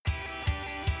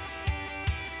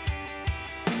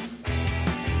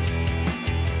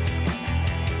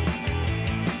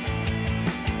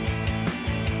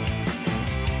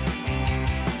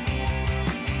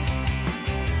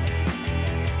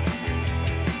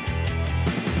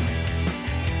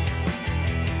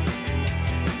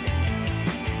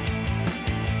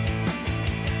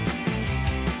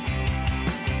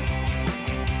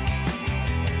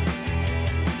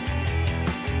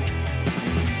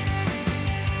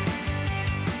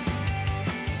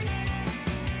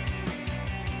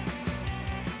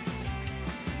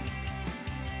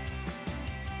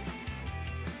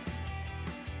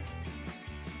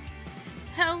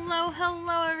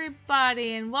Hello,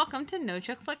 everybody, and welcome to No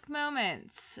Chick Flick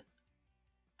Moments.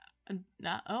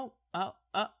 Yeah,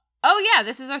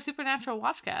 this is our Supernatural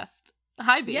Watchcast.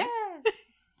 Hi, B. Yeah.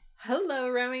 Hello,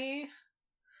 Remy.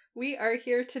 We are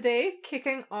here today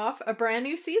kicking off a brand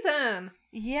new season.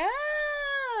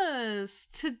 Yes!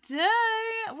 Today,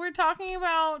 we're talking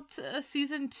about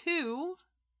Season 2,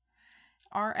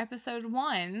 our Episode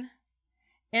 1,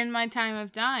 In My Time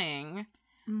of Dying.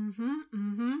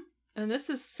 And this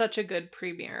is such a good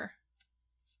premiere.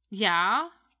 Yeah?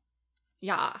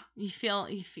 Yeah. You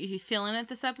feeling it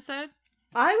this episode?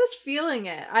 I was feeling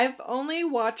it. I've only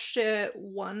watched it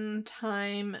one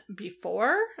time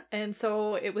before, and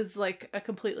so it was like a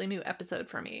completely new episode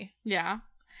for me. Yeah.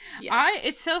 Yes.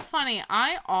 It's so funny.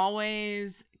 I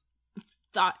always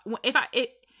thought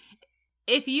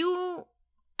if you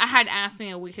had asked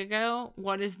me a week ago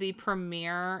what is the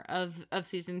premiere of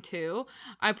season 2,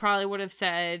 I probably would have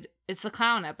said it's the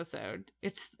clown episode.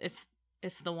 It's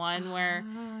the one where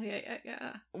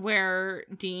where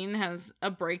Dean has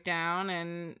a breakdown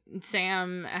and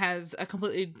Sam has a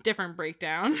completely different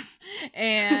breakdown.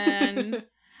 And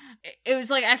it was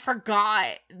like I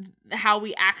forgot how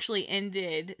we actually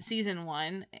ended season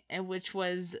 1, which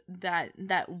was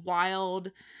that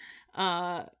wild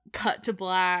cut to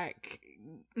black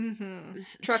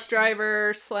truck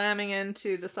driver slamming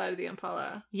into the side of the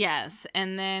Impala. Yes,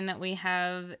 and then we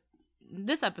have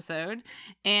this episode,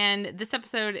 and this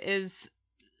episode is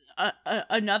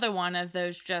another one of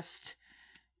those just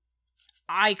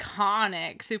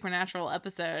iconic Supernatural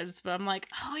episodes. But I'm like,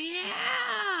 oh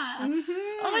yeah,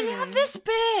 oh yeah, this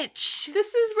bitch.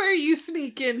 This is where you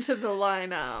sneak into the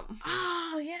lineup.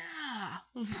 Oh yeah.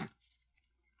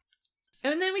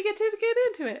 And then we get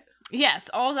into it. Yes,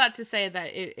 all that to say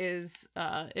that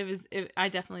I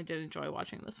definitely did enjoy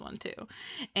watching this one too.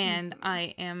 And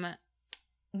I am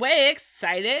way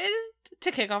excited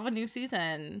to kick off a new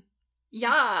season.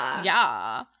 Yeah.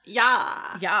 Yeah.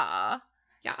 Yeah. Yeah.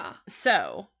 Yeah.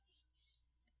 So,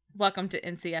 welcome to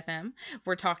NCFM.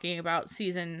 We're talking about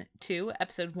season 2,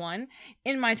 episode 1,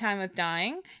 In My Time of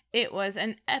Dying. It was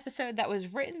an episode that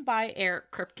was written by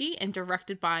Eric Kripke and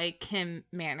directed by Kim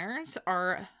Manners.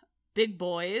 Our big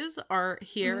boys are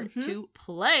here to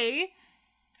play.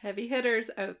 Heavy hitters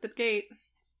out the gate.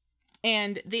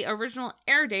 And the original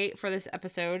air date for this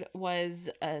episode was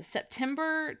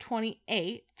September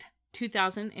 28th,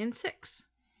 2006.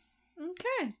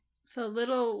 Okay. So a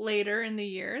little later in the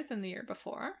year than the year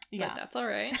before. Yeah. But that's all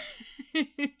right.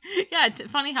 Yeah, it's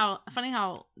funny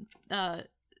how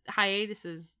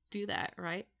hiatuses do that,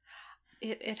 right?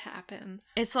 It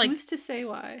happens. It's like, who's to say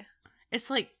why?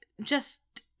 It's like just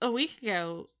a week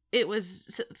ago it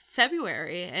was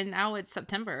February and now it's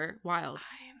September. Wild.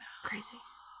 I know. Crazy.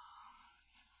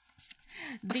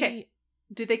 Okay.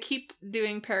 Do they keep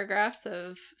doing paragraphs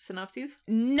of synopses?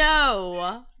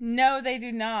 No, they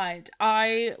do not.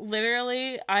 I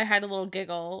had a little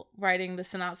giggle writing the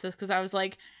synopsis because I was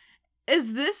like,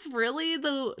 is this really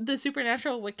the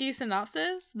Supernatural Wiki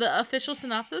synopsis? The official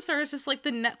synopsis? Or is this like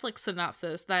the Netflix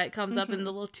synopsis that comes up in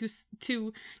the little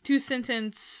two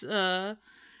sentence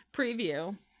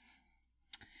preview?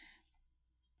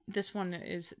 This one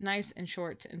is nice and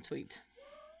short and sweet.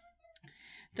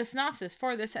 The synopsis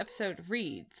for this episode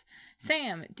reads,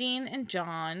 Sam, Dean, and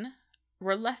John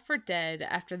were left for dead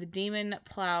after the demon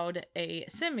plowed a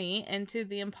semi into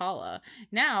the Impala.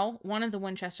 Now, one of the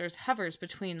Winchesters hovers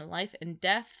between life and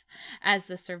death as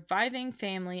the surviving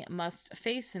family must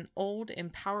face an old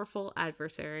and powerful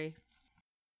adversary.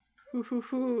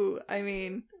 I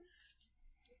mean,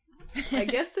 I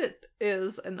guess it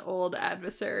is an old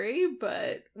adversary,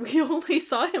 but we only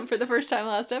saw him for the first time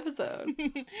last episode. He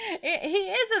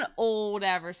is an old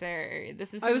adversary.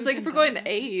 This is. I was like, if we're going to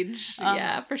age,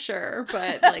 yeah, for sure.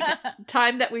 But like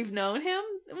time that we've known him,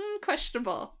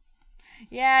 questionable.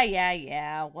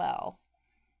 Yeah. Well,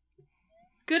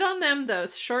 good on them though.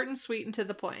 Short and sweet and to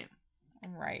the point.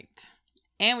 Right.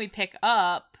 And we pick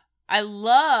up. I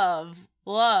love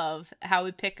how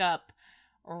we pick up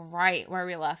right where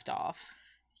we left off.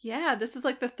 Yeah, this is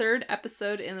like the third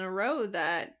episode in a row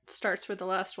that starts where the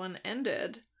last one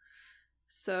ended.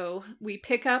 So we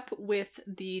pick up with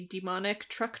the demonic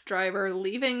truck driver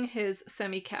leaving his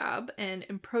semi-cab and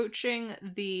approaching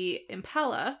the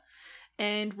Impala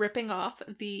and ripping off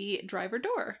the driver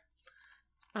door.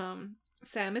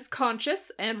 Sam is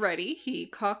conscious and ready. He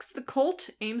cocks the Colt,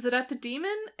 aims it at the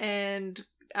demon, and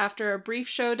after a brief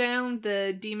showdown,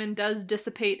 the demon does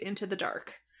dissipate into the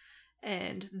dark.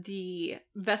 And the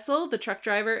vessel, the truck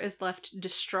driver, is left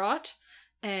distraught,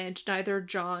 and neither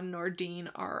John nor Dean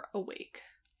are awake.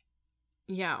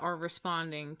 Yeah, or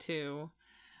responding to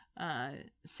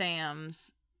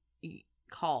Sam's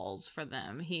calls for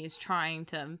them. He's trying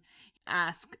to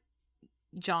ask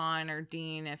John or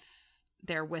Dean if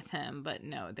they're with him, but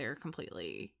no, they're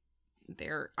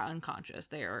unconscious.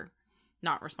 They're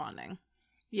not responding.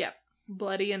 Yep.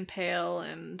 Bloody and pale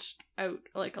and out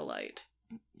like a light.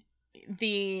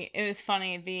 It was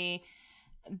funny, the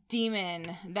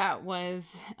demon that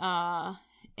was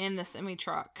in the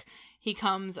semi-truck, he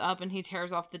comes up and he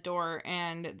tears off the door,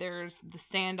 and there's the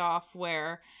standoff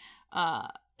where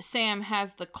Sam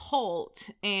has the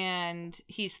Colt and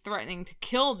he's threatening to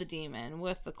kill the demon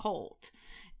with the Colt,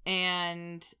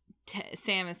 and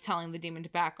Sam is telling the demon to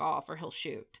back off or he'll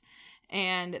shoot,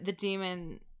 and the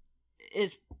demon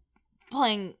is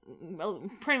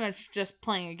pretty much just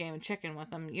playing a game of chicken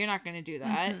with him. You're not going to do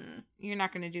that. Mm-hmm. You're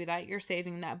not going to do that. You're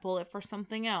saving that bullet for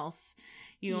something else.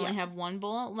 You only have one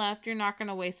bullet left. You're not going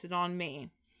to waste it on me.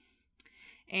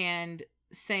 And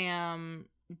Sam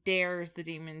dares the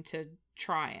demon to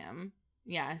try him.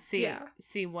 Yeah,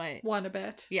 see what... Want a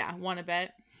bet. Yeah, want a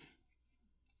bet.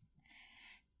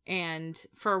 And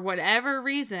for whatever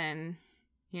reason,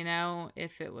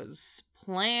 if it was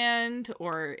planned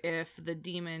or if the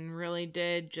demon really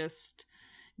did just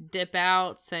dip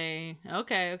out, say,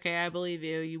 okay, I believe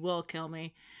you, you will kill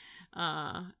me,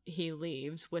 he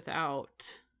leaves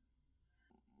without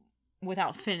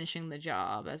finishing the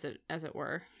job, as it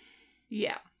were.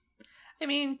 Yeah. I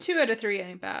mean, 2 out of 3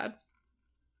 ain't bad.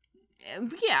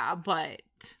 Yeah, but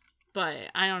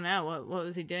I don't know, what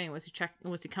was he doing? Was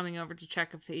he coming over to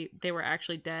check if they were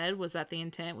actually dead? Was that the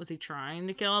intent? Was he trying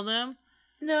to kill them?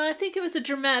 No, I think it was a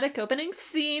dramatic opening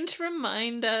scene to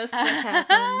remind us what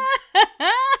happened.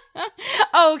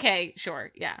 Okay,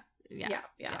 sure. Yeah.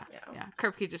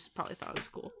 Kripke just probably thought it was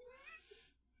cool.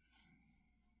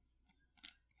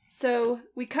 So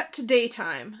we cut to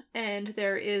daytime, and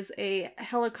there is a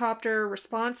helicopter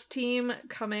response team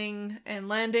coming and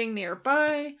landing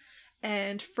nearby,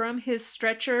 and from his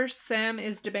stretcher, Sam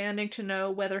is demanding to know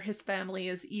whether his family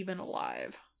is even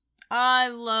alive. I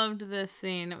loved this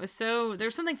scene.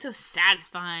 There's something so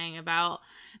satisfying about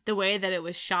the way that it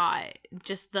was shot.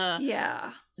 Just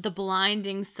the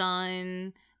blinding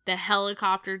sun, the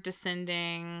helicopter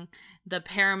descending, the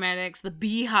paramedics, the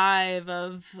beehive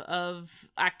of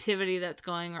activity that's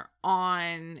going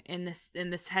on in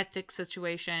this hectic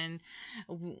situation.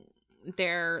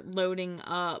 They're loading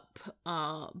up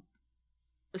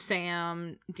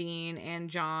Sam, Dean, and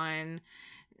John.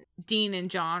 Dean and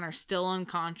John are still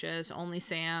unconscious. Only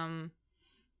Sam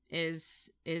is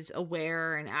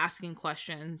aware and asking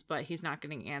questions, but he's not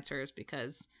getting answers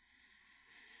because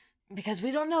we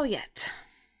don't know yet.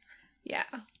 Yeah.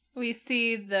 We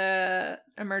see the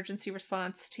emergency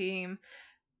response team.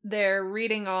 They're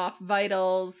reading off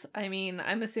vitals. I mean,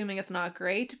 I'm assuming it's not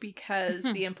great because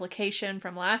the implication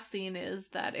from last scene is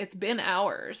that it's been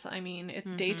hours. I mean,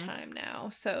 it's daytime now.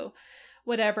 So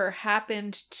whatever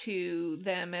happened to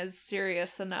them is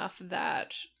serious enough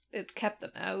that it's kept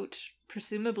them out,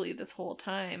 presumably this whole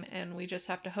time, and we just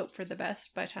have to hope for the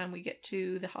best by the time we get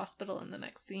to the hospital in the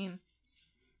next scene.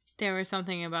 There was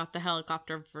something about the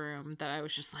helicopter room that I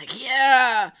was just like,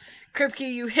 yeah,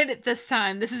 Kripke, you hit it this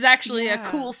time. This is actually a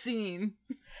cool scene.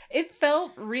 It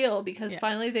felt real because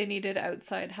finally they needed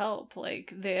outside help.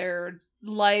 Like, their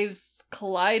lives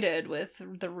collided with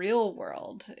the real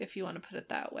world, if you want to put it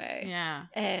that way. Yeah.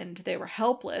 And they were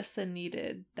helpless and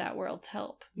needed that world's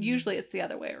help. Usually it's the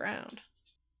other way around.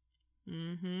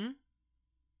 Mm-hmm.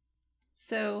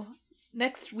 So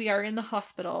next we are in the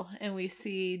hospital and we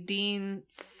see Dean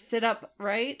sit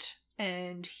upright,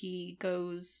 and he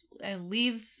goes and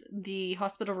leaves the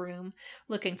hospital room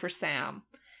looking for Sam.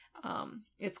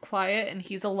 It's quiet and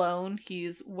he's alone.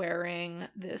 He's wearing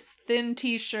this thin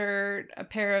t-shirt, a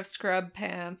pair of scrub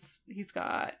pants. He's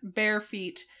got bare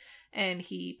feet, and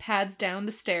he pads down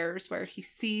the stairs where he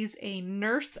sees a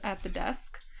nurse at the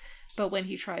desk. But when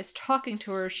he tries talking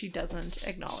to her, she doesn't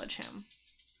acknowledge him.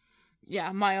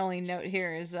 Yeah, my only note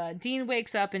here is Dean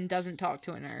wakes up and doesn't talk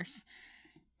to a nurse.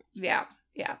 Yeah.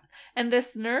 And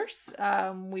this nurse,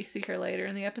 we see her later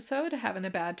in the episode having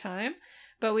a bad time.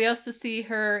 But we also see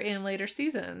her in later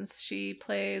seasons. She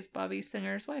plays Bobby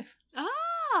Singer's wife.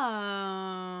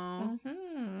 Oh.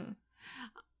 Mm-hmm.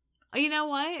 You know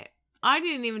what? I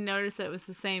didn't even notice that it was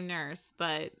the same nurse,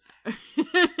 but...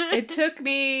 It took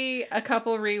me a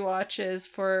couple rewatches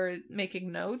for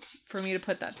making notes for me to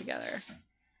put that together.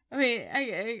 I mean,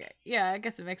 I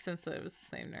guess it makes sense that it was the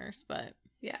same nurse, but...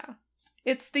 Yeah.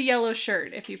 It's the yellow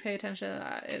shirt. If you pay attention to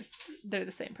that, they're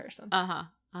the same person. Uh-huh.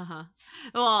 Uh-huh.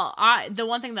 Well, the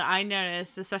one thing that I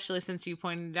noticed, especially since you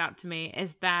pointed it out to me,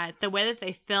 is that the way that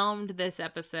they filmed this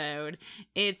episode,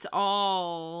 it's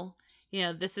all,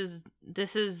 this is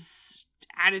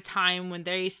at a time when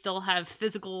they still have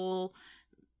physical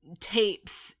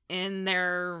tapes in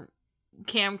their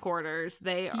camcorders.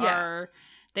 They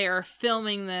are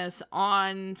filming this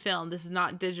on film. This is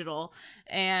not digital,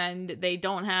 and they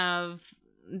don't have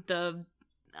the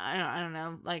I don't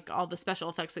know, like all the special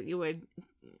effects that you would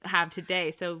have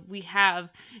today. So we have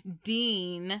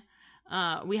Dean,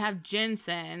 we have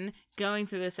Jensen going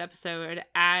through this episode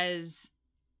as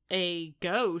a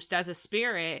ghost, as a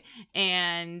spirit,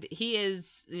 and he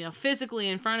is, physically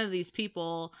in front of these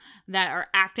people that are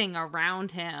acting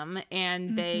around him,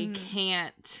 and they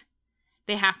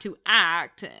have to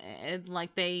act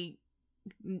like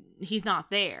he's not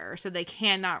there, so they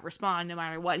cannot respond no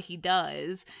matter what he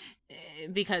does,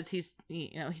 because he's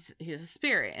a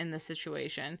spirit in this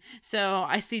situation. So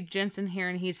I see Jensen here,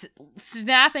 and he's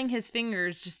snapping his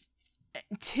fingers just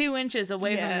 2 inches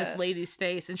away from this lady's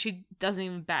face, and she doesn't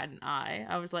even bat an eye.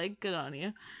 I was like, good on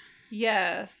you.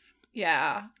 Yes.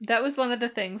 Yeah. That was one of the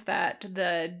things that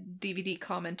the DVD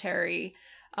commentary,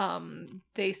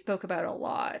 they spoke about a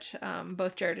lot.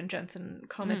 Both Jared and Jensen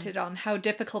commented on how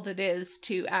difficult it is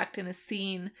to act in a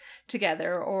scene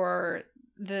together, or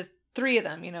the three of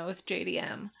them, with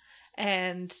JDM.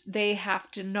 And they have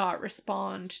to not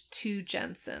respond to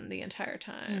Jensen the entire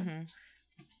time. Mm-hmm.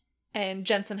 And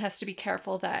Jensen has to be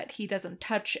careful that he doesn't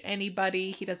touch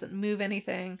anybody, he doesn't move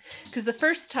anything. Because the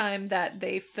first time that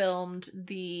they filmed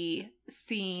the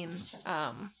scene,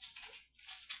 I'm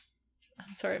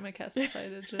sorry, my cat's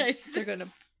decided they're going to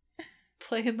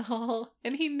play in the hall.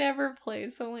 And he never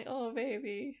plays, so I'm like, oh,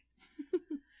 baby.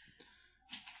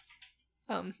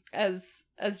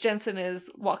 As Jensen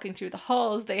is walking through the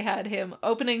halls, they had him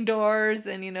opening doors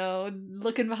and,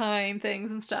 looking behind things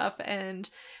and stuff. And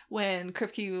when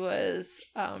Kripke was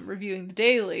reviewing the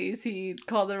dailies, he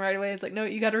called them right away. He's like, no,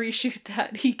 you got to reshoot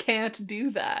that. He can't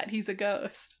do that. He's a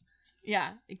ghost.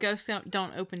 Yeah, ghosts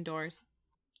don't open doors.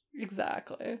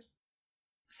 Exactly.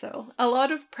 So a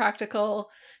lot of practical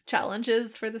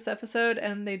challenges for this episode,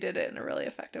 and they did it in a really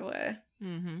effective way.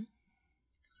 Mm-hmm.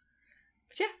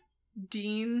 But yeah,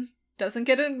 Dean doesn't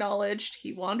get acknowledged.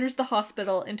 He wanders the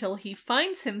hospital until he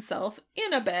finds himself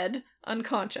in a bed,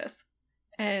 unconscious.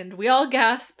 And we all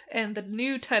gasp, and the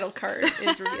new title card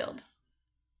is revealed.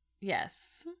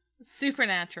 Yes.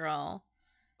 Supernatural.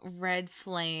 Red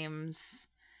flames.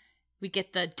 We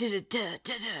get the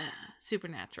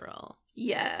supernatural.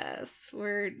 Yes.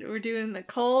 We're doing the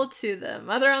call to the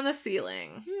mother on the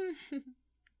ceiling.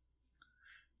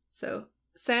 So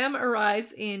Sam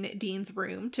arrives in Dean's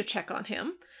room to check on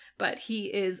him, but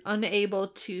he is unable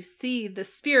to see the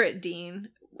spirit Dean,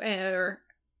 and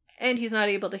he's not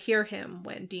able to hear him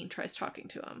when Dean tries talking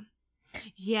to him.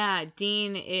 Yeah,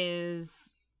 Dean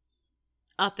is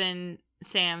up in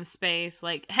Sam's space,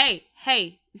 like, hey,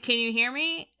 can you hear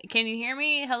me? Can you hear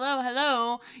me?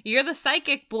 Hello? You're the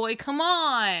psychic boy, come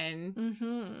on!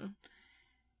 Mm-hmm.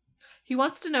 He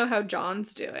wants to know how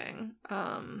John's doing.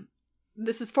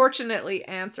 This is fortunately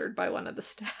answered by one of the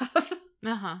staff.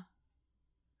 Uh-huh.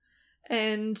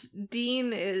 And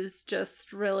Dean is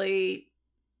just really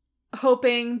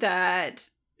hoping that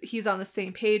he's on the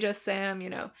same page as Sam,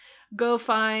 go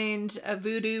find a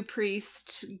voodoo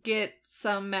priest, get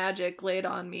some magic laid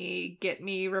on me, get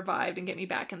me revived, and get me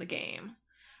back in the game.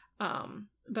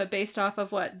 But based off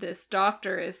of what this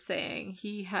doctor is saying,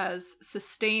 he has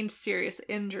sustained serious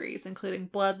injuries, including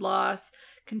blood loss,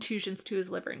 contusions to his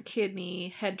liver and kidney,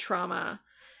 head trauma,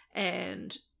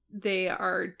 and they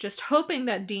are just hoping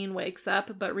that Dean wakes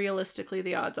up, but realistically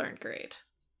the odds aren't great.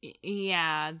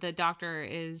 Yeah, the doctor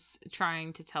is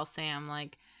trying to tell Sam,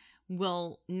 like,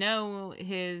 we'll know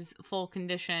his full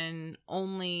condition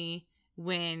only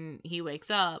when he wakes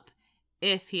up,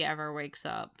 if he ever wakes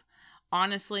up.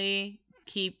 Honestly,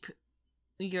 keep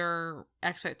your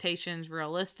expectations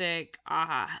realistic.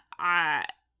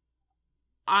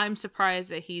 I'm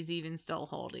surprised that he's even still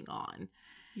holding on.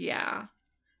 Yeah.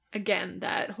 Again,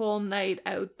 that whole night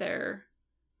out there,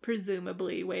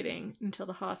 presumably waiting until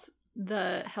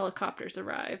the helicopters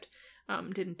arrived,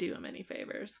 didn't do him any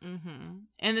favors. Mm-hmm.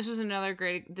 And this was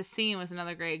the scene was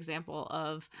another great example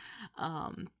of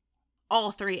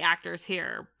all three actors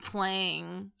here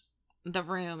playing the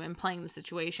room and playing the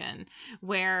situation,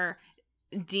 where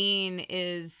Dean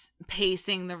is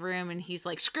pacing the room and he's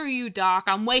like, screw you, Doc,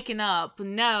 I'm waking up.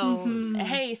 No. Mm-hmm.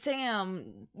 Hey,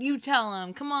 Sam, you tell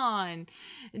him, come on.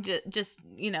 Just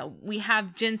we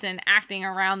have Jensen acting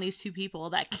around these two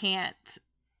people that can't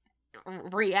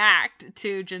react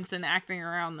to Jensen acting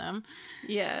around them.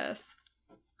 Yes.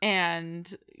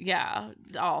 And yeah,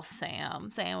 Sam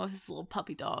with his little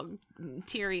puppy dog,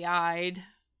 teary-eyed.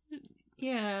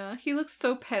 Yeah, he looks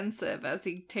so pensive as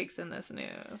he takes in this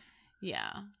news.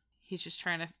 Yeah, he's just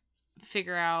trying to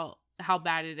figure out how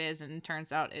bad it is, and it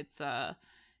turns out it's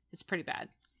pretty bad.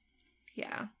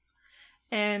 Yeah.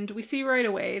 And we see right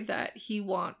away that he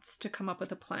wants to come up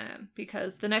with a plan,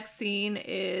 because the next scene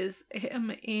is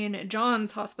him in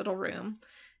John's hospital room,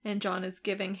 and John is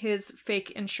giving his fake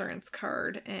insurance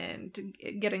card and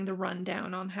getting the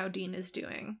rundown on how Dean is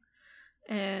doing.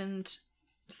 And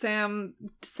Sam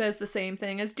says the same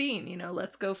thing as Dean, you know,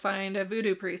 let's go find a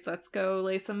voodoo priest, let's go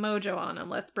lay some mojo on him,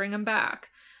 let's bring him back.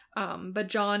 But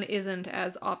John isn't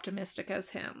as optimistic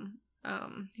as him.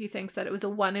 He thinks that it was a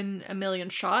 1 in a million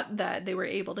shot that they were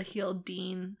able to heal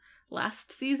Dean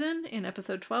last season in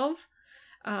episode 12.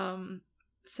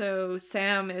 So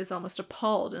Sam is almost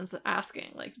appalled and is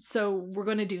asking, like, so we're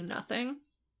going to do nothing?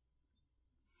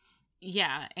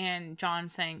 Yeah, and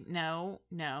John's saying, no,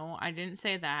 I didn't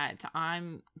say that.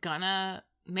 I'm gonna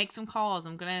make some calls.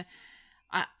 I'm gonna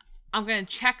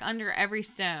check under every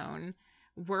stone.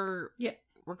 We're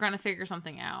gonna figure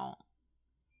something out.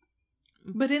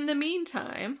 But in the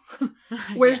meantime,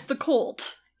 where's the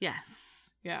Colt?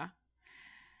 Yes. Yeah.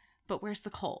 But where's the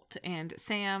Colt? And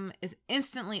Sam is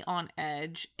instantly on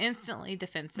edge, instantly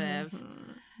defensive.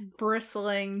 Mm-hmm.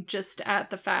 Bristling just at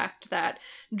the fact that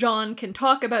John can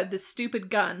talk about this stupid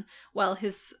gun while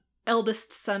his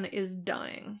eldest son is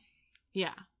dying.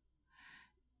 Yeah.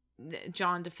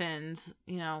 John defends,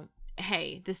 you know,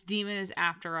 hey, this demon is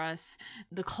after us.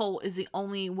 The Colt is the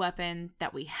only weapon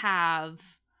that we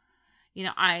have. You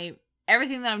know,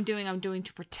 everything that I'm doing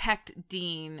to protect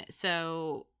Dean,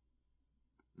 so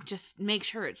just make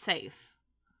sure it's safe.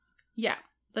 Yeah.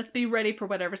 Let's be ready for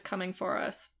whatever's coming for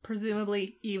us.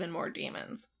 Presumably even more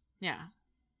demons. Yeah.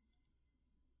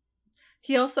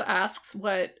 He also asks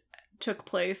what took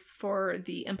place for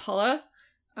the Impala.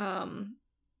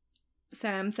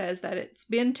 Sam says that it's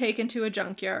been taken to a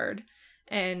junkyard.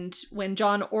 And when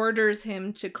John orders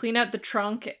him to clean out the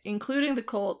trunk, including the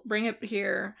Colt, bring it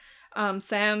here,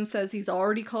 Sam says he's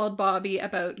already called Bobby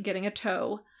about getting a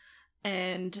tow.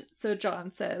 And so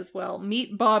John says, well,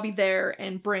 meet Bobby there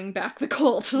and bring back the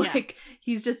Colt. Like,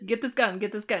 he's just, get this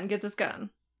gun.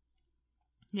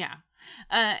 Yeah.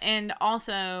 And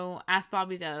also ask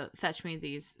Bobby to fetch me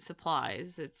these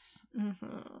supplies. It's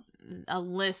a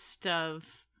list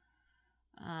of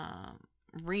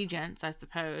regents, I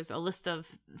suppose. A list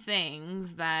of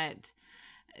things that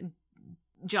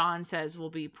John says will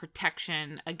be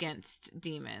protection against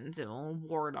demons. It will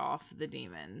ward off the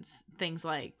demons. Things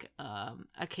like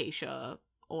acacia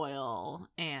oil,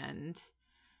 and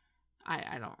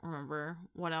I don't remember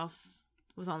what else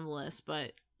was on the list,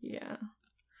 but yeah.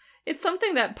 It's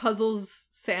something that puzzles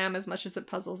Sam as much as it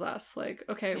puzzles us. Like,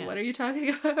 okay, what are you talking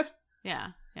about?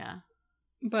 Yeah.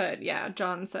 But yeah,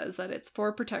 John says that it's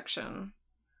for protection.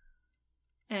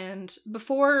 And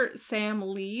before Sam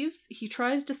leaves, he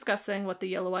tries discussing what the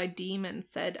yellow-eyed demon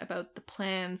said about the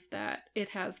plans that it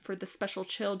has for the special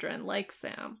children like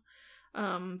Sam.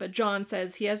 But John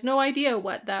says he has no idea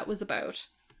what that was about.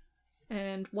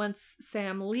 And once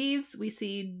Sam leaves, we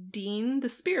see Dean, the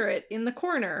spirit, in the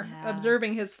corner,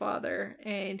 observing his father.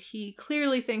 And he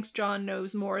clearly thinks John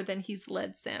knows more than he's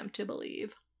led Sam to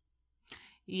believe.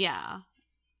 Yeah.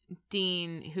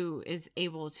 Dean, who is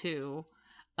able to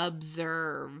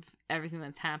observe everything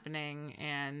that's happening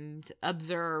and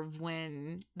observe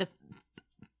when the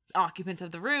occupants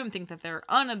of the room think that they're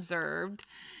unobserved.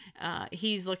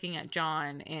 He's looking at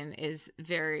John and is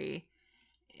very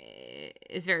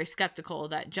skeptical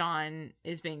that John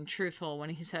is being truthful when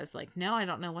he says, like, no, I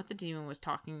don't know what the demon was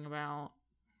talking about.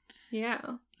 Yeah.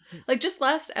 Like, just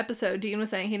last episode, Dean was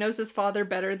saying he knows his father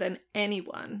better than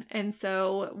anyone. And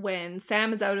so when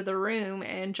Sam is out of the room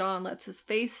and John lets his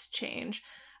face change,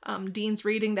 Dean's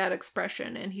reading that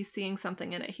expression and he's seeing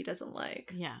something in it he doesn't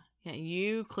like. Yeah,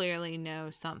 you clearly know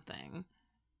something.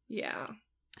 Yeah.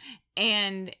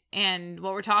 And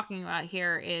what we're talking about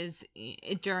here is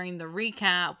during the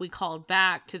recap, we called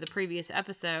back to the previous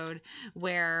episode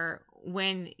where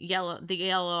when the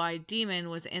yellow-eyed demon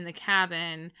was in the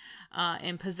cabin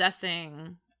and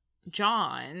possessing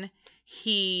John,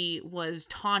 he was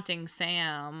taunting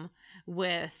Sam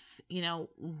with, you know,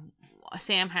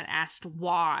 Sam had asked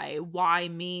why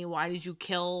me? Why did you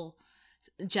kill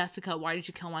Jessica? Why did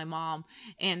you kill my mom?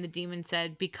 And the demon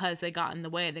said, because they got in the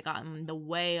way. They got in the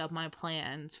way of my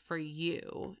plans for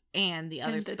you and the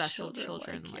other special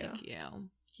children like you.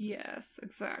 Yes,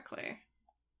 exactly.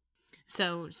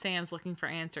 So Sam's looking for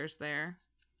answers there.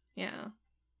 Yeah.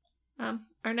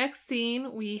 Our next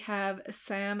scene, we have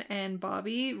Sam and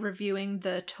Bobby reviewing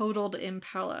the totaled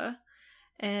Impala.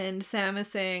 And Sam is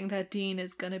saying that Dean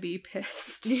is gonna be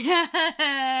pissed.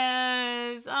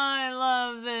 Yes! I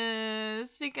love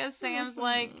this. Because Sam's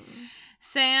like,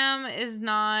 Sam is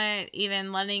not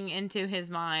even letting into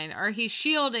his mind, or he's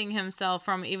shielding himself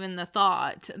from even the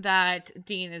thought that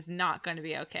Dean is not going to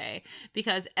be okay.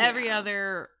 Because every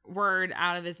other word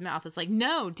out of his mouth is like,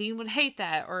 no, Dean would hate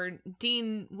that, or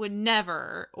Dean would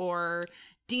never, or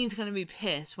Dean's going to be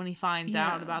pissed when he finds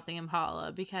out about the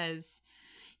Impala, because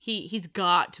he's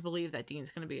got to believe that Dean's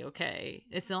going to be okay.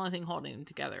 It's the only thing holding him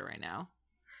together right now.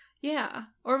 Yeah.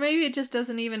 Or maybe it just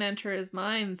doesn't even enter his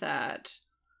mind that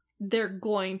they're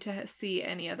going to see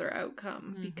any other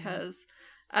outcome, because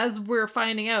as we're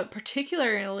finding out,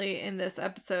 particularly in this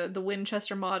episode, the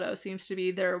Winchester motto seems to be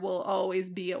there will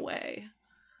always be a way.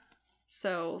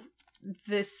 So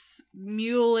this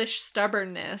mulish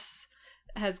stubbornness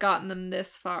has gotten them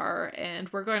this far,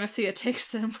 and we're going to see it takes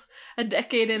them a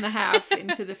decade and a half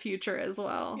into the future as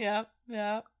well.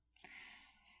 Yep.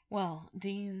 Well,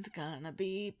 Dean's gonna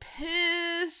be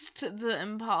pissed. The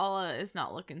Impala is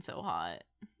not looking so hot.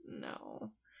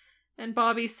 No. And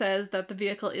Bobby says that the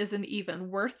vehicle isn't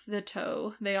even worth the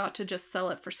tow. They ought to just sell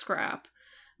it for scrap.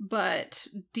 But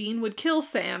Dean would kill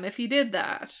Sam if he did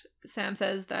that. Sam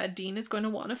says that Dean is going to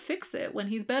want to fix it when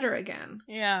he's better again.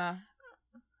 Yeah.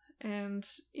 And,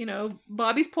 you know,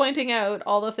 Bobby's pointing out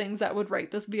all the things that would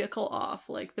write this vehicle off,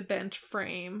 like the bent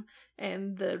frame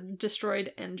and the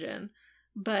destroyed engine.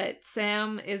 But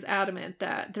Sam is adamant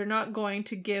that they're not going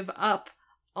to give up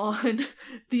on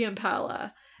the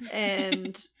Impala.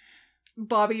 And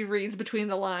Bobby reads between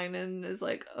the line and is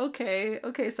like, okay,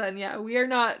 son, yeah, we are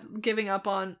not giving up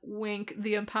on wink,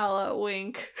 the Impala,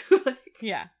 wink.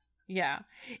 Yeah.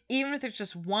 Even if there's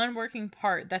just one working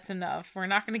part, that's enough. We're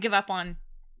not going to give up on,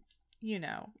 you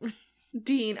know.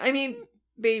 Dean. I mean,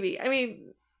 baby. I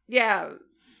mean, yeah.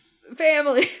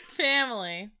 Family.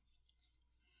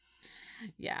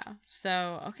 Yeah.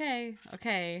 So, okay.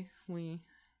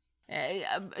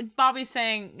 Bobby's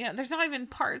saying, you know, there's not even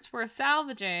parts worth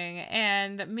salvaging.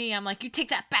 And I'm like, you take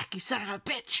that back, you son of a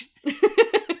bitch.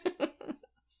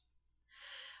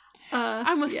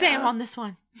 I'm with Sam on this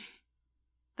one.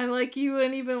 I'm like, you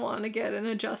wouldn't even want to get an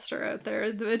adjuster out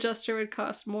there. The adjuster would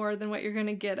cost more than what you're going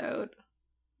to get out.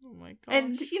 Oh my gosh.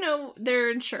 And, you know, their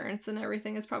insurance and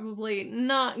everything is probably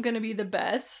not going to be the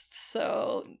best.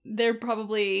 So they're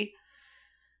probably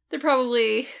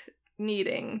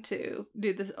needing to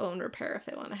do this own repair if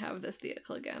they want to have this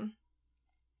vehicle again.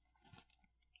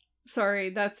 Sorry,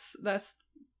 that's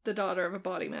the daughter of a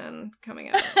body man coming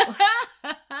out.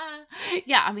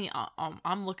 Yeah, I mean,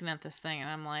 I'm looking at this thing and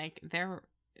I'm like,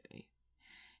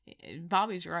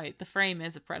 Bobby's right. The frame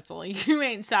is a pretzel. You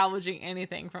ain't salvaging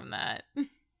anything from that.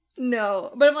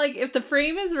 No, but I'm like, if the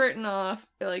frame is written off,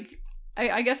 like,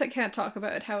 I guess I can't talk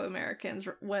about how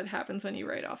what happens when you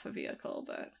write off a vehicle,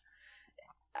 but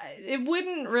it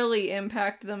wouldn't really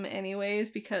impact them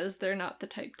anyways because they're not the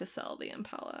type to sell the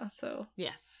Impala. So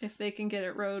yes, if they can get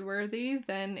it roadworthy,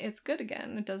 then it's good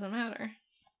again. It doesn't matter.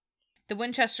 The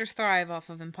Winchesters thrive off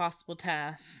of impossible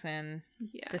tasks, and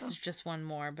this is just one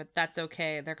more, but that's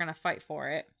okay. They're gonna fight for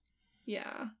it.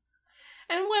 Yeah.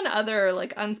 And one other,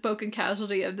 like, unspoken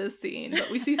casualty of this scene, but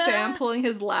we see Sam pulling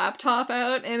his laptop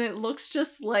out, and it looks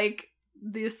just like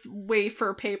this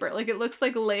wafer paper. Like, it looks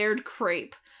like layered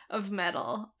crepe of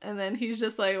metal. And then he's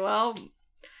just like, well,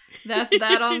 that's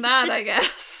that on that, I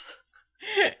guess.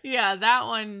 Yeah, that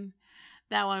one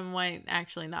might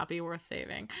actually not be worth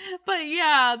saving. But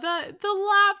yeah, the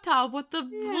laptop with the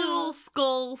little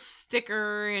skull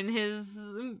sticker and his,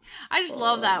 I just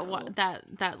love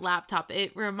that laptop.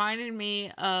 It reminded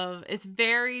me of, it's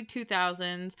very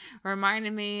 2000s,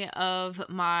 reminded me of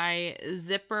my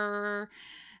zipper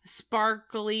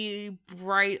sparkly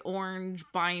bright orange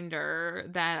binder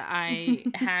that I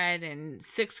had in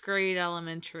 6th grade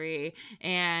elementary,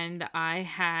 and I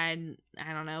had,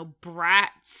 I don't know,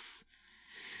 Bratz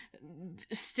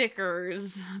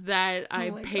stickers that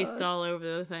I pasted all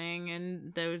over the thing,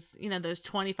 and those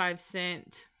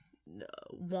 25-cent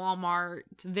Walmart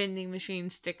vending machine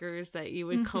stickers that you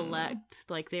would collect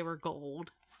like they were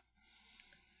gold.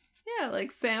 Yeah,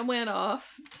 like Sam went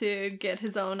off to get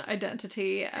his own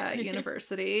identity at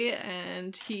university,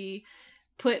 and he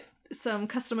put some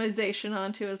customization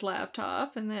onto his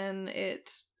laptop, and then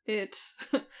it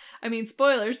I mean,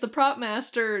 spoilers, the prop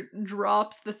master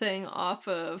drops the thing off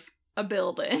of a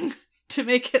building to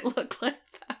make it look like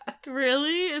that.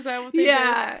 Really? Is that what they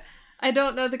did? I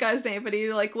don't know the guy's name, but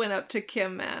he like went up to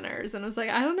Kim Manners and was like,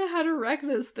 I don't know how to wreck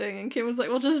this thing. And Kim was like,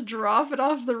 well, just drop it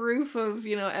off the roof of,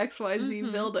 you know,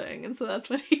 XYZ building. And so that's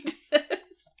what he did.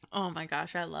 Oh my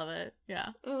gosh, I love it. Yeah.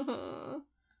 Uh-huh.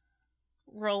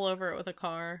 Roll over it with a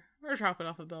car or drop it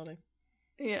off a building.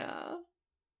 Yeah.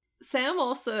 Sam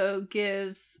also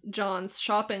gives John's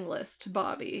shopping list to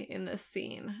Bobby in this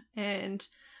scene, and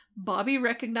Bobby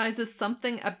recognizes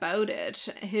something about it.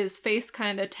 His face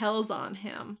kind of tells on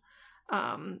him,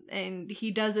 and he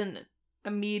doesn't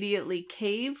immediately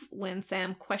cave when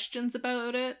Sam questions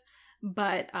about it,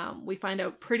 but we find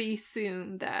out pretty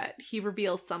soon that he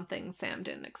reveals something Sam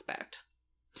didn't expect.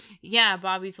 Yeah,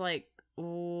 Bobby's like,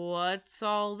 what's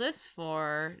all this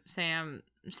for? Sam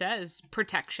says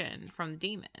protection from the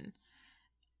demon.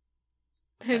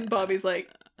 And Bobby's like,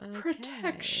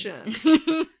 protection.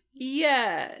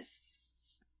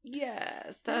 Yes,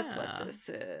 that's what this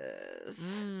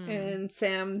is. And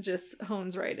Sam just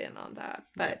hones right in on that.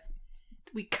 But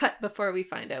we cut before we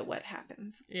find out what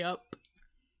happens. Yep.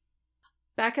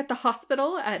 Back at the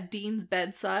hospital at Dean's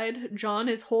bedside, John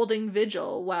is holding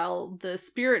vigil while the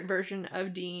spirit version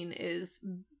of Dean is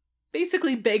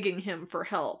basically begging him for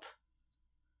help.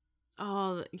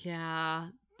 Oh, yeah.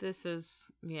 This is,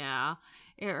 yeah.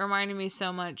 It reminded me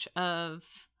so much of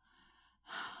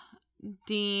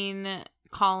Dean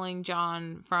calling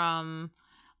John from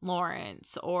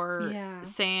Lawrence, or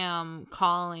Sam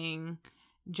calling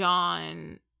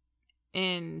John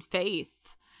in Faith,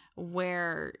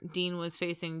 where Dean was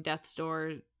facing death's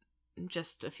door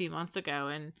just a few months ago.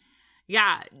 And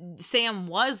yeah, Sam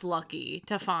was lucky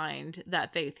to find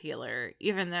that faith healer,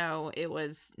 even though it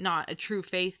was not a true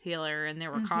faith healer and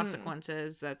there were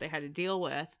consequences that they had to deal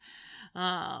with.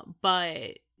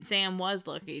 But Sam was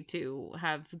lucky to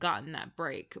have gotten that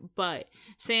break. But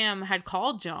Sam had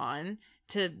called John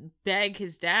to beg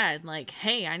his dad, like,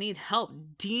 hey, I need help.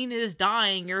 Dean is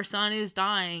dying. Your son is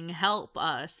dying. Help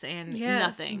us. And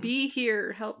nothing. Be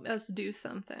here. Help us do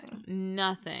something.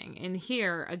 Nothing. And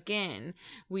here, again,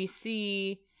 we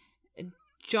see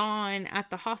John at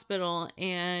the hospital,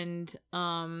 and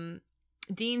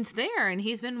Dean's there, and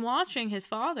he's been watching his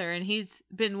father,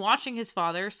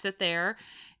 sit there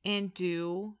and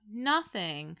do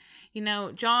nothing. You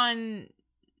know, John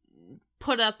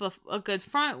put up a good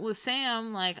front with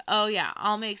Sam, like, oh yeah,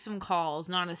 I'll make some calls,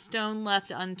 not a stone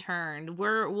left unturned,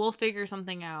 we'll figure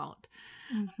something out.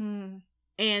 And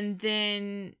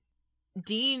then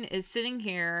Dean is sitting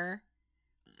here,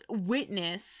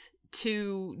 witness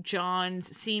to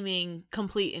John's seeming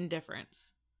complete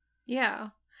indifference. Yeah.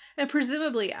 And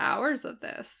presumably hours of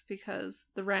this, because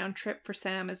the round trip for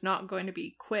Sam is not going to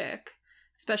be quick,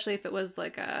 especially if it was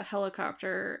like a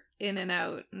helicopter in and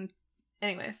out. And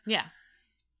anyways. Yeah.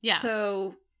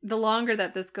 So the longer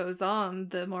that this goes on,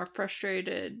 the more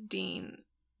frustrated Dean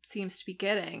seems to be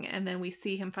getting. And then we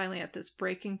see him finally at this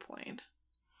breaking point.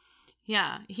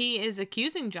 Yeah, he is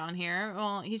accusing John here.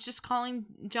 Well, he's just calling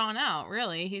John out,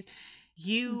 really.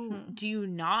 Do you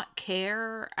not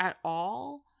care at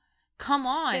all? Come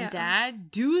on, Dad,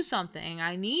 do something.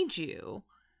 I need you.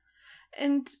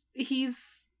 And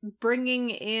he's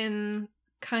bringing in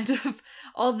kind of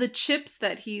all the chips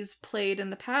that he's played in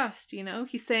the past, you know?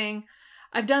 He's saying,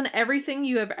 I've done everything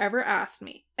you have ever asked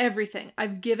me. Everything.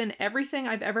 I've given everything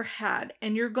I've ever had.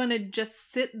 And you're going to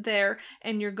just sit there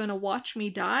and you're going to watch me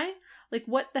die? Like,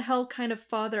 what the hell kind of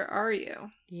father are you?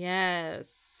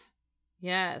 Yes.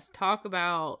 Talk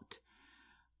about,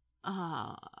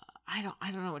 I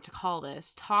don't know what to call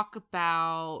this. Talk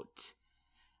about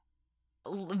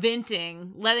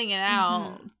venting, letting it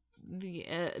out.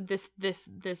 This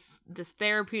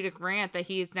therapeutic rant that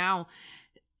he is now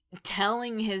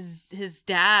telling his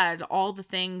dad all the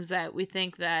things that we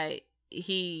think that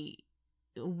he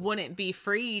wouldn't be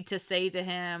free to say to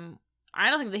him. I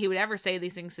don't think that he would ever say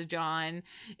these things to John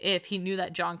if he knew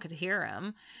that John could hear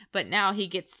him. But now he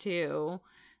gets to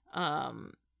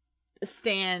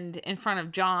stand in front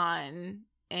of John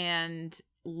and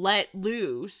let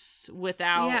loose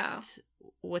without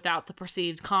the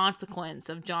perceived consequence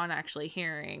of John actually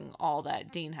hearing all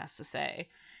that Dean has to say.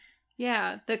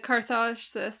 Yeah, the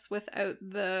catharsis without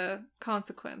the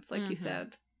consequence, like you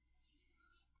said.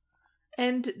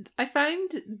 And I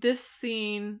find this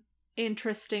scene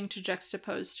interesting to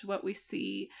juxtapose to what we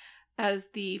see as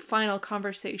the final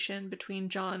conversation between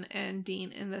John and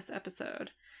Dean in this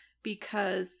episode.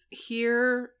 Because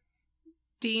here,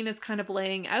 Dean is kind of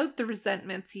laying out the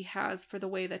resentments he has for the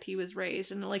way that he was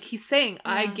raised. And like he's saying,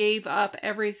 I gave up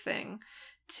everything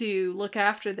to look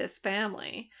after this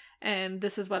family. And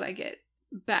this is what I get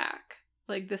back.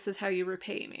 Like, this is how you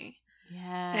repay me.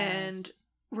 Yes. And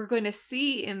we're going to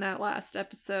see in that last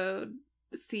episode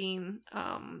scene,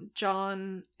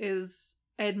 John is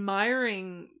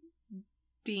admiring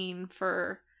Dean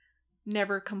for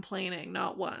never complaining,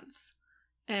 not once.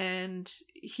 And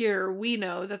here we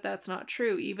know that that's not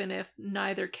true, even if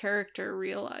neither character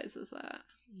realizes that.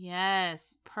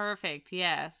 Yes, perfect.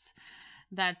 Yes,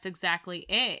 that's exactly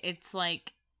it. It's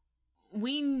like,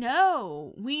 we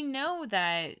know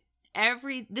that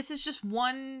this is just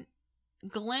one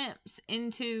glimpse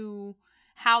into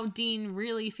how Dean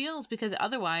really feels, because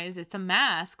otherwise it's a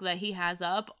mask that he has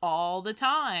up all the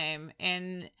time.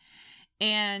 And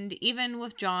even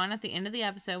with John at the end of the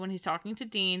episode, when he's talking to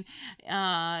Dean,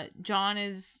 John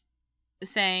is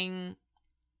saying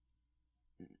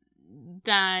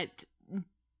that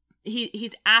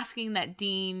he's asking that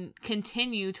Dean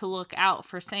continue to look out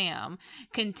for Sam,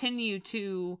 continue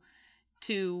to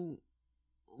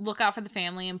look out for the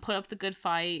family and put up the good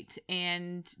fight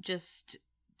and just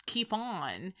keep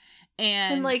on.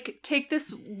 And like, take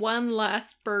this one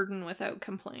last burden without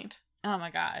complaint. Oh my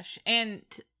gosh. And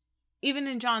even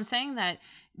in John saying that,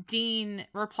 Dean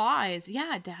replies,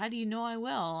 "Yeah, Dad, you know I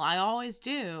will. I always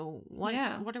do. What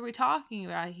are we talking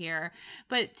about here?"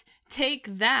 But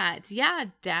take that. "Yeah,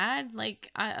 Dad, like,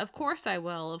 of course I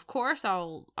will. Of course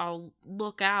I'll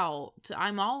look out.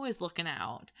 I'm always looking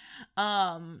out."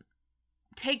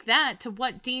 Take that to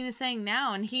what Dean is saying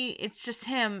now, and it's just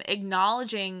him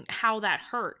acknowledging how that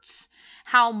hurts,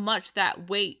 how much that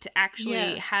weight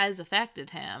actually has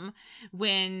affected him,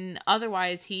 when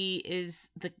otherwise he is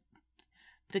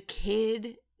the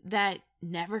kid that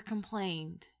never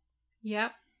complained.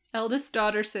 Yep. Eldest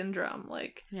daughter syndrome.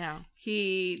 Like, yeah,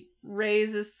 he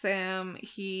raises Sam,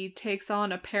 he takes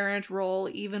on a parent role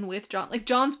even with John. Like,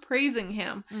 John's praising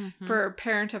him for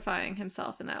parentifying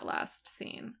himself in that last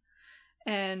scene.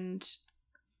 And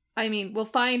I mean, we'll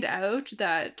find out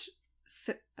that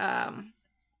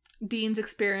Dean's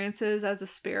experiences as a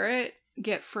spirit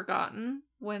get forgotten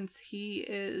once he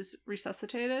is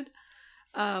resuscitated.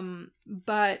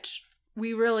 But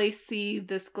we really see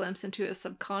this glimpse into his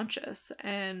subconscious.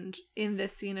 And in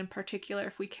this scene in particular,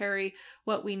 if we carry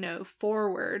what we know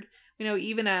forward, we know,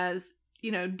 even as,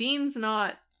 Dean's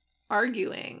not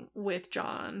arguing with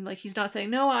John. Like, he's not saying,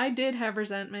 "No, I did have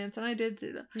resentments and I did."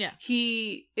 Yeah.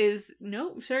 He is,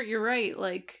 "No, sir, you're right."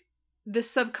 Like,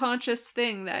 this subconscious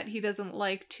thing that he doesn't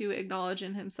like to acknowledge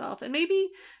in himself. And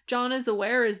maybe John is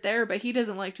aware is there, but he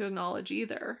doesn't like to acknowledge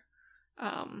either.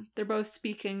 They're both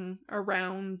speaking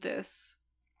around this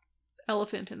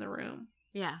elephant in the room.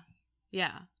 Yeah.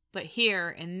 Yeah. But here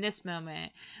in this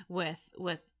moment, with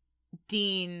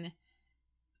Dean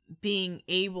being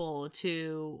able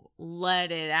to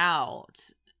let it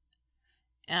out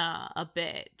a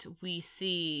bit, we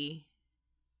see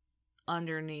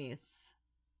underneath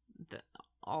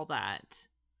all that.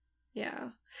 Yeah.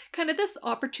 Kind of this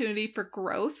opportunity for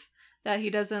growth that he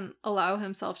doesn't allow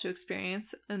himself to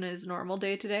experience in his normal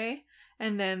day-to-day,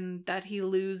 and then that he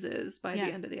loses by the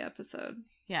end of the episode.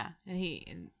 Yeah.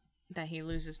 And that he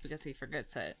loses because he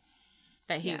forgets it.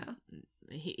 That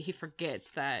he forgets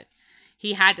that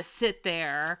he had to sit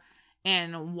there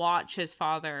and watch his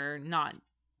father not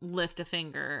lift a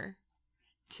finger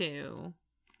to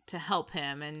help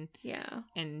him.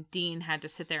 And Dean had to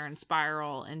sit there and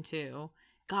spiral into,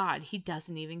 God, he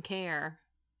doesn't even care.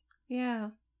 Yeah.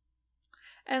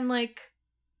 And like,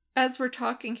 as we're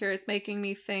talking here, it's making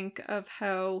me think of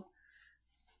how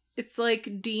it's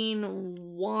like Dean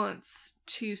wants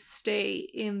to stay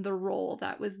in the role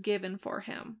that was given for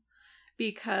him.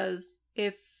 Because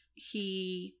if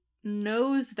he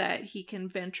knows that he can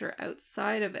venture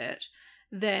outside of it,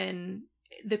 then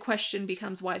the question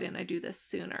becomes, why didn't I do this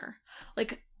sooner?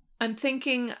 Like, I'm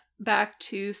thinking back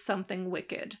to Something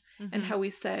Wicked and how we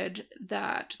said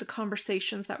that the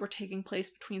conversations that were taking place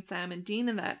between Sam and Dean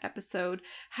in that episode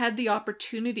had the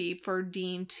opportunity for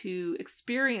Dean to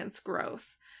experience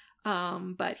growth.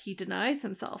 But he denies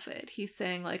himself it. He's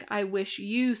saying, like, I wish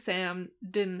you, Sam,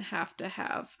 didn't have to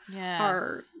have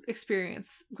our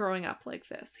experience growing up like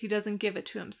this. He doesn't give it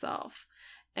to himself.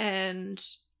 And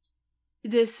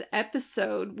this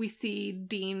episode, we see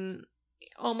Dean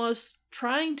almost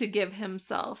trying to give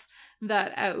himself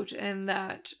that out and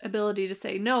that ability to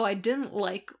say, no, I didn't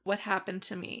like what happened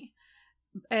to me.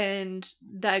 And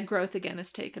that growth again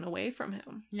is taken away from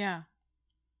him. Yeah.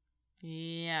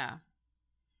 Yeah.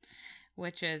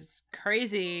 Which is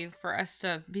crazy for us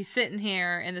to be sitting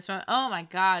here in this moment. Oh my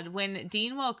God. When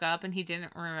Dean woke up and he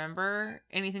didn't remember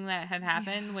anything that had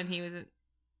happened when he was...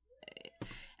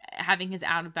 having his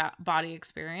out of body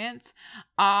experience,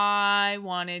 I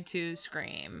wanted to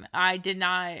scream. I did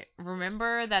not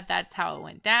remember that that's how it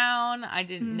went down. I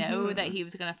didn't know that he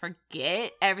was going to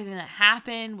forget everything that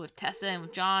happened with Tessa and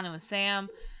with John and with Sam.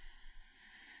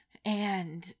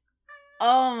 And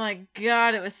oh my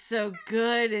God, it was so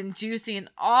good and juicy and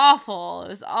awful. It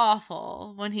was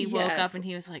awful when he woke up and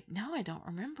he was like, no, I don't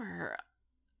remember.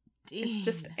 Dean. It's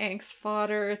just angst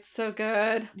fodder. It's so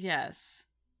good. Yes.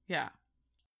 Yeah.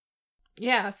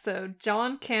 Yeah, so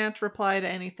John can't reply to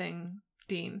anything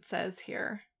Dean says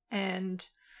here. And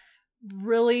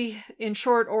really, in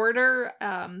short order,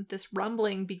 this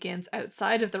rumbling begins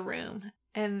outside of the room.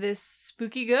 And this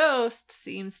spooky ghost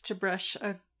seems to brush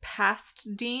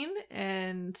past Dean,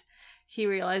 and he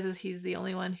realizes he's the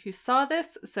only one who saw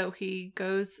this, so he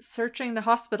goes searching the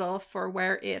hospital for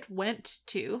where it went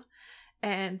to.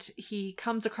 And he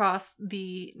comes across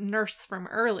the nurse from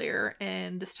earlier,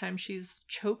 and this time she's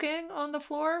choking on the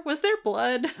floor. Was there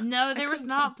blood? No, there was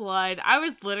not blood. I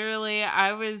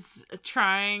was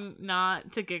trying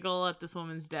not to giggle at this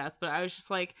woman's death, but I was just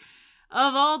like,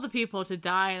 of all the people to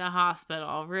die in a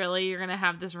hospital, really? You're going to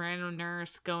have this random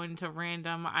nurse go into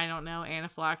random, I don't know,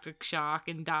 anaphylactic shock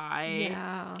and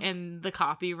die in the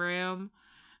copy room?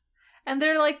 And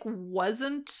there,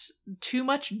 wasn't too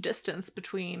much distance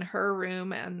between her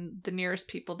room and the nearest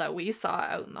people that we saw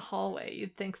out in the hallway.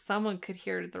 You'd think someone could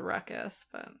hear the ruckus,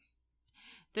 but...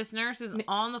 This nurse is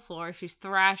on the floor. She's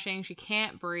thrashing. She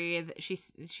can't breathe. She,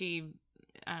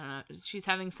 I don't know, she's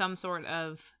having some sort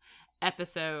of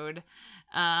episode.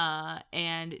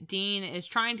 And Dean is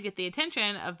trying to get the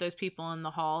attention of those people in the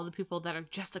hall, the people that are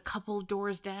just a couple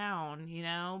doors down,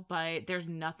 but there's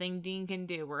nothing Dean can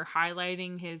do. We're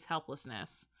highlighting his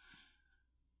helplessness.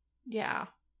 Yeah,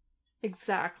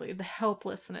 exactly. The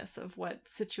helplessness of what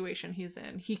situation he's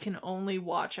in. He can only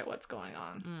watch at what's going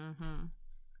on. Mm-hmm.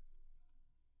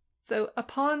 So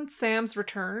upon Sam's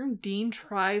return, Dean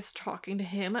tries talking to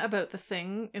him about the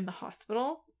thing in the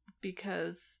hospital,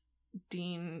 because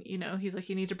Dean, he's like,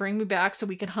 you need to bring me back so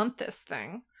we can hunt this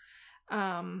thing.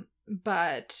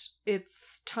 But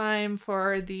it's time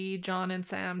for the John and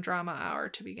Sam drama hour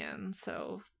to begin.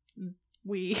 So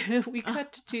we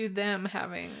cut to them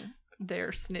having their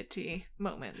snitty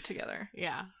moment together.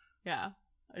 Yeah.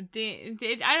 Dean,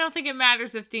 I don't think it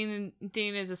matters if Dean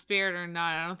is a spirit or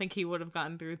not. I don't think he would have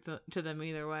gotten through to them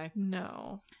either way.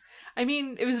 No. I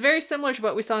mean, it was very similar to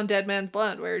what we saw in Dead Man's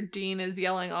Blood, where Dean is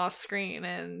yelling off screen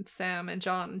and Sam and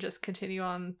John just continue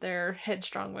on their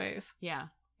headstrong ways. Yeah.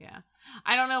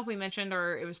 I don't know if we mentioned,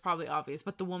 or it was probably obvious,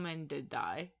 but the woman did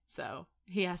die. So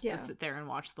he has to sit there and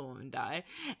watch the woman die.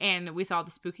 And we saw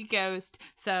the spooky ghost.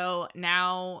 So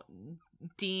now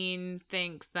Dean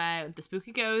thinks that the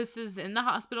spooky ghost is in the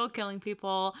hospital killing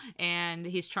people, and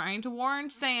he's trying to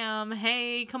warn Sam,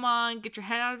 hey, come on, get your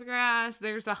head out of your ass.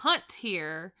 There's a hunt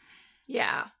here.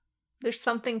 Yeah. There's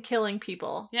something killing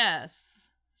people.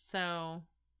 Yes. So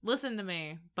listen to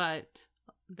me, but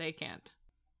they can't.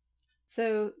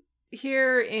 So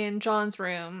here in John's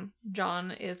room,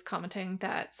 John is commenting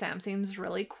that Sam seems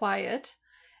really quiet,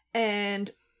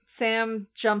 and Sam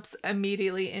jumps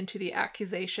immediately into the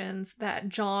accusations that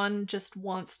John just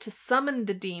wants to summon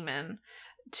the demon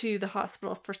to the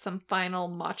hospital for some final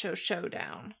macho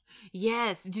showdown.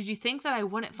 Yes. Did you think that I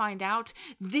wouldn't find out?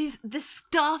 This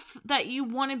stuff that you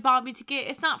wanted Bobby to get,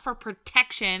 it's not for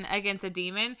protection against a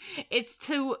demon. It's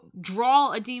to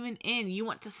draw a demon in. You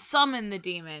want to summon the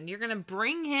demon. You're going to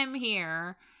bring him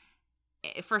here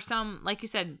for some, like you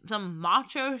said, some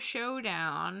macho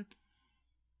showdown.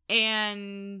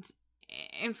 And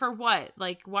for what?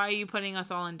 Like, why are you putting us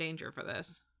all in danger for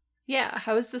this? Yeah,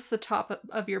 how is this the top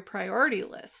of your priority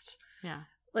list? Yeah.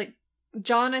 Like,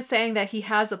 John is saying that he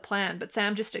has a plan, but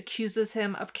Sam just accuses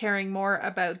him of caring more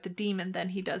about the demon than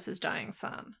he does his dying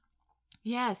son.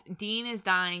 Yes, Dean is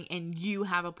dying and you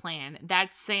have a plan.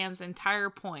 That's Sam's entire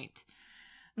point.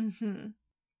 Mm-hmm.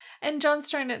 And John's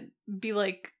trying to be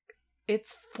like,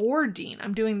 it's for Dean.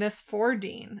 I'm doing this for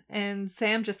Dean. And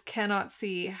Sam just cannot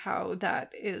see how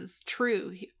that is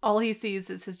true. All he sees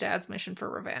is his dad's mission for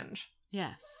revenge.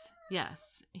 Yes.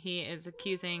 He is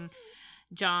accusing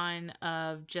John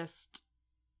of just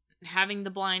having the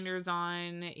blinders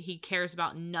on. He cares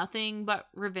about nothing but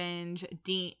revenge.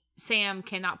 Sam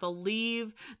cannot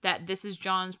believe that this is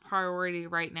John's priority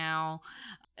right now.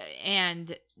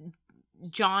 And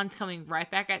John's coming right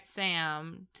back at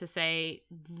Sam to say,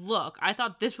 look, I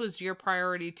thought this was your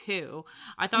priority too.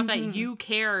 I thought that you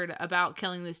cared about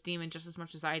killing this demon just as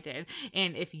much as I did.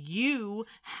 And if you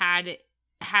had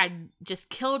just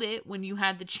killed it when you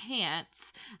had the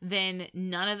chance, then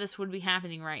none of this would be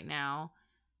happening right now.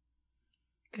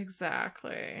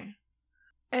 Exactly.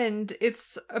 And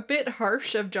it's a bit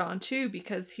harsh of John, too,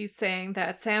 because he's saying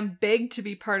that Sam begged to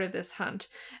be part of this hunt.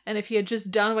 And if he had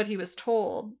just done what he was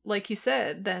told, like he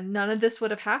said, then none of this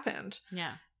would have happened.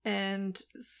 Yeah. And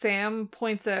Sam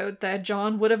points out that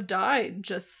John would have died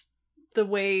just the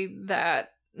way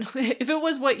that if it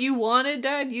was what you wanted,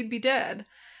 Dad, you'd be dead.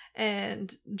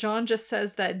 And John just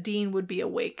says that Dean would be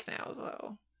awake now,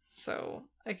 though. So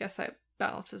I guess that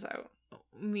balances out.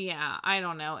 Yeah, I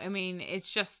don't know. I mean, it's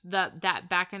just that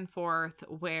back and forth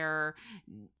where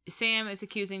Sam is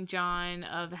accusing John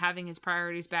of having his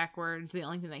priorities backwards. The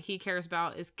only thing that he cares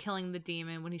about is killing the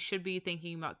demon when he should be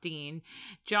thinking about Dean.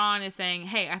 John is saying,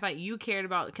 hey, I thought you cared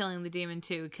about killing the demon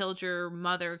too. Killed your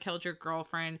mother, killed your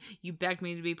girlfriend. You begged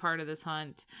me to be part of this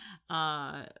hunt.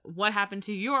 What happened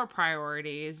to your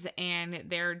priorities? And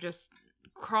they're just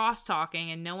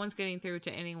cross-talking and no one's getting through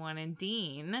to anyone. And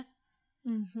Dean...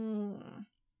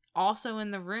 also in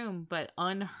the room, but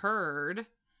unheard.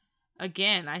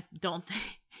 Again, I don't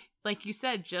think, like you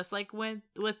said, just like with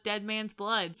Dead Man's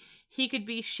Blood, he could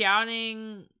be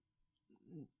shouting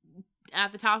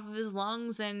at the top of his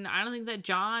lungs, and I don't think that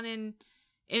John in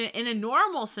a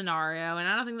normal scenario, and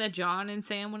I don't think that John and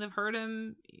Sam would have heard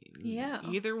him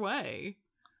either way.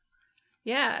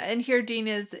 Yeah, and here Dean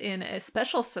is in a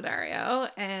special scenario,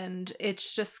 and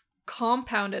it's just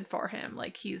compounded for him.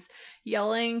 Like, he's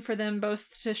yelling for them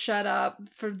both to shut up,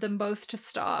 for them both to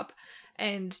stop,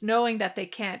 and knowing that they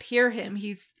can't hear him,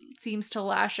 he seems to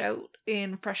lash out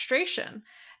in frustration.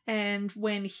 And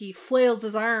when he flails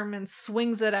his arm and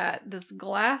swings it at this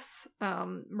glass,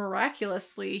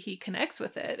 miraculously he connects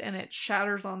with it and it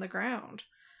shatters on the ground.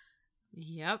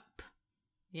 Yep.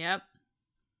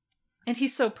 And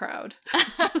he's so proud.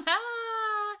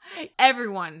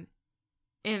 Everyone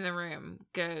in the room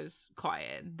goes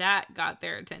quiet. That got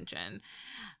their attention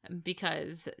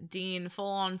because Dean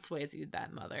full on Swayze'd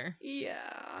that mother.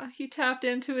 Yeah, he tapped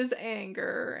into his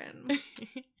anger and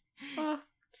oh,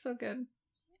 so good.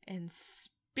 And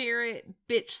Spirit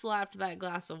bitch slapped that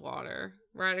glass of water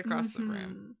right across the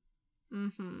room.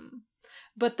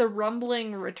 But the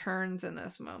rumbling returns in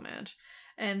this moment.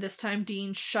 And this time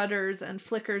Dean shudders and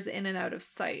flickers in and out of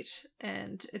sight.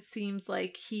 And it seems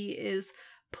like he is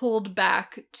pulled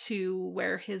back to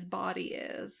where his body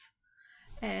is.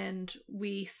 And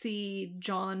we see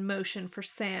John motion for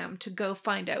Sam to go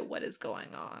find out what is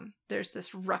going on. There's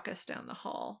this ruckus down the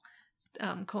hall,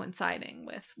 coinciding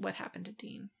with what happened to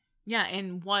Dean. Yeah,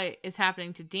 and what is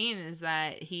happening to Dean is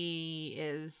that he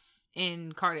is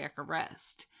in cardiac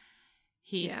arrest.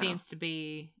 He seems to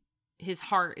be... his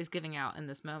heart is giving out in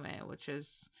this moment, which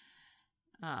is...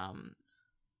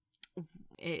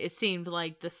 It seemed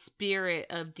like the spirit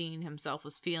of Dean himself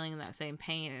was feeling that same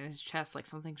pain in his chest, like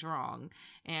something's wrong.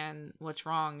 And what's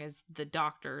wrong is the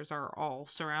doctors are all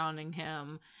surrounding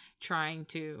him, trying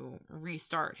to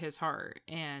restart his heart.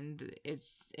 And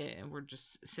we're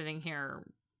just sitting here.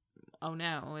 Oh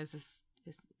no, is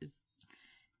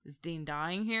Dean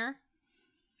dying here?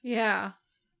 Yeah.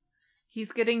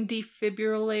 He's getting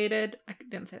defibrillated. I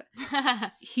didn't say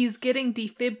that. He's getting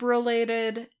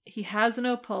defibrillated. He has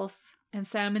no pulse, and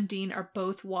Sam and Dean are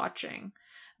both watching.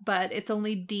 But it's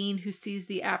only Dean who sees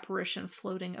the apparition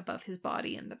floating above his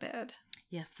body in the bed.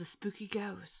 Yes, the spooky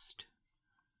ghost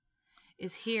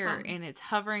is here, and it's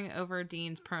hovering over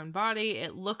Dean's prone body.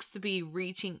 It looks to be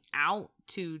reaching out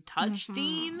to touch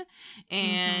Dean,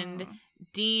 and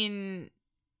Dean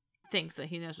thinks that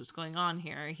he knows what's going on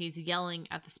here. He's yelling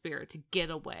at the spirit to get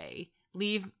away.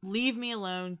 Leave me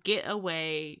alone. Get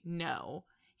away. No.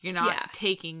 You're not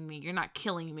taking me. You're not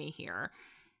killing me here.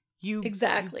 You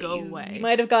go away. You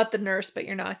might have got the nurse, but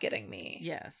you're not getting me.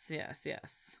 Yes.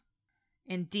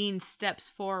 And Dean steps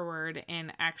forward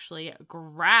and actually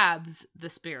grabs the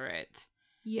spirit.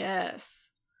 Yes.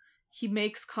 He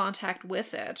makes contact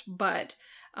with it, but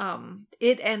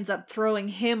it ends up throwing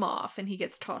him off and he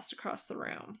gets tossed across the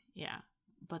room. Yeah,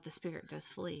 but the spirit does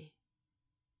flee.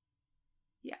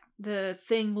 Yeah, the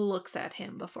thing looks at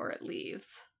him before it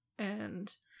leaves.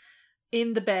 And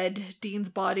in the bed, Dean's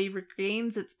body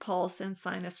regains its pulse and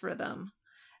sinus rhythm.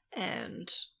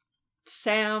 And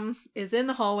Sam is in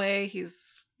the hallway.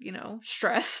 He's,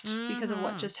 stressed because of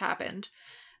what just happened.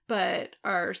 But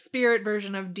our spirit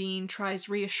version of Dean tries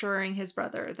reassuring his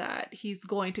brother that he's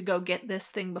going to go get this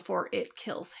thing before it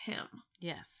kills him.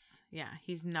 Yes. Yeah,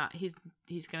 he's going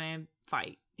to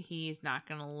fight. He's not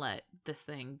going to let this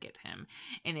thing get him.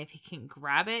 And if he can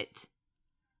grab it,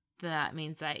 that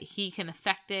means that he can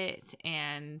affect it,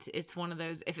 and it's one of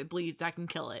those, if it bleeds, I can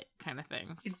kill it kind of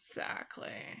things. Exactly.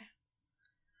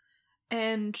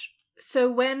 And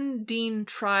so when Dean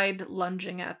tried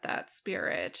lunging at that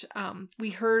spirit,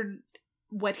 we heard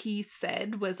what he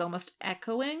said was almost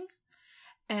echoing.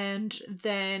 And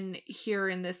then here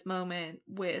in this moment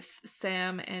with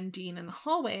Sam and Dean in the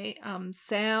hallway,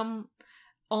 Sam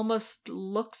almost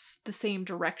looks the same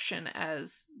direction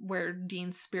as where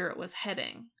Dean's spirit was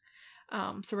heading.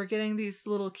 So we're getting these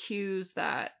little cues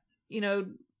that,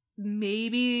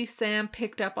 maybe Sam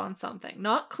picked up on something.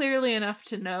 Not clearly enough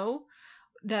to know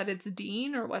that it's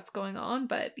Dean or what's going on,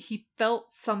 but he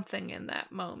felt something in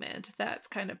that moment that's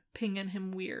kind of pinging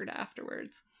him weird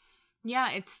afterwards.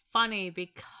 Yeah, it's funny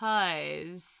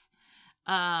because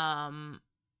at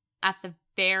the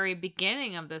very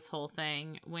beginning of this whole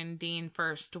thing, when Dean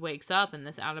first wakes up in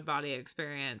this out-of-body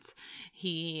experience,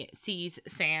 he sees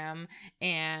Sam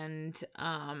and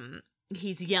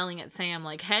he's yelling at Sam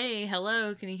like, hey,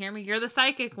 hello, can you hear me? You're the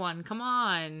psychic one, come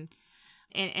on.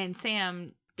 And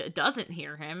Sam doesn't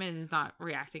hear him and is not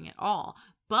reacting at all.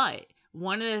 But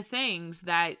one of the things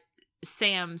that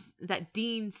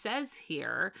Dean says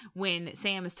here when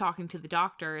Sam is talking to the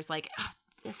doctor is like,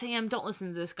 Sam, don't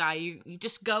listen to this guy. You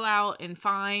just go out and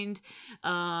find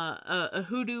a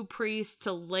hoodoo priest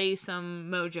to lay some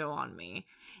mojo on me.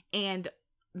 And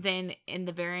then in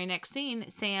the very next scene,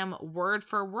 Sam word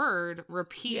for word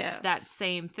repeats that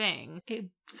same thing.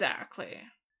 Exactly.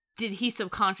 Did he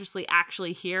subconsciously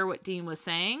actually hear what Dean was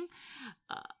saying?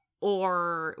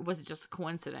 Or was it just a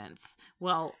coincidence?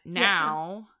 Well,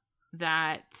 now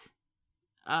that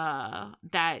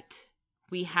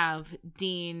we have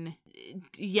Dean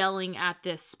yelling at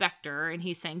this specter and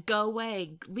he's saying, go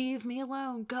away, leave me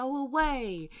alone, go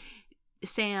away.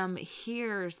 Sam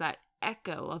hears that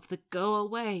echo of the go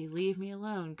away, leave me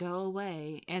alone, go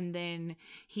away. And then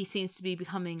he seems to be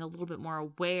becoming a little bit more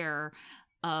aware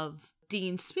of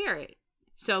Dean's spirit.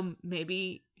 So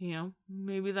maybe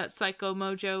that psycho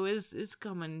mojo is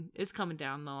coming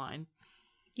down the line.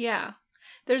 Yeah.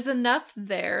 There's enough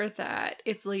there that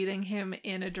it's leading him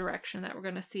in a direction that we're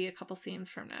going to see a couple scenes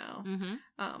from now.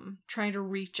 Mm-hmm. Trying to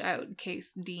reach out in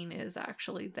case Dean is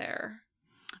actually there.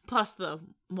 Plus the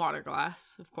water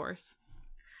glass, of course.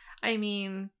 I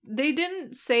mean, they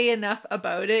didn't say enough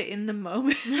about it in the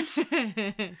moment.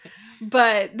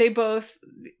 But they both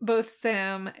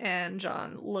Sam and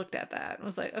John looked at that and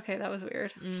was like, okay, that was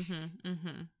weird. Mm-hmm,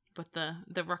 mm-hmm. But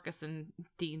the ruckus in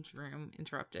Dean's room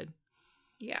interrupted.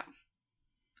 Yeah.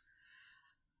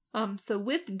 So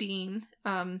with Dean,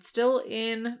 still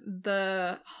in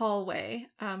the hallway,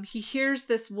 he hears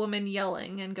this woman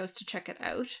yelling and goes to check it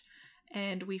out.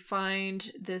 And we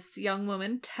find this young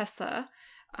woman, Tessa.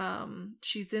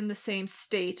 She's in the same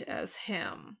state as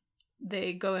him.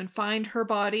 They go and find her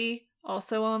body,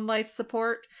 also on life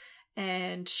support,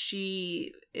 and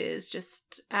she is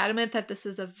just adamant that this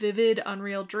is a vivid,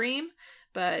 unreal dream,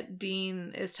 but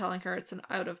Dean is telling her it's an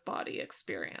out-of-body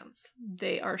experience.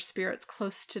 They are spirits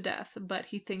close to death, but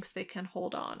he thinks they can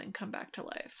hold on and come back to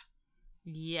life.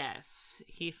 Yes,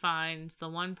 he finds the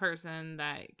one person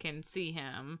that can see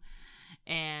him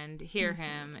and hear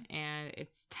him, and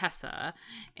it's Tessa,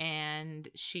 and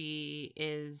she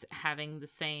is having the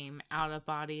same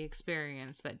out-of-body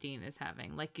experience that Dean is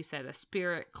having. Like you said, a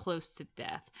spirit close to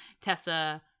death.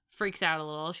 Tessa freaks out a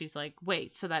little. She's like,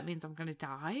 wait, so that means I'm gonna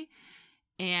die?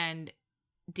 And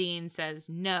Dean says,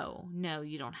 no,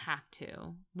 you don't have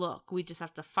to. Look, we just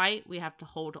have to fight. We have to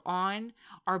hold on.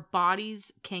 Our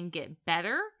bodies can get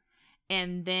better,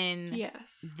 and then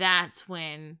that's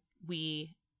when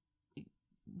we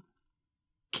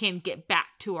can get back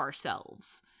to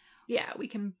ourselves. Yeah, we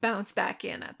can bounce back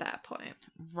in at that point.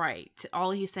 Right.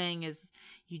 All he's saying is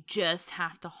you just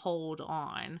have to hold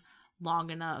on long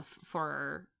enough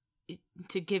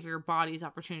to give your body's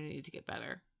opportunity to get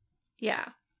better. Yeah.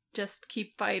 Just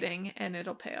keep fighting and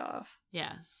it'll pay off.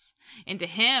 Yes. And to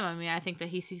him, I mean, I think that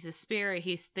he sees a spirit.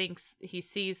 He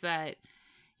sees that,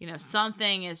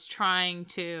 something is trying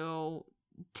to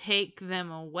take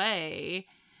them away.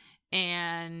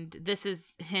 And this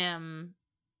is him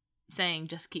saying,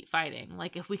 just keep fighting.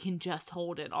 Like, if we can just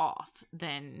hold it off,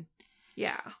 then...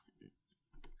 Yeah.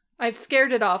 I've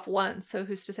scared it off once, so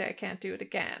who's to say I can't do it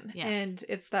again? Yeah. And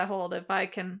it's that whole, if I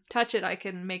can touch it, I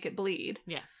can make it bleed.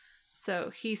 Yes. So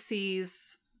he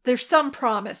sees... There's some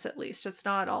promise, at least. It's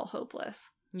not all hopeless.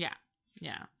 Yeah.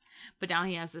 Yeah. But now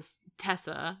he has this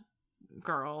Tessa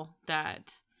girl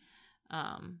that...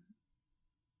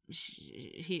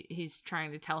 he's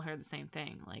trying to tell her the same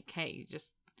thing, like, hey,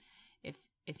 just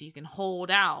if you can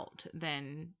hold out,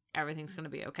 then everything's gonna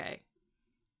be okay.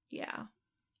 Yeah.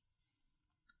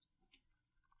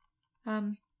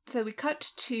 So we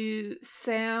cut to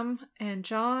Sam and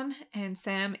John, and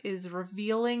Sam is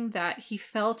revealing that he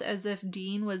felt as if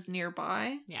Dean was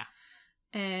nearby. Yeah.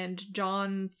 And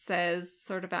John says,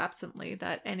 sort of absently,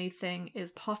 that anything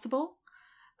is possible.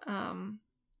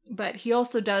 But he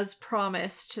also does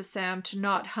promise to Sam to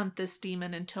not hunt this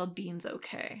demon until Dean's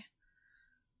okay.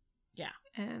 Yeah.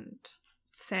 And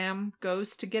Sam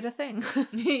goes to get a thing.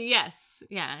 Yes.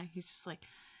 Yeah. He's just like,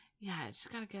 yeah, I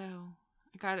just gotta go.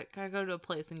 I gotta go to a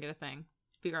place and get a thing.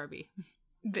 BRB.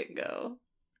 Bingo.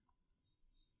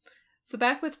 So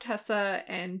back with Tessa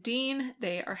and Dean,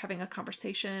 they are having a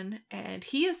conversation, and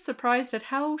he is surprised at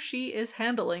how she is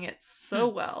handling it so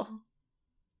well.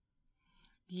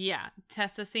 Yeah,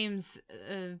 Tessa seems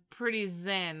pretty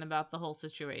zen about the whole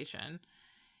situation.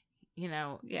 You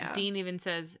know, Yeah. Dean even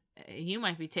says, you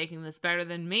might be taking this better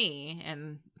than me,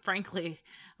 and frankly,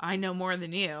 I know more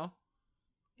than you.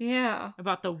 Yeah.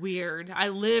 About the weird. I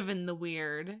live in the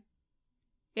weird.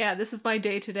 Yeah, this is my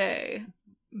day to day.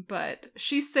 But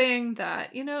she's saying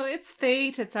that, you know, it's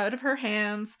fate, it's out of her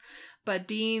hands. But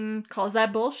Dean calls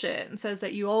that bullshit and says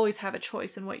that you always have a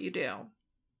choice in what you do.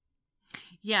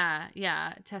 Yeah.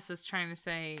 Tessa's trying to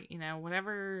say, you know,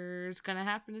 whatever's gonna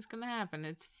happen is gonna happen.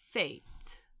 It's fate.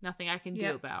 Nothing I can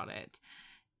do about it.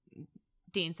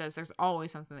 Dean says there's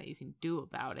always something that you can do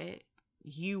about it.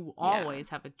 You always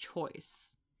have a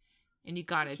choice. And you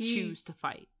gotta choose to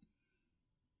fight.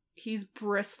 He's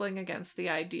bristling against the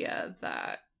idea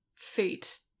that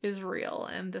fate is real,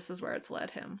 and this is where it's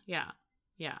led him. Yeah.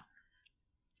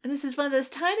 And this is one of those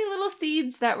tiny little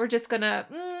seeds that we're just gonna,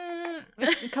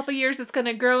 a couple years, it's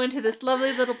gonna grow into this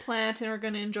lovely little plant, and we're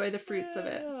gonna enjoy the fruits of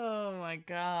it. Oh my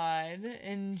god.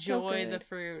 Enjoy the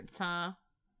fruits, huh?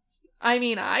 I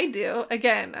mean, I do.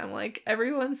 Again, I'm like,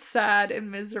 everyone's sad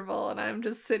and miserable, and I'm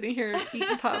just sitting here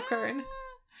eating popcorn.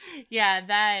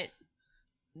 Yeah,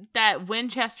 that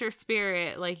Winchester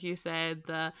spirit, like you said,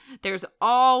 there's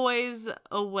always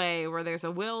a way. Where there's a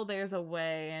will, there's a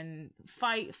way, and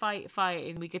fight,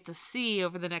 and we get to see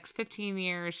over the next 15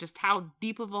 years just how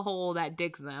deep of a hole that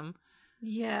digs them.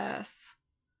 Yes.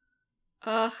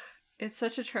 Ugh, it's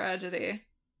such a tragedy.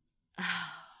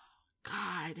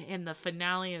 God, and the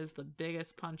finale is the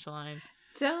biggest punchline.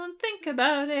 Don't think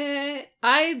about it.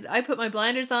 I put my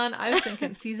blinders on. I was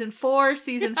thinking season 4,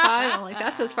 season 5. I'm like,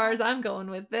 that's as far as I'm going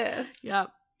with this.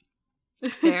 Yep.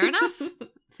 Fair enough.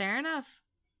 Fair enough.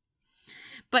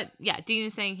 But yeah, Dean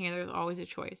is saying here there's always a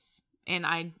choice. And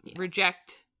I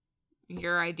reject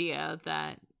your idea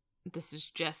that this is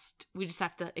we just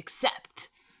have to accept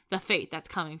the fate that's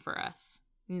coming for us.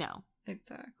 No.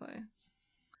 Exactly.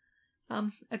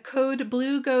 A code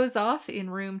blue goes off in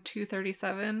room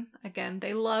 237. Again,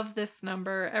 they love this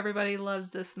number. Everybody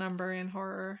loves this number in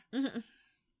horror. Mm-hmm.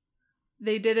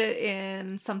 They did it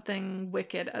in Something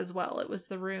Wicked as well. It was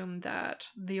the room that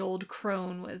the old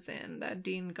crone was in that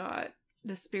Dean got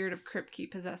the spirit of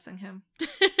Kripke possessing him.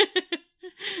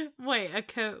 Wait, a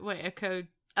code.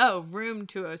 Oh, room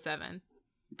 207.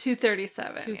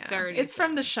 237. 237. Yeah. It's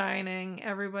from The Shining.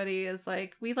 Everybody is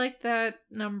like, we like that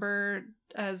number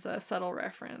as a subtle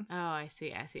reference. Oh, I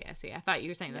see. I thought you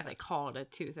were saying that they called a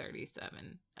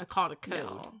 237. Called a code.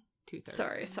 No.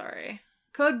 237. Sorry.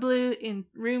 Code blue in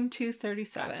room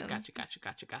 237.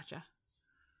 Gotcha.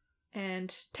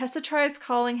 And Tessa tries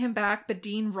calling him back, but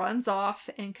Dean runs off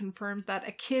and confirms that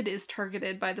a kid is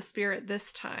targeted by the spirit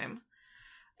this time.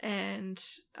 And,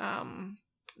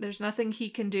 there's nothing he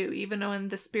can do. Even when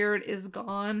the spirit is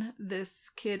gone, this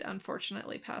kid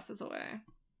unfortunately passes away.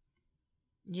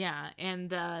 Yeah, and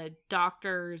the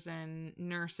doctors and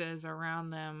nurses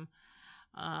around them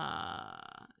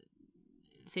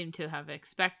seem to have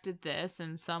expected this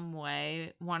in some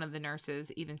way. One of the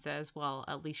nurses even says, well,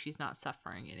 at least she's not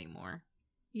suffering anymore.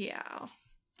 Yeah.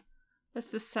 That's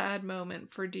the sad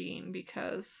moment for Dean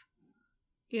because,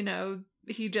 you know,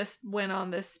 he just went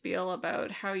on this spiel about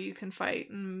how you can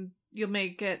fight and you'll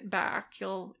make it back.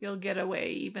 You'll get away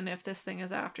even if this thing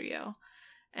is after you.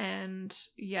 And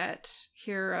yet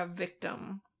here a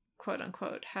victim, quote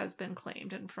unquote, has been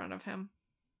claimed in front of him.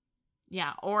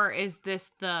 Yeah, or is this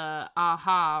the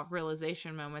aha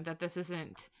realization moment that this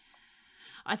isn't...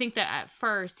 I think that at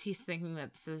first he's thinking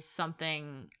that this is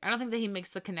something... I don't think that he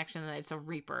makes the connection that it's a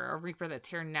reaper that's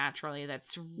here naturally,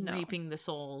 that's reaping the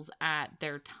souls at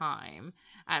their time.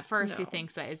 At first he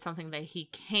thinks that it's something that he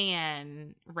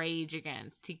can rage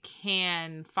against, he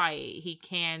can fight, he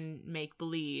can make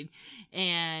bleed,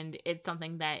 and it's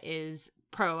something that is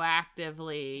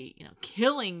proactively, you know,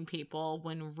 killing people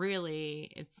when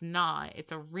really it's not.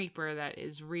 It's a reaper that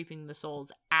is reaping the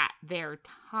souls at their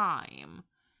time.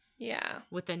 Yeah.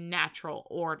 With a natural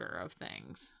order of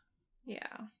things.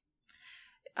 Yeah.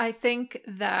 I think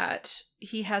that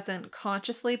he hasn't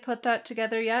consciously put that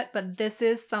together yet, but this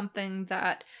is something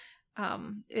that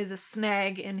is a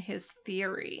snag in his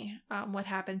theory. What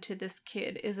happened to this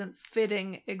kid isn't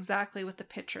fitting exactly with the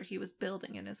picture he was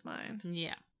building in his mind.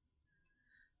 Yeah.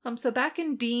 So back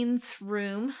in Dean's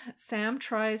room, Sam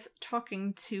tries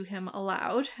talking to him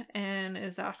aloud and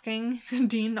is asking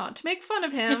Dean not to make fun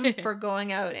of him for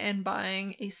going out and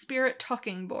buying a spirit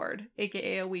talking board,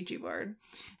 aka a Ouija board.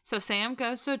 So Sam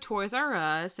goes to Toys R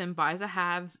Us and buys a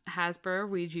Hasbro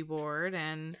Ouija board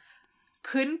and...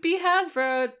 Couldn't be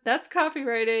Hasbro. That's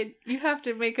copyrighted. You have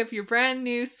to make up your brand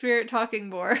new spirit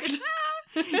talking board.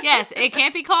 Yes, it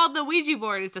can't be called the Ouija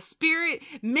board. It's a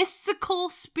mystical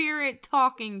spirit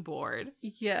talking board.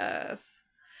 Yes.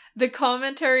 The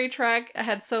commentary track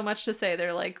had so much to say.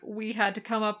 They're like, we had to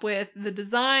come up with the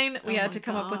design. We had to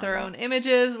come up with our own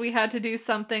images. We had to do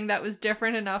something that was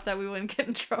different enough that we wouldn't get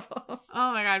in trouble.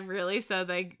 Oh my god, really? So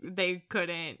they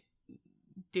couldn't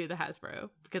do the Hasbro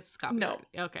because it's copyrighted?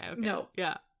 No. Okay. No.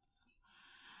 Yeah.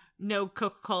 No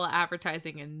Coca-Cola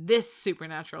advertising in this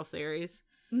Supernatural series.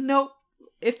 Nope.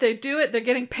 If they do it, they're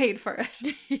getting paid for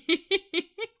it.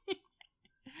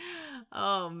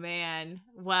 Oh, man.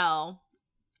 Well,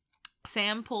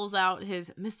 Sam pulls out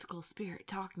his mystical spirit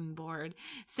talking board,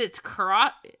 sits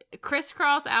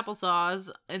crisscross applesauce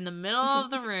in the middle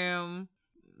of the room,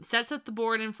 sets up the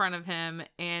board in front of him,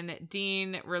 and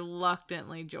Dean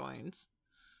reluctantly joins.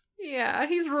 Yeah,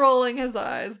 he's rolling his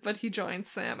eyes, but he joins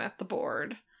Sam at the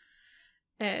board.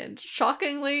 And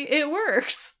shockingly, it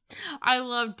works. I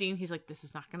love Dean. He's like, this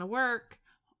is not gonna work.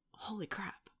 Holy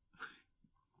crap.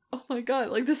 Oh my god,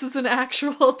 like this is an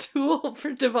actual tool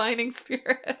for divining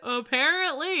spirits.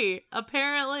 Apparently.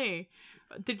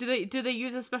 Do they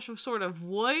use a special sort of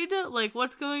wood? Like,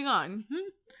 what's going on?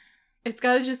 It's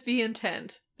gotta just be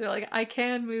intent. They're like, I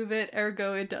can move it,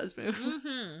 ergo it does move.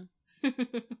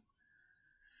 Mm-hmm.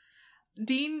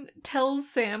 Dean tells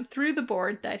Sam through the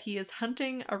board that he is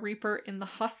hunting a Reaper in the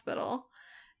hospital,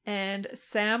 and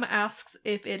Sam asks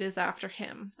if it is after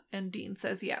him, and Dean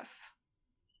says yes.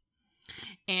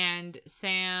 And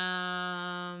Sam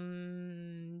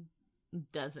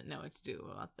doesn't know what to do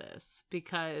about this,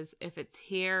 because if it's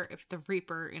the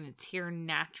Reaper and it's here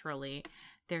naturally,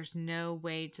 there's no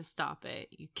way to stop it.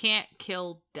 You can't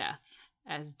kill death,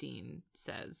 as Dean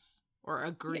says, or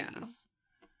agrees.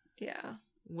 Yeah.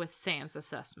 With Sam's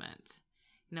assessment.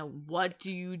 What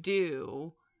do you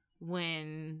do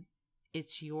when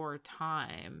it's your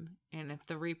time? And if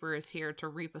the Reaper is here to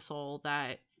reap a soul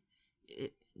that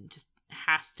it just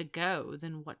has to go,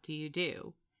 then what do you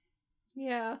do?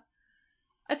 Yeah.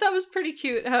 I thought it was pretty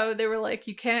cute how they were like,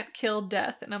 you can't kill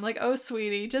death. And I'm like, oh,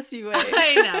 sweetie, just you wait.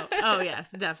 I know. Oh,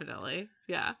 yes, definitely.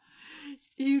 Yeah.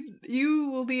 You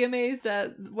will be amazed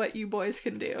at what you boys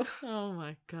can do. Oh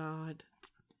my god.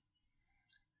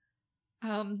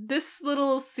 This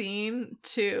little scene,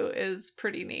 too, is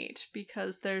pretty neat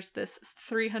because there's this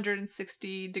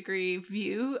 360-degree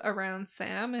view around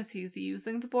Sam as he's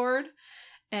using the board.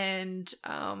 And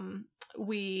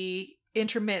we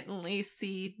intermittently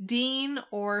see Dean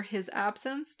or his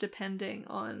absence, depending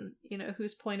on,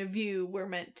 whose point of view we're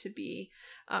meant to be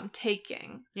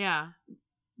taking. Yeah.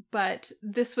 But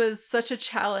this was such a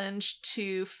challenge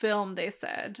to film, they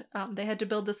said. They had to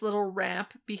build this little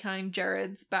ramp behind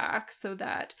Jared's back so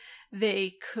that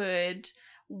they could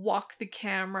walk the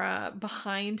camera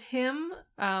behind him,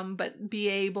 but be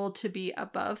able to be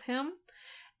above him.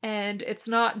 And it's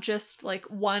not just like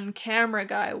one camera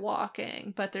guy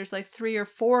walking, but there's like 3 or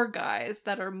 4 guys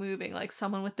that are moving, like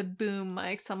someone with the boom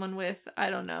mic, someone with,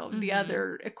 I don't know, the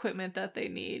other equipment that they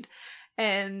need.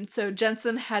 And so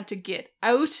Jensen had to get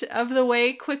out of the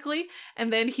way quickly,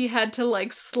 and then he had to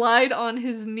like slide on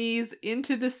his knees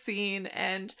into the scene,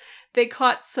 and they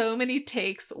caught so many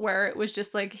takes where it was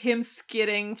just like him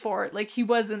skidding for it. Like he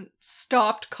wasn't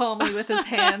stopped calmly with his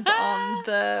hands on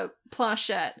the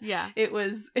planchette. Yeah. It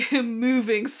was him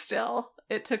moving still.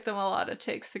 It took them a lot of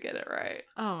takes to get it right.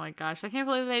 Oh my gosh. I can't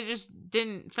believe they just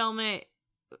didn't film it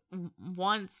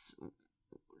once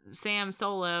Sam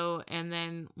solo and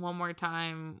then one more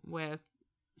time with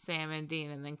Sam and Dean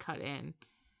and then cut in.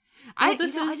 I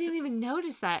didn't even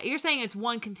notice that. You're saying it's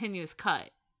one continuous cut.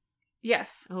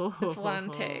 Yes. It's one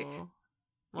take.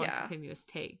 Continuous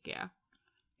take, yeah.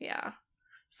 Yeah.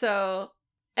 So,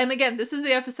 and again, this is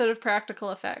the episode of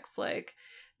practical effects. Like,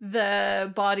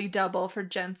 the body double for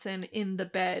Jensen in the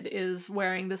bed is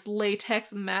wearing this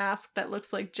latex mask that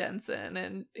looks like Jensen.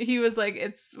 And he was like,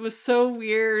 it was so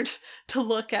weird to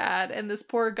look at. And this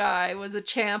poor guy was a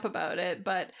champ about it,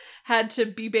 but had to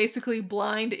be basically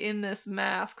blind in this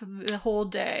mask the whole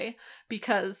day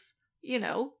because,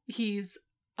 he's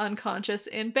unconscious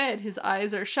in bed. His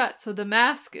eyes are shut, so the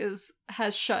mask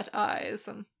has shut eyes,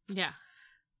 and Yeah.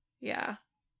 yeah,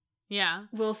 Yeah.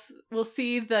 we'll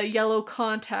see the yellow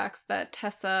contacts that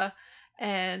Tessa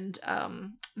and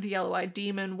the Yellow-Eyed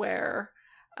Demon wear.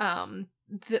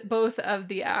 Both of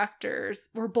the actors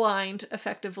were blind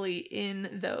effectively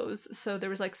in those, so there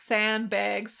was like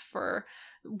sandbags for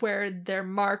where their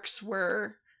marks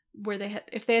were, where they had,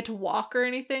 if they had to walk or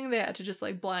anything, they had to just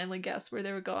like blindly guess where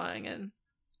they were going. And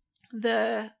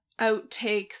the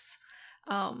outtakes,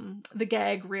 the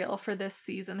gag reel for this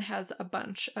season has a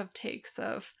bunch of takes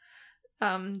of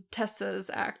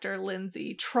Tessa's actor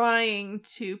Lindsay trying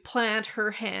to plant her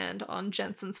hand on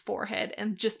Jensen's forehead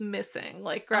and just missing,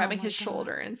 like grabbing his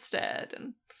shoulder instead.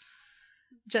 And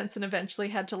Jensen eventually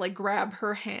had to like grab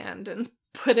her hand and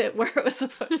put it where it was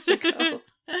supposed to go.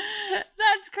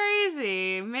 That's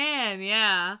crazy, man.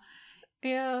 Yeah.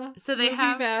 Yeah. So they movie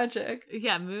have magic.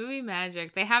 Yeah, movie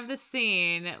magic. They have this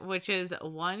scene, which is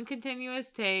one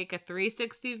continuous take, a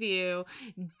 360 view.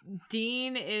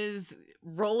 Dean is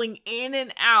rolling in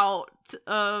and out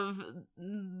of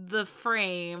the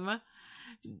frame.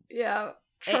 Yeah.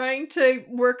 Trying to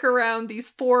work around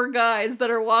these 4 guys that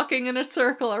are walking in a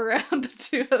circle around the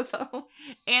 2 of them.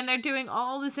 And they're doing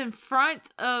all this in front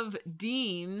of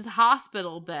Dean's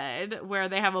hospital bed, where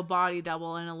they have a body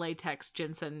double and a latex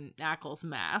Jensen Ackles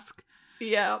mask.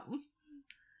 Yeah.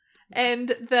 And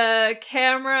the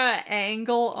camera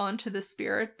angle onto the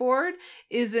spirit board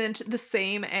isn't the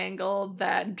same angle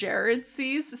that Jared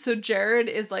sees. So Jared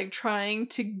is like trying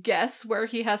to guess where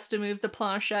he has to move the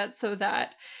planchette so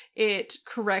that it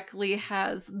correctly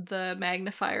has the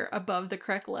magnifier above the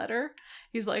correct letter.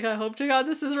 He's like, I hope to God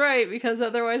this is right, because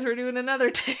otherwise we're doing another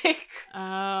take.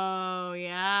 Oh,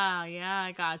 yeah. Yeah,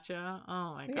 I gotcha.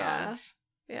 Oh my gosh.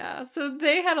 Yeah. So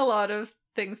they had a lot of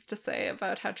things to say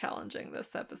about how challenging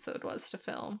this episode was to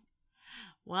film.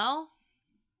 Well,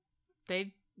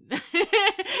 they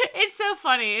it's so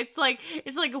funny. It's like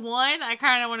one, I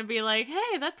kind of want to be like,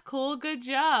 hey, that's cool, good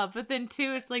job. But then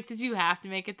 2, it's like, did you have to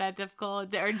make it that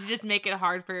difficult, or did you just make it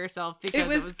hard for yourself because it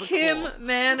was the Kim cool?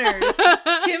 Manners.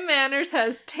 Kim Manners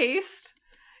has taste.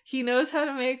 He knows how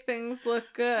to make things look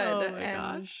good. Oh my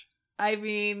gosh. I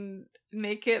mean,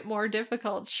 make it more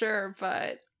difficult, sure,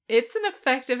 but it's an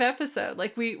effective episode.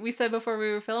 Like we said before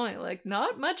we were filming, like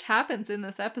not much happens in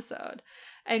this episode.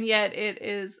 And yet it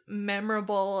is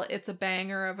memorable. It's a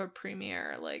banger of a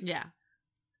premiere. Like, yeah,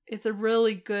 it's a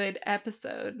really good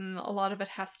episode. And a lot of it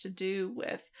has to do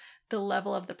with the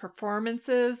level of the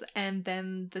performances and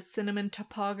then the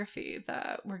cinematography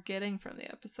that we're getting from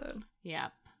the episode.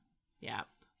 Yep.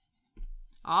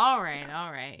 All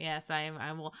right. Yes, I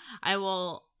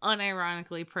will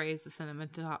unironically praise the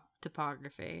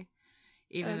cinematography,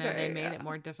 even though they made it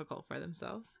more difficult for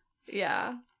themselves.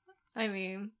 Yeah. I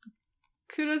mean,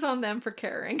 kudos on them for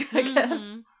caring, I guess.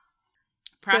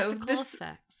 Practical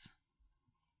effects.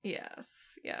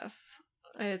 Yes.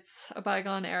 It's a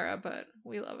bygone era, but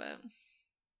we love it.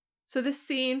 So this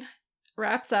scene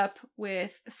wraps up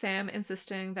with Sam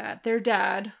insisting that their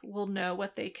dad will know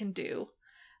what they can do.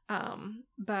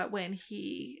 But when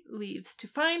he leaves to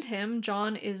find him,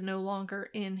 John is no longer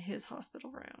in his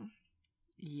hospital room.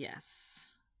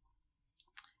 Yes.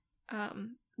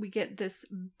 We get this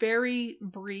very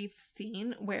brief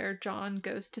scene where John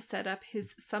goes to set up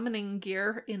his summoning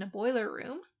gear in a boiler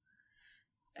room.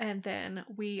 And then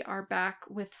we are back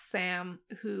with Sam,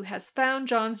 who has found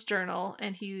John's journal,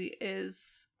 and he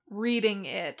is reading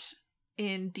it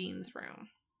in Dean's room.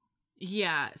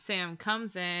 Yeah, Sam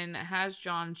comes in, has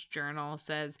John's journal,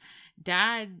 says,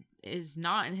 Dad is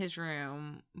not in his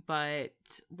room, but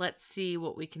let's see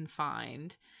what we can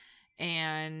find.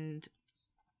 And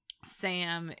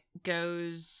Sam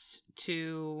goes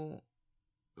to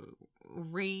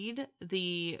read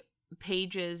the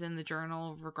pages in the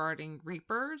journal regarding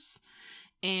Reapers,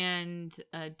 and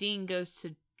Dean goes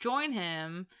to join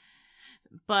him,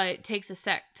 but takes a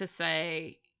sec to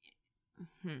say,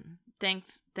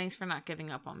 Thanks for not giving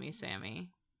up on me, Sammy.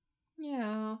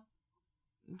 Yeah.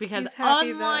 Because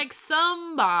unlike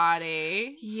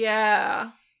somebody...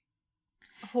 Yeah.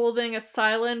 Holding a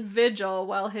silent vigil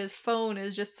while his phone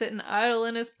is just sitting idle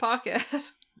in his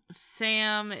pocket.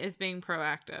 Sam is being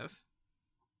proactive.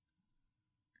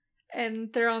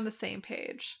 And they're on the same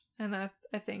page. And that,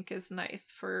 I think, is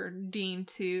nice for Dean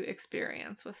to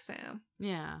experience with Sam.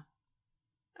 Yeah.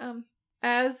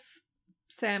 As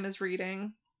Sam is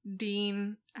reading,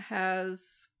 Dean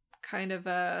has kind of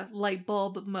a light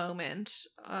bulb moment,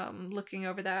 looking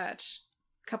over that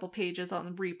couple pages on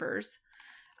the Reapers.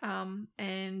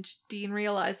 And Dean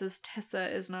realizes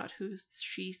Tessa is not who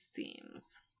she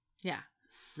seems. Yeah.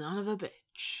 Son of a bitch.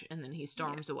 bitch. And then he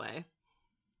storms away.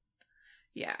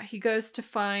 Yeah, he goes to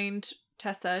find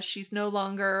Tessa. She's no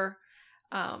longer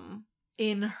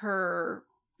in her,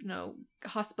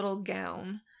 hospital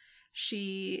gown.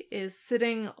 She is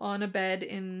sitting on a bed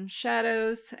in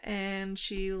shadows, and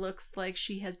she looks like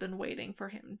she has been waiting for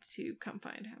him to come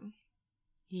find him.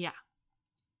 Yeah.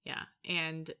 Yeah.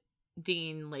 And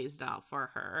Dean lays it out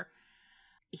for her.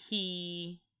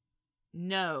 He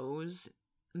knows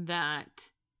that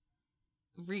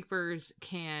Reapers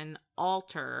can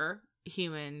alter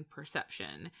human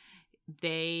perception.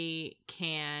 They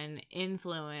can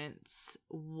influence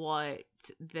what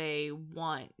they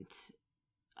want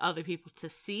other people to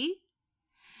see.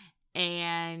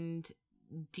 And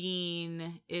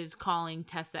Dean is calling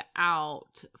Tessa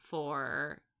out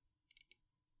for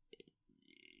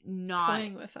not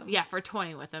toying with him. Yeah, for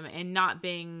toying with him and not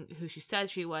being who she says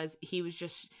she was. She was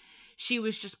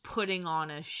just putting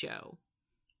on a show.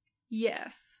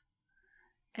 Yes.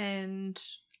 And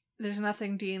there's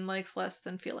nothing Dean likes less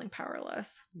than feeling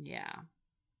powerless. Yeah.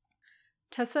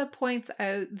 Tessa points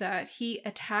out that he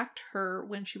attacked her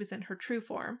when she was in her true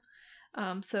form.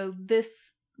 So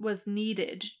this was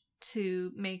needed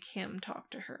to make him talk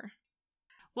to her.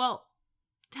 Well,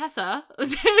 Tessa, how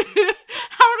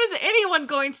is anyone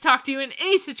going to talk to you in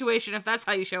any situation if that's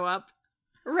how you show up?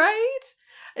 Right?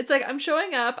 It's like, I'm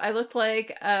showing up, I look like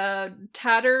a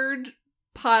tattered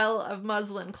pile of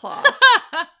muslin cloth.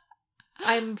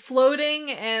 I'm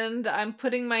floating and I'm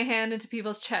putting my hand into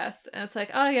people's chests, and it's like,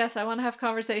 oh yes, I want to have a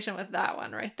conversation with that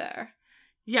one right there.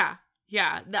 Yeah.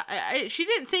 She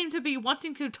didn't seem to be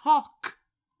wanting to talk.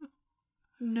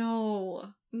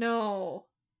 No.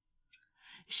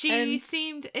 She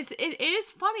seemed it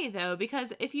is funny though,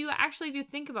 because if you actually do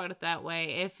think about it that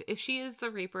way, if she is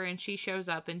the Reaper and she shows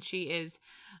up and she is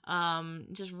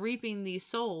just reaping these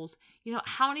souls,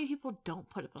 how many people don't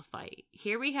put up a fight?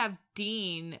 Here we have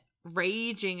Dean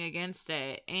raging against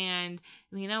it, and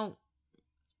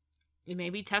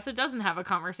maybe Tessa doesn't have a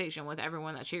conversation with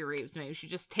everyone that she reaps. Maybe she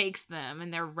just takes them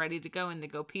and they're ready to go and they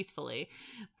go peacefully.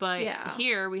 But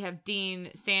here we have Dean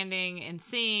standing and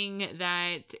seeing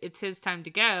that it's his time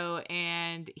to go,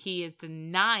 and he is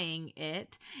denying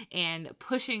it and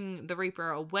pushing the Reaper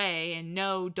away, and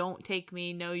no, don't take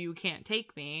me. No, you can't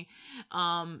take me.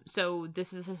 So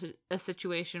this is a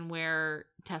situation where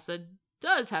Tessa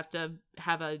does have to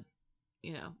have a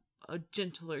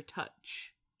gentler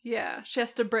touch. Yeah, she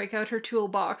has to break out her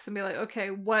toolbox and be like,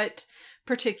 okay, what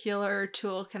particular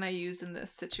tool can I use in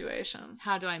this situation?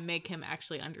 How do I make him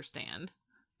actually understand?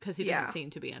 Because he doesn't seem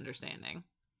to be understanding.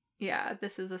 Yeah,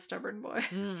 this is a stubborn boy.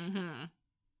 Mm-hmm.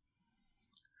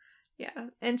 Yeah,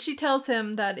 and she tells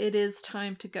him that it is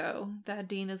time to go, that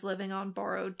Dean is living on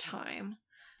borrowed time.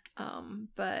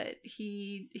 But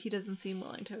he doesn't seem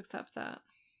willing to accept that.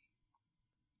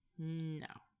 No.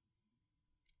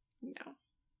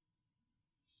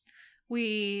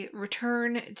 We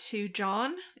return to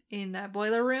John in that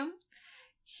boiler room.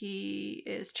 He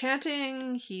is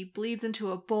chanting, he bleeds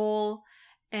into a bowl,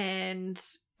 and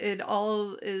it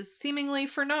all is seemingly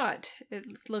for naught. It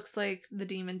looks like the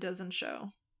demon doesn't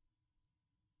show.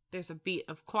 There's a beat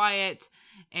of quiet,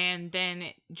 and then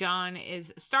John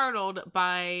is startled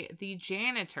by the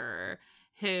janitor,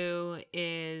 who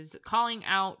is calling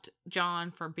out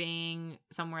John for being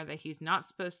somewhere that he's not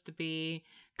supposed to be.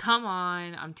 Come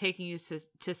on, I'm taking you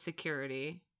to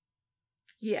security.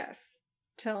 Yes.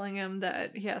 Telling him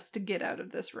that he has to get out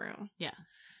of this room.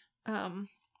 Yes.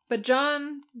 But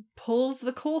John pulls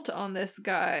the Colt on this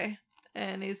guy,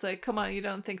 and he's like, come on, you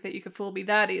don't think that you could fool me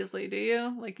that easily, do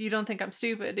you? Like, you don't think I'm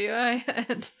stupid, do I?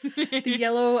 And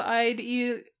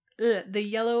the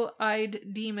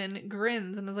yellow-eyed demon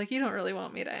grins and is like, you don't really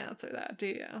want me to answer that, do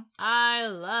you? I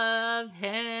love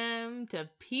him to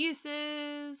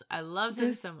pieces. I love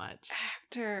him so much.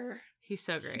 Actor. He's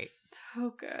so great. He's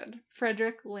so good.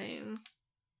 Frederick Lane.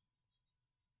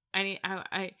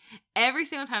 I every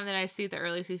single time that I see the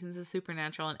early seasons of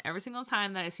Supernatural, and every single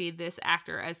time that I see this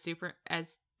actor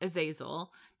as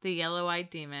Azazel, the yellow-eyed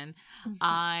demon,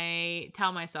 I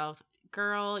tell myself,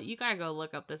 girl, you gotta go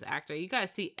look up this actor. You gotta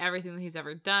see everything that he's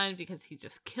ever done, because he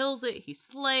just kills it. He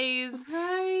slays.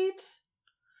 Right.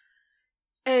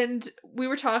 And we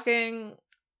were talking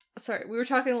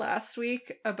last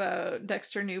week about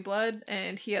Dexter Newblood,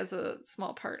 and he has a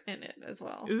small part in it as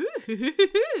well.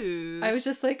 Ooh. I was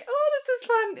just like, oh, this is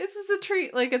fun. This is a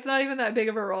treat. Like, it's not even that big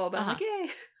of a role, but I'm like, yay.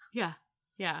 Yeah.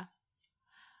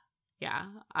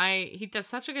 He does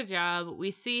such a good job.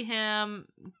 We see him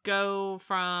go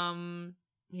from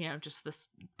just this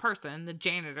person, the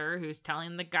janitor, who's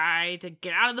telling the guy to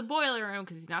get out of the boiler room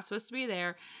because he's not supposed to be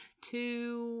there,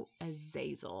 to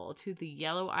Azazel, to the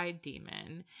yellow-eyed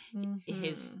demon. Mm-hmm.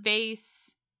 His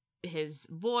face, his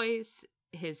voice,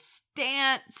 his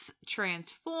stance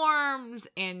transforms,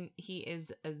 and he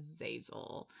is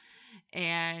Azazel.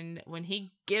 And when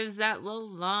he gives that little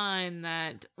line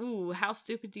that, "Ooh, how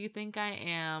stupid do you think I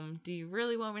am? Do you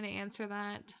really want me to answer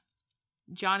that?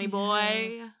 Johnny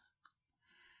boy." Yes.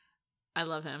 I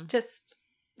love him. Just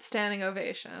standing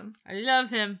ovation. I love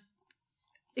him.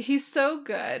 He's so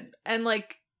good. And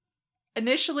like,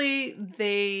 initially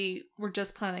they were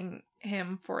just planning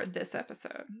him for this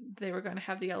episode. They were going to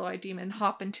have the yellow-eyed demon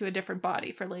hop into a different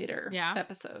body for later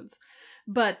episodes.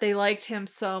 But they liked him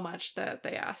so much that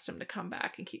they asked him to come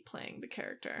back and keep playing the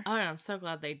character. Oh, I'm so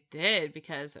glad they did,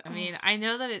 because I mean, I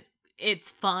know that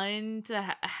it's fun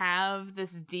to have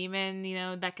this demon,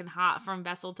 that can hop from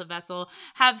vessel to vessel,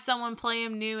 have someone play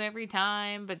him new every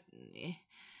time, but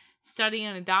study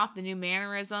and adopt the new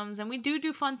mannerisms. And we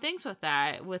do fun things with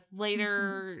that, with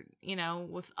later,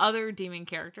 with other demon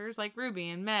characters like Ruby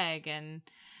and Meg and,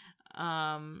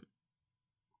 I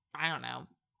don't know.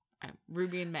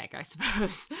 Ruby and Meg, I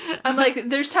suppose. I'm like,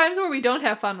 there's times where we don't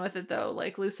have fun with it, though,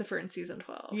 like Lucifer in season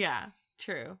 12. Yeah,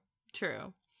 true.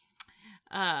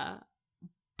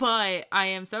 But I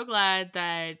am so glad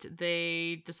that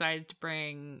they decided to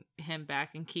bring him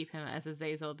back and keep him as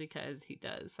Azazel, because he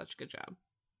does such a good job.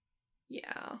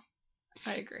 Yeah,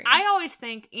 I agree. I always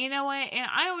think, and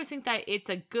I always think that it's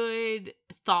a good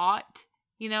thought,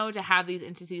 to have these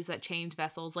entities that change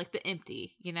vessels, like the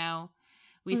Empty,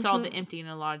 We saw the Empty in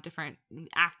a lot of different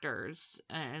actors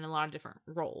and a lot of different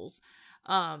roles.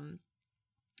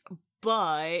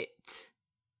 But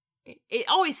it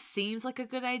always seems like a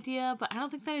good idea, but I don't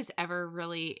think that it's ever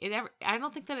really, I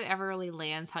don't think that it ever really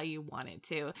lands how you want it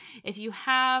to. If you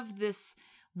have this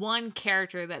one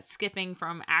character that's skipping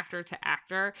from actor to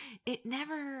actor, it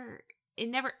never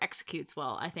executes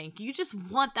well, I think. You just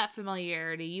want that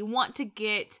familiarity. You want to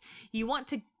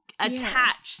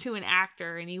attach to an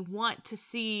actor, and you want to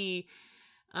see,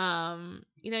 I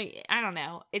don't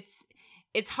know.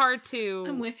 It's hard to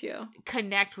I'm with you.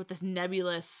 Connect with this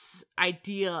nebulous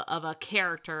idea of a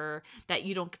character that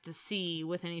you don't get to see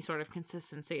with any sort of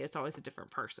consistency. It's always a different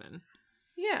person.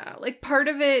 Yeah, like part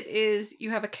of it is you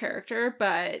have a character,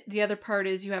 but the other part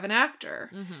is you have an actor.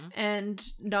 Mm-hmm. And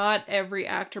not every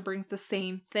actor brings the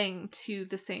same thing to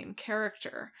the same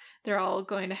character. They're all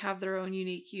going to have their own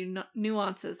unique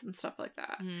nuances and stuff like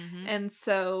that. Mm-hmm. And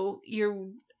so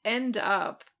you end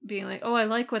up being like, oh, I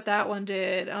like what that one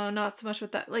did. Oh, not so much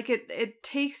with that. Like it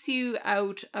takes you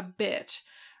out a bit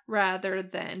rather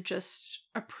than just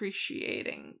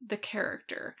appreciating the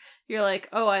character. You're like,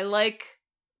 oh, I like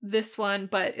this one,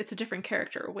 but it's a different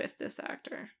character with this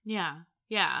actor. Yeah.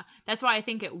 That's why I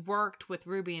think it worked with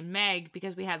Ruby and Meg,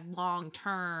 because we had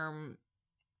long-term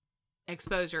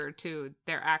exposure to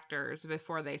their actors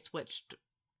before they switched.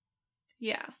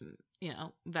 Yeah.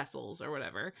 Vessels or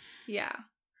whatever. Yeah.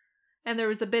 And there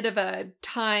was a bit of a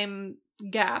time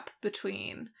gap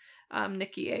between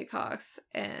Nikki Acox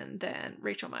and then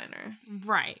Rachel Miner.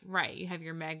 Right. You have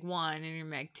your Meg 1 and your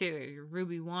Meg 2, or your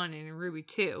Ruby 1 and your Ruby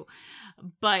 2.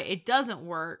 But it doesn't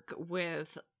work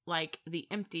with, like, The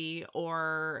Empty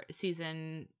or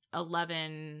season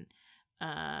 11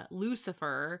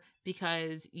 Lucifer,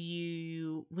 because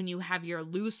when you have your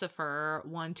Lucifer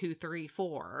 1, 2, 3,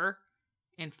 4,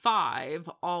 and 5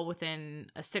 all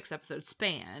within a 6-episode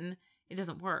span, it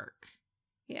doesn't work.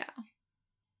 Yeah.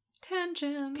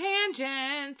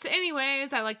 Tangents.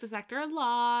 Anyways, I like this actor a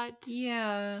lot.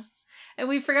 Yeah. And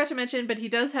we forgot to mention, but he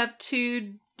does have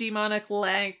 2 demonic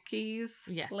lackeys.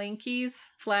 Yes. Lankies.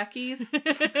 Flackies.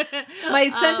 My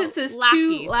sentence is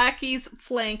lackeys. 2 lackeys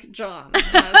flank John. And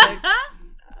I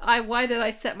was like, why did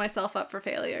I set myself up for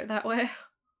failure that way?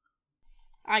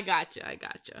 I gotcha.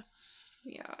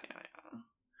 Yeah.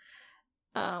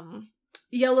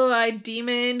 Yellow-eyed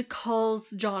demon calls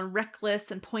John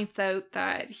reckless and points out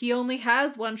that he only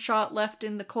has 1 shot left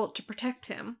in the Colt to protect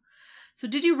him. So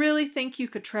did you really think you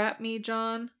could trap me,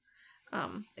 John?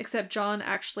 Except John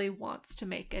actually wants to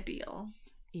make a deal.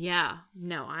 Yeah.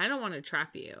 No, I don't want to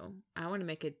trap you. I want to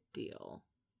make a deal.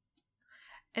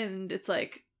 And it's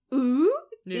like, ooh,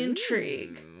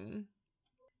 intrigue.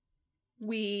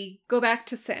 We go back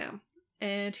to Sam,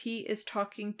 and he is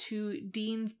talking to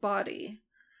Dean's body.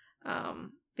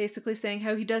 Basically saying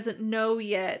how he doesn't know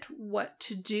yet what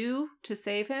to do to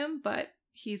save him, but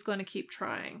he's going to keep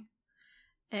trying.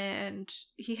 And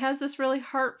he has this really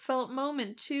heartfelt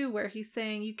moment too, where he's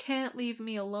saying, you can't leave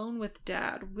me alone with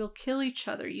Dad. We'll kill each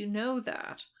other. You know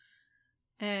that.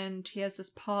 And he has this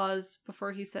pause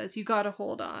before he says, "You gotta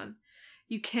hold on.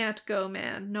 You can't go,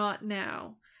 man. Not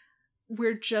now.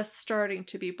 We're just starting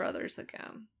to be brothers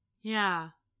again."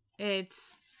 Yeah.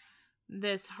 It's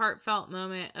this heartfelt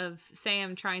moment of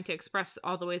Sam trying to express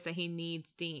all the ways that he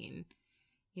needs Dean.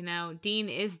 You know, Dean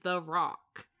is the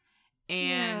rock.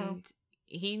 And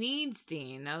he needs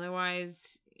Dean.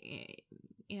 Otherwise,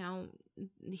 you know,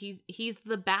 he's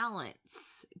the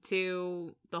balance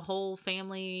to the whole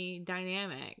family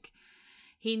dynamic.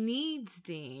 He needs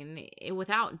Dean.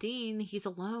 Without Dean, he's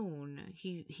alone.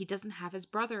 He doesn't have his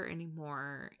brother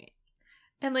anymore.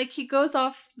 And, like, he goes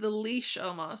off the leash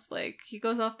almost. Like, he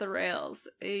goes off the rails.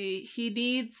 He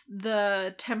needs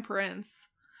the temperance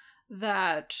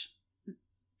that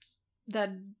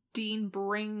Dean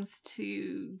brings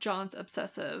to John's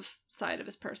obsessive side of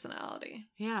his personality.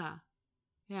 Yeah.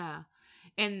 Yeah.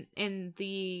 And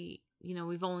the, you know,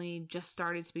 we've only just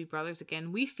started to be brothers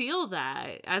again. We feel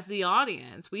that as the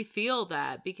audience. We feel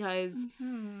that because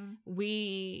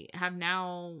we have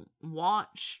now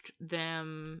watched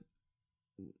them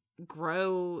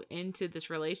grow into this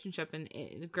relationship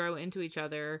and grow into each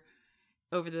other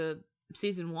over the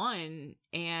season 1.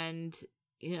 And,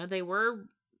 you know, they were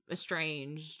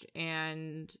estranged,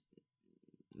 and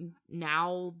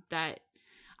now that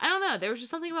I don't know, there was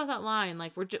just something about that line,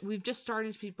 like we've just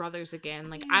started to be brothers again.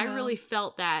 Like, I really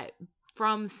felt that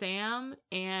from Sam,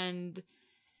 and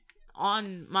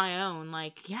on my own,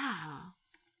 like, yeah,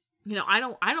 you know, I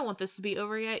don't want this to be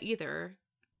over yet either.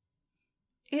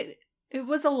 It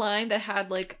was a line that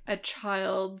had, like, a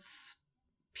child's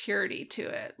purity to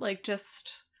it, like,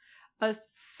 just a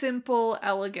simple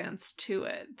elegance to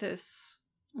it, this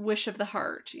wish of the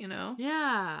heart, you know?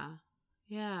 Yeah.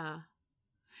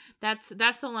 That's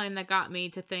the line that got me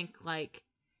to think, like,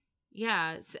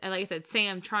 yeah, like I said,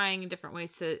 Sam trying in different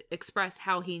ways to express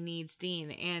how he needs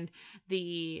Dean, and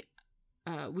the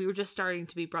we were just starting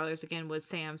to be brothers again was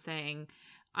Sam saying,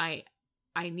 I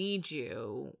need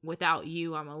you. Without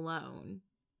you, I'm alone.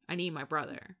 I need my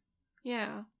brother.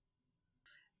 Yeah.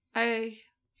 The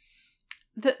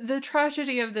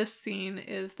tragedy of this scene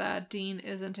is that Dean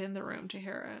isn't in the room to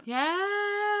hear it.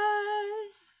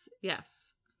 Yes.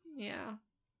 Yeah.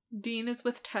 Dean is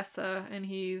with Tessa, and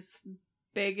he's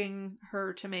begging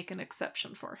her to make an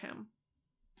exception for him.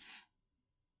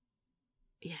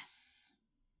 Yes.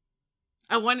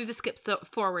 I wanted to skip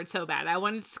forward so bad. I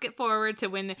wanted to skip forward to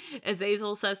when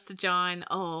Azazel says to John,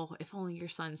 "Oh, if only your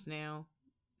sons knew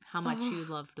how much you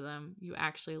loved them. You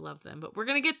actually loved them." But we're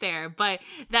going to get there. But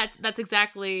that's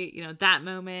exactly, you know, that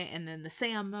moment, and then the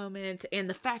Sam moment, and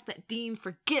the fact that Dean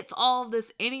forgets all of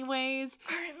this anyways.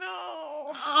 I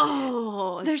know.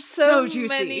 Oh, there's so so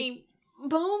juicy. many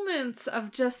moments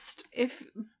of just, if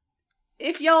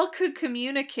y'all could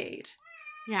communicate.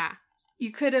 Yeah.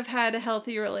 You could have had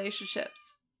healthy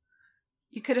relationships.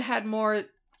 You could have had more.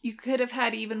 You could have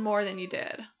had even more than you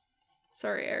did.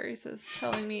 Sorry, Aries is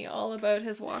telling me all about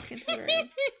his walk into the room.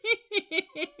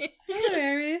 Hello,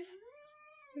 Aries.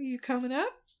 Are you coming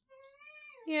up?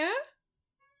 Yeah?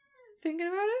 Thinking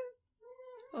about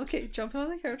it? Okay, jumping on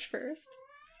the couch first.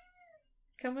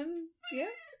 Coming? Yeah?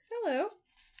 Hello.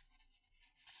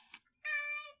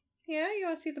 Yeah, you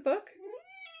want to see the book?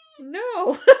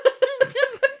 No!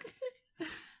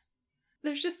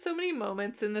 There's just so many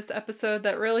moments in this episode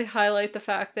that really highlight the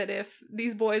fact that if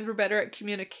these boys were better at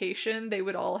communication, they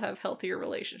would all have healthier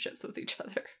relationships with each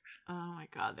other. Oh my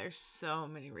god, there's so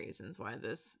many reasons why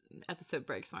this episode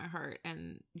breaks my heart,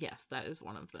 and yes, that is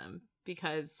one of them.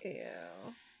 Because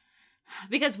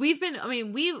we've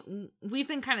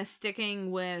been kind of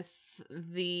sticking with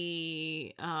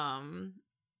the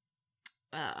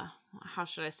how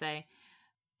should I say,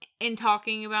 in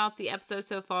talking about the episode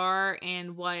so far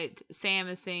and what Sam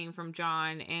is seeing from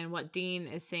John and what Dean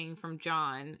is seeing from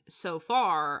John so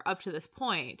far up to this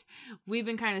point, we've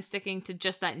been kind of sticking to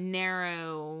just that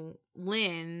narrow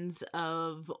lens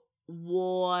of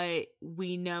what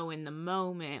we know in the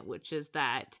moment, which is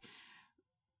that,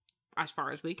 as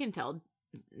far as we can tell,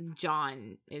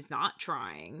 John is not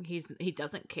trying. He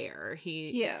doesn't care.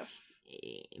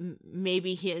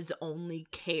 Maybe his only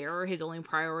care, his only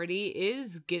priority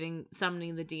is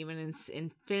summoning the demon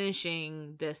and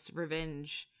finishing this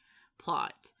revenge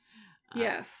plot.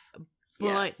 Yes.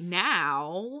 But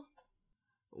now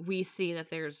we see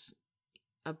that there's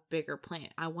a bigger plan.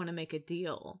 I want to make a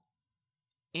deal,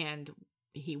 and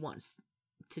he wants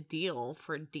to deal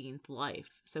for Dean's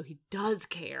life. So he does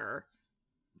care.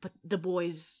 But the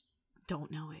boys don't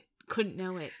know it. Couldn't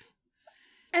know it.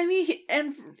 I mean,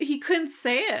 he couldn't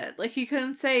say it. Like, he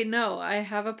couldn't say, "No, I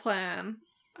have a plan.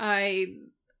 I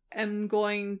am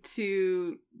going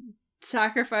to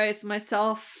sacrifice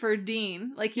myself for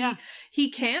Dean. Like Yeah. he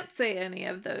can't say any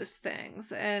of those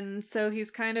things. And so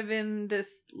he's kind of in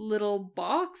this little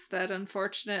box that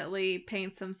unfortunately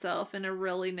paints himself in a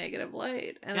really negative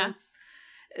light. And Yeah.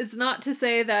 it's not to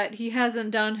say that he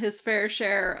hasn't done his fair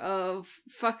share of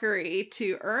fuckery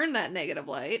to earn that negative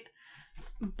light,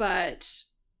 but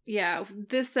yeah,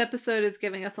 this episode is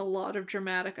giving us a lot of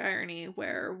dramatic irony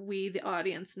where we, the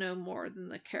audience, know more than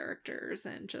the characters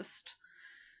and just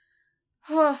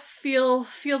feel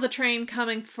the train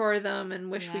coming for them and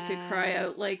wish we could cry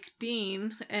out like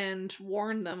Dean and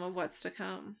warn them of what's to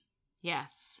come.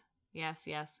 Yes. Yes,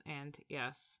 yes, and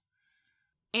yes.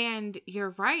 And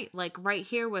you're right. Like right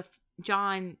here with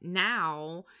John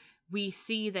now, we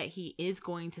see that he is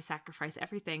going to sacrifice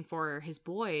everything for his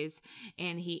boys,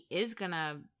 and he is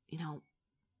gonna,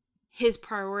 his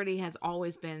priority has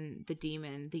always been the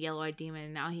demon, the yellow-eyed demon,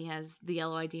 and now he has the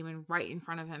yellow-eyed demon right in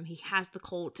front of him. He has the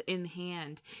Colt in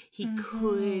hand. He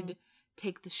could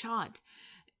take the shot.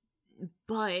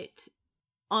 But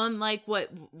unlike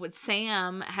what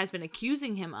Sam has been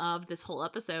accusing him of this whole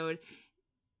episode,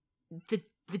 the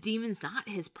demon's not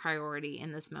his priority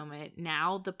in this moment.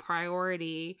 Now the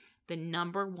priority, the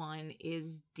number one,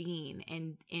 is Dean,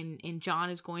 and John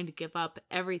is going to give up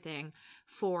everything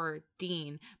for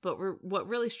Dean. But what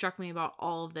really struck me about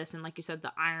all of this, and like you said,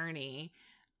 the irony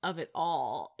of it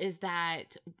all, is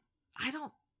that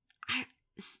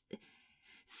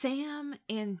Sam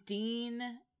and Dean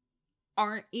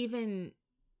aren't even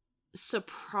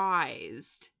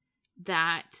surprised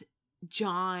that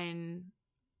John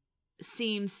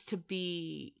seems to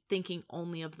be thinking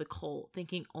only of the Colt,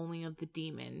 thinking only of the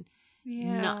demon.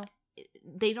 Yeah.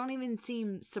 They don't even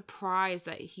seem surprised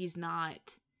that he's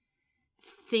not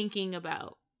thinking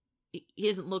about, he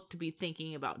doesn't look to be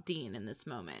thinking about Dean in this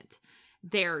moment.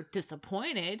 They're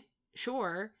disappointed,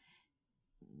 sure.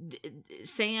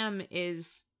 Sam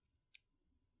is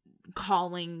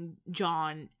calling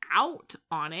John out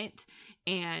on it,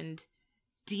 and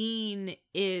Dean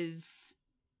is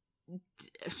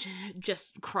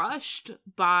just crushed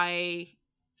by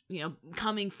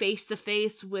coming face to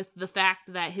face with the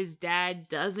fact that his dad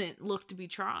doesn't look to be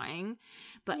trying.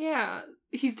 But yeah,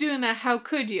 he's doing a how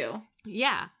could you.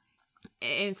 Yeah.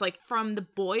 And it's like, from the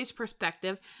boy's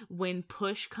perspective, when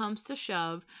push comes to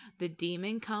shove, the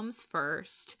demon comes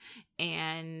first.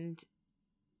 And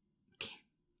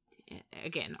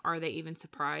again, are they even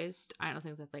surprised? I don't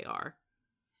think that they are.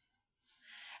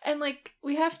 And like,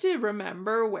 we have to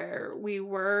remember where we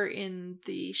were in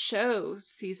the show,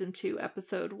 season 2,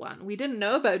 episode 1. We didn't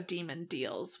know about demon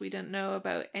deals. We didn't know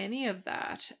about any of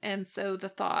that. And so the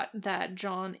thought that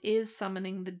John is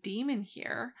summoning the demon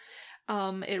here,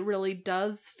 it really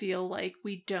does feel like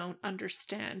we don't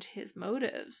understand his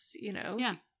motives,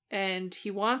 Yeah. And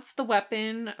he wants the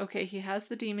weapon. Okay, he has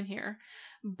the demon here.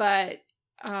 But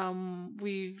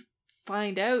we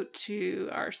find out to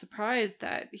our surprise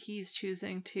that he's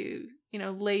choosing to,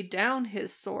 lay down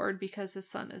his sword because his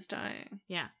son is dying.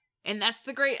 Yeah. And that's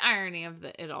the great irony of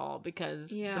it all, because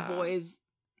the boys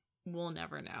will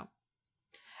never know.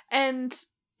 And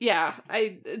yeah,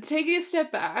 taking a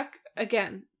step back,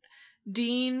 again,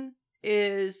 Dean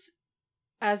is,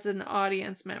 as an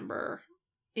audience member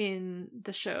in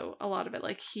the show, a lot of it,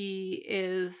 like, he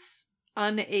is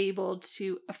unable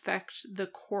to affect the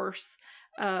course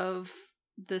of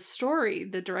the story,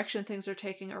 the direction things are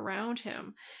taking around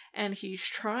him, and he's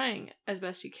trying as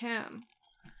best he can.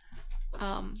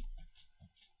 And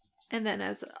then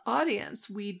as an audience,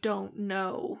 we don't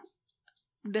know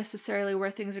necessarily where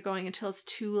things are going until it's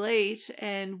too late,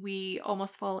 and we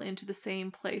almost fall into the same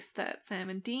place that Sam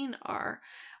and Dean are,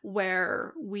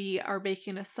 where we are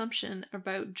making an assumption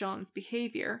about John's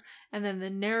behavior, and then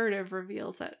the narrative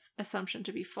reveals that assumption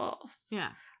to be false. Yeah.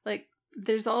 Like,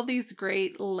 there's all these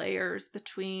great layers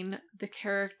between the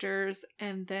characters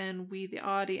and then we, the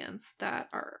audience, that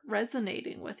are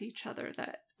resonating with each other,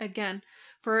 that, again,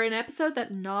 for an episode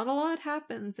that not a lot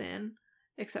happens in,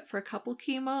 except for a couple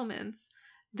key moments,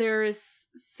 there is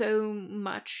so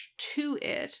much to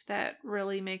it that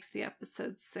really makes the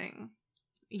episode sing.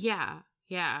 Yeah.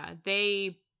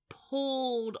 They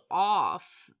pulled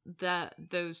off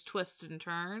those twists and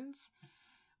turns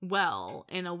well,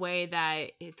 in a way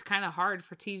that it's kind of hard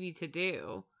for TV to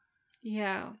do.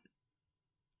 Yeah.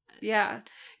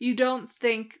 You don't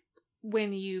think,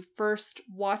 when you first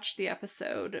watch the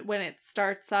episode, when it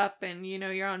starts up and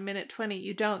you're on minute 20,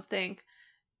 you don't think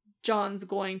John's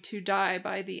going to die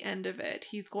by the end of it.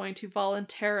 He's going to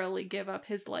voluntarily give up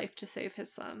his life to save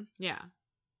his son. Yeah.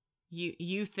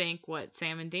 You think what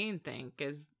Sam and Dean think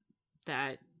is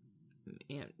that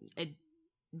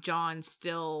John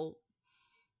still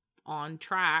on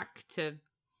track to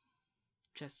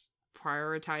just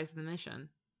prioritize the mission.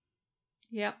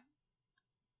 Yep.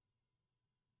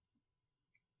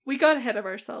 We got ahead of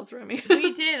ourselves, Remy.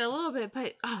 We did a little bit,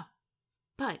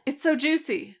 but it's so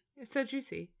juicy. It's so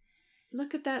juicy.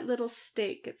 Look at that little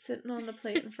steak. It's sitting on the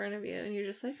plate in front of you, and you're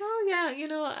just like, oh yeah, you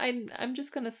know, I'm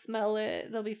just gonna smell it.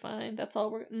 It'll be fine. That's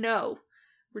all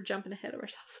we're jumping ahead of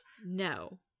ourselves.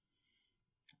 No.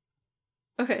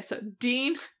 Okay, so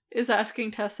Dean is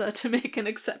asking Tessa to make an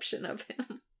exception of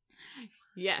him.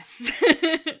 Yes.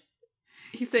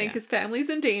 He's saying his family's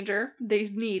in danger. They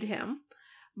need him.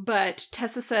 But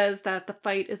Tessa says that the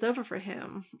fight is over for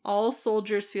him. All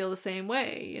soldiers feel the same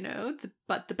way, you know,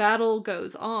 but the battle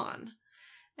goes on.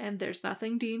 And there's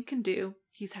nothing Dean can do.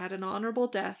 He's had an honorable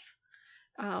death.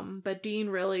 But Dean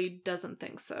really doesn't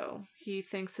think so. He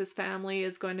thinks his family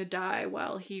is going to die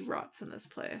while he rots in this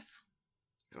place.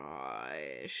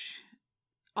 Gosh.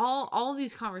 All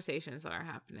these conversations that are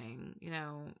happening, you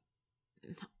know,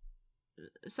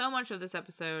 so much of this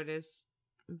episode is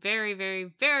very, very,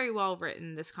 very well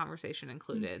written. This conversation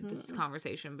included. Mm-hmm. This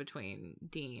conversation between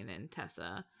Dean and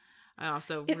Tessa. I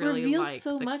also it really reveals like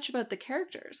so much about the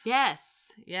characters.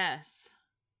 Yes. I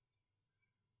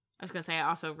was gonna say I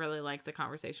also really like the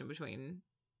conversation between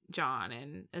John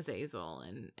and Azazel,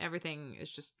 and everything is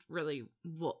just really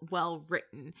well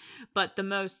written. But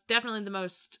definitely the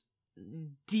most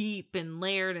deep and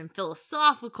layered and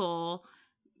philosophical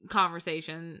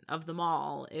conversation of them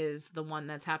all is the one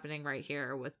that's happening right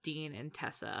here with Dean and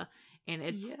Tessa, and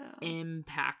it's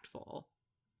impactful.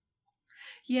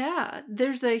 Yeah,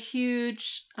 there's a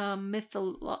huge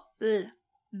mythology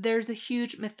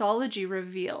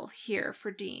reveal here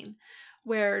for Dean,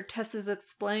 where Tessa's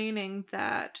explaining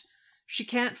that she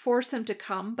can't force him to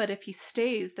come, but if he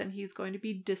stays, then he's going to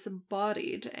be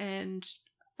disembodied, and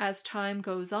as time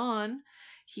goes on,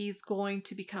 he's going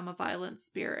to become a violent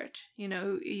spirit. You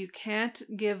know, you can't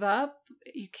give up,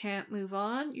 you can't move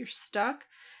on, you're stuck,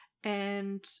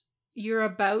 and you're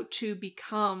about to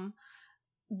become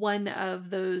one of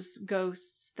those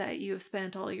ghosts that you have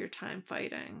spent all your time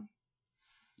fighting.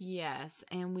 Yes,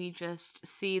 and we just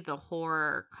see the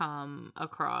horror come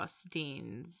across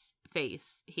Dean's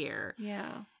face here.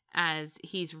 Yeah. As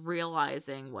he's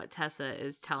realizing what Tessa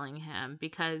is telling him.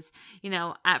 Because, you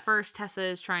know, at first Tessa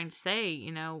is trying to say,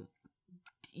 you know,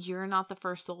 you're not the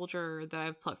first soldier that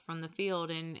I've plucked from the field,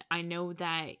 and I know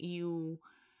that you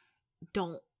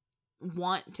don't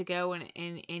want to go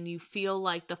and you feel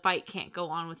like the fight can't go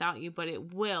on without you, but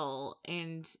it will.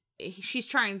 And she's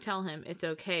trying to tell him it's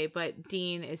okay, but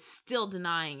Dean is still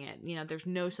denying it. You know, there's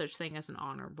no such thing as an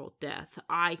honorable death.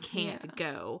 I can't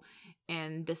go.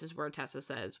 And this is where Tessa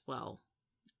says, well,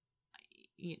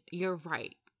 you're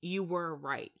right. You were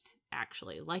right,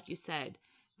 actually. Like you said,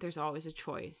 there's always a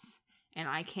choice, and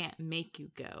I can't make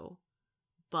you go.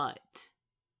 But,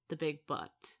 the big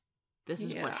but, this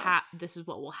is this is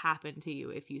what will happen to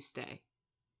you if you stay.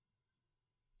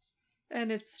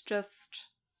 And it's just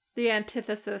the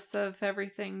antithesis of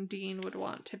everything Dean would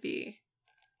want to be.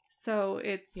 So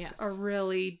it's a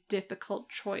really difficult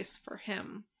choice for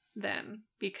him then,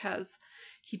 because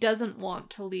he doesn't want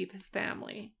to leave his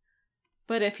family.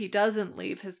 But if he doesn't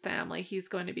leave his family, he's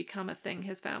going to become a thing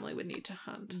his family would need to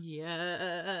hunt.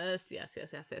 Yes.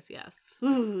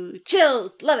 Ooh,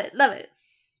 chills. Love it.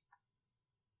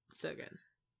 So good.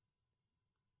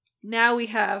 Now we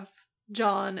have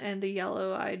John and the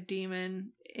yellow-eyed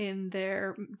demon in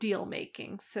their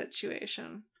deal-making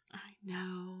situation.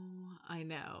 I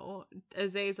know.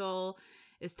 Azazel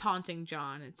is taunting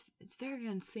John. It's very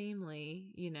unseemly,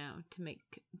 you know, to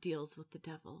make deals with the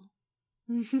devil.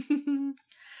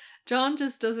 John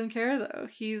just doesn't care, though.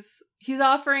 He's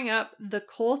offering up the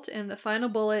Colt and the final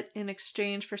bullet in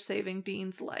exchange for saving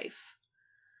Dean's life.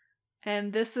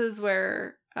 And this is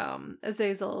where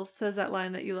Azazel says that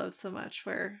line that you love so much,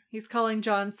 where he's calling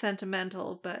John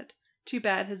sentimental, but too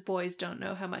bad his boys don't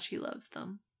know how much he loves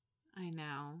them. I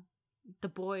know. The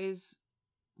boys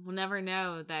will never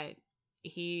know that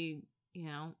he, you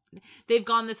know, they've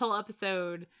gone this whole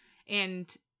episode,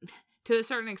 and to a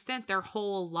certain extent, their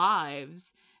whole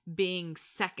lives being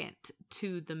second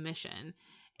to the mission.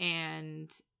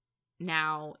 And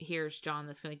now here's John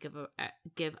that's going to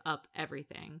give up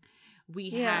everything. We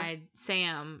had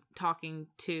Sam talking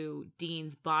to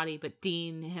Dean's body, but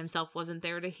Dean himself wasn't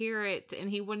there to hear it, and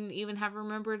he wouldn't even have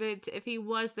remembered it if he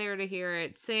was there to hear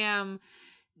it. Sam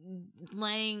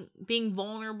being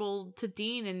vulnerable to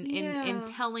Dean and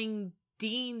telling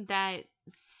Dean that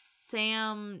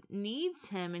Sam needs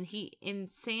him,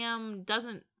 and Sam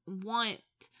doesn't want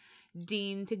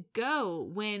Dean to go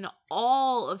when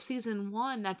all of season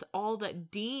 1, that's all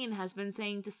that Dean has been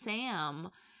saying to Sam.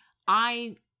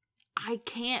 I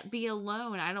can't be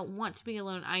alone. I don't want to be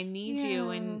alone. I need you,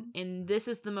 and this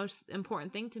is the most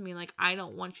important thing to me. Like, I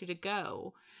don't want you to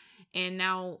go. And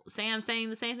now Sam's saying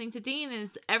the same thing to Dean,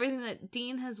 is everything that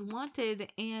Dean has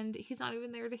wanted, and he's not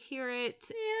even there to hear it.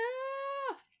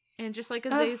 Yeah. And just like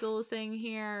Azazel is saying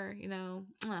here, you know,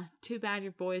 too bad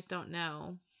your boys don't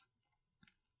know.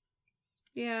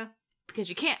 Yeah. Because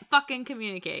you can't fucking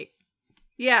communicate.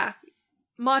 Yeah.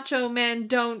 Macho men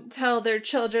don't tell their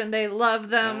children they love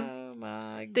them. Oh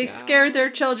my God. They scare their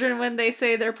children when they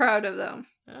say they're proud of them.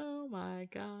 Oh my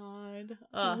God.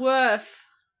 Woof.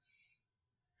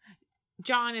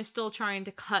 John is still trying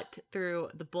to cut through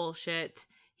the bullshit.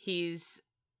 He's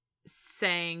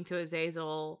saying to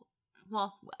Azazel,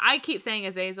 well, I keep saying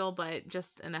Azazel, but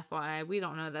just an FYI, we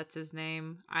don't know that's his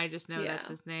name. I just know that's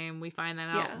his name. We find that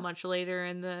out much later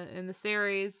in the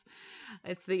series.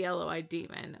 It's the Yellow-Eyed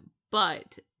Demon.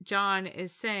 But John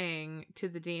is saying to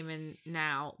the demon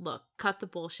now, look, cut the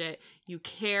bullshit. You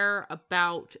care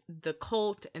about the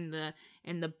cult and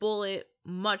the bullet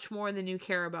much more than you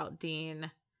care about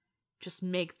Dean. Just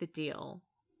make the deal.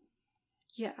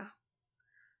 Yeah.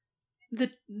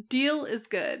 The deal is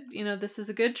good. You know, this is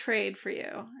a good trade for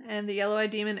you. And the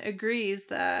Yellow-Eyed Demon agrees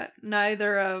that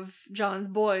neither of John's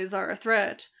boys are a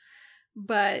threat.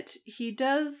 But he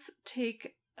does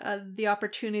take the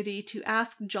opportunity to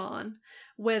ask John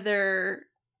whether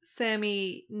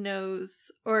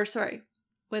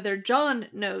whether John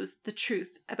knows the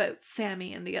truth about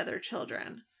Sammy and the other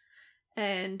children.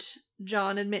 And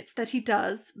John admits that he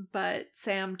does, but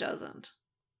Sam doesn't.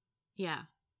 Yeah.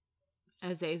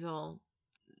 Azazel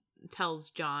tells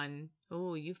John,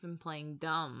 oh, you've been playing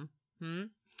dumb.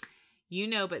 You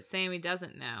know, but Sammy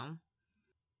doesn't know.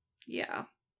 Yeah.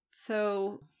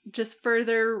 So just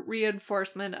further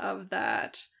reinforcement of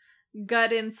that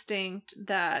gut instinct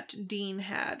that Dean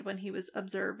had when he was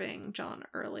observing John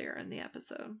earlier in the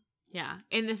episode. Yeah.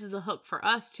 And this is a hook for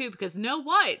us, too, because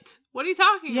what? What are you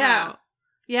talking about?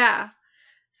 Yeah.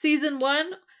 Season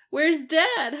 1, where's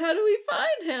Dad? How do we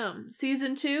find him?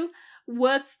 Season 2,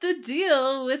 what's the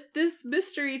deal with this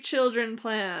mystery children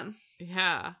plan?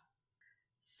 Yeah.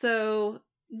 So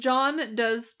John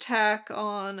does tack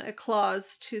on a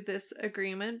clause to this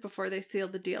agreement before they seal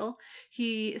the deal.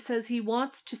 He says he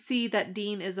wants to see that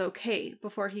Dean is okay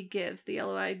before he gives the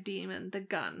Yellow-Eyed Demon the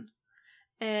gun.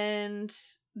 And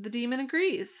the demon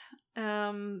agrees.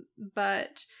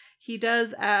 But he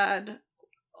does add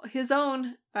his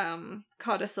own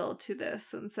codicil to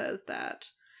this and says that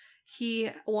he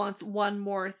wants one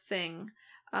more thing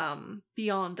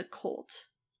beyond the cult.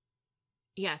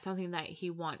 Yeah, something that he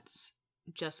wants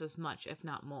just as much, if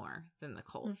not more, than the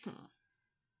cult. Mm-hmm.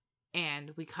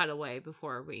 And we cut away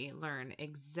before we learn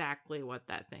exactly what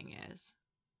that thing is.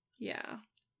 Yeah.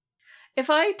 If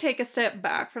I take a step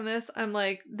back from this, I'm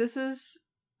like, this is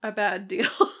a bad deal.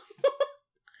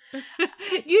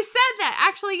 You said that.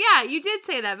 Actually, yeah, you did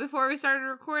say that before we started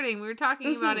recording. We were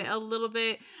talking about it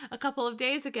a couple of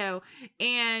days ago.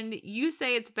 And you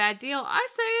say it's a bad deal. I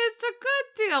say it's a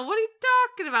good deal. What are you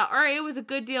talking about? Or it was a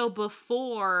good deal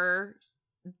before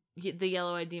the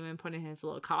Yellow-Eyed Demon put in his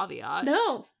little caveat.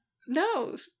 No.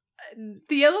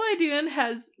 The Yellow-Eyed Demon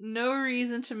has no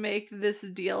reason to make this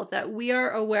deal that we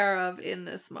are aware of in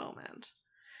this moment.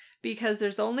 Because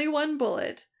there's only one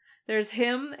bullet. There's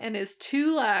him and his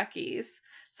 2 lackeys.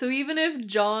 So even if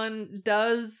John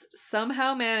does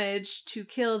somehow manage to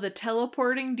kill the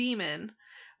teleporting demon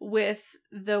with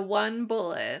the 1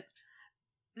 bullet,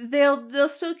 they'll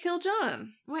still kill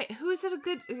John. Wait, who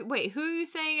are you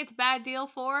saying it's a bad deal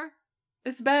for?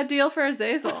 It's a bad deal for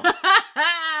Azazel.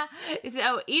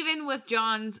 So even with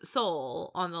John's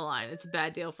soul on the line, it's a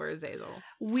bad deal for Azazel.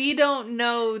 We don't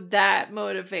know that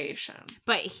motivation.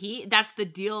 But that's the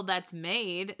deal that's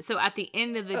made. So at the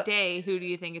end of the day, who do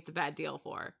you think it's a bad deal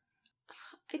for?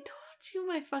 I told you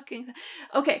my fucking...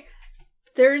 Okay,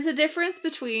 there's a difference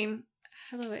between...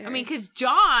 I mean, because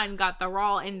John got the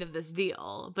raw end of this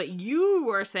deal, but you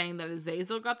were saying that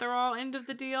Azazel got the raw end of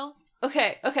the deal?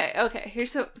 Okay.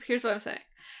 Here's what I'm saying.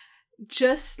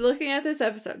 Just looking at this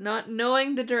episode, not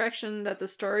knowing the direction that the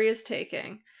story is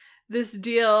taking, this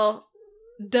deal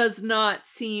does not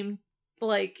seem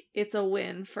like it's a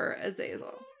win for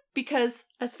Azazel. Because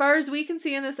as far as we can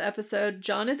see in this episode,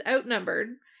 John is outnumbered,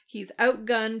 he's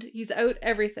outgunned, he's out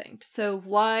everything. So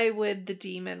why would the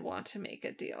demon want to make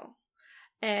a deal?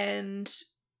 And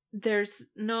there's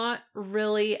not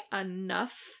really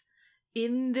enough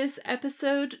in this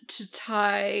episode to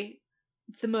tie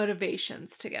the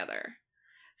motivations together.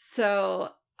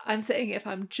 So I'm saying if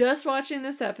I'm just watching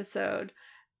this episode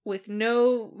with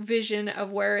no vision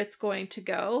of where it's going to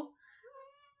go,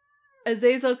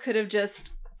 Azazel could have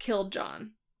just killed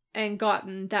John and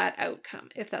gotten that outcome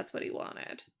if that's what he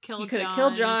wanted. He could have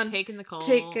killed John, taken the Colt,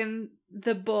 taken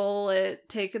the bullet,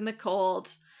 taken the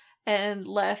Colt, and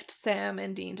left Sam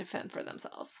and Dean to fend for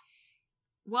themselves.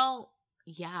 Well,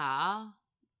 yeah.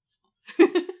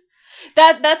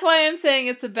 That's why I'm saying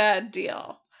it's a bad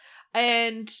deal.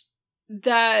 And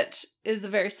that is a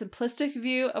very simplistic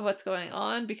view of what's going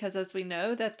on, because as we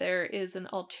know that there is an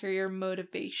ulterior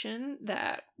motivation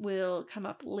that will come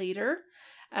up later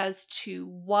as to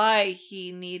why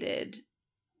he needed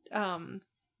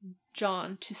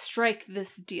John to strike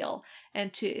this deal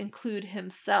and to include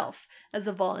himself as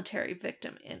a voluntary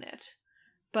victim in it.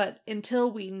 But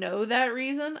until we know that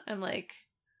reason, I'm like,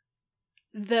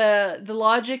 the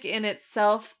logic in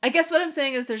itself, I guess what I'm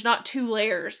saying is there's not two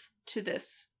layers to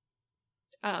this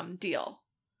deal.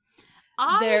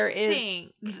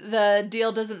 The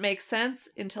deal doesn't make sense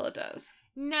until it does.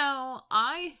 No,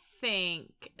 I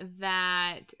think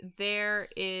that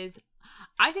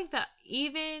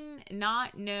even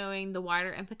not knowing the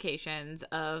wider implications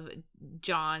of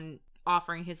John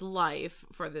offering his life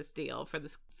for this deal,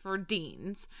 for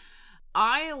Dean's,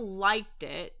 I liked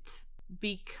it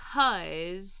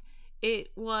because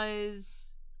it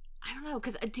was, I don't know,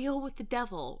 because a deal with the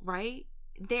devil, right?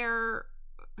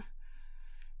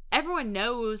 Everyone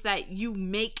knows that you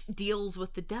make deals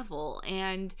with the devil,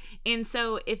 and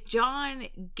so if John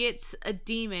gets a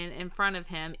demon in front of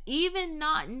him, even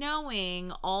not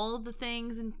knowing all the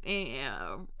things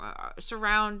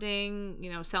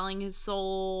surrounding, selling his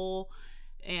soul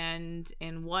and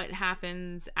what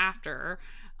happens after,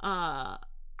 I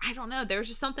don't know, there's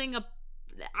just something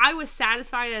I was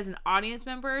satisfied as an audience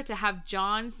member to have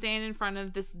John stand in front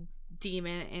of this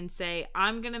demon and say,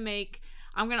 I'm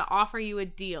gonna offer you a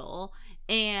deal.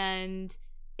 And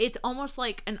it's almost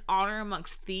like an honor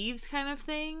amongst thieves kind of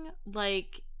thing.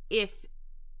 Like, if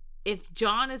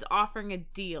John is offering a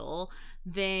deal,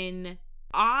 then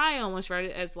I almost read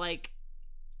it as like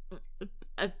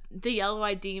the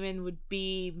yellow-eyed demon would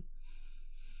be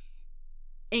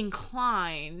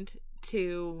inclined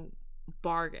to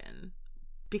bargain,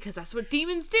 because that's what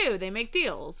demons do. They make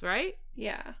deals, right?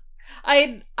 Yeah.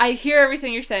 I hear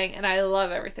everything you're saying, and I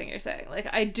love everything you're saying. Like,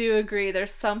 I do agree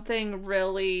there's something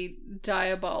really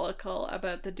diabolical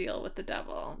about the deal with the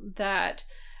devil that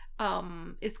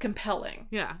is compelling.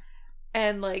 Yeah.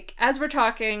 And, like, as we're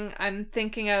talking, I'm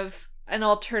thinking of an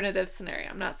alternative scenario.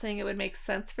 I'm not saying it would make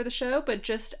sense for the show, but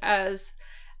just as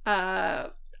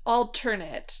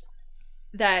alternate,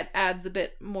 that adds a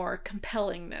bit more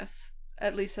compellingness,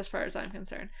 at least as far as I'm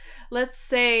concerned. Let's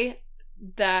say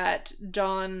that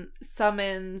John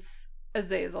summons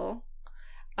Azazel,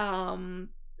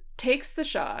 takes the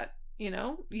shot,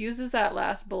 uses that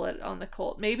last bullet on the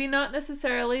Colt. Maybe not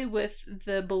necessarily with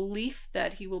the belief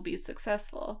that he will be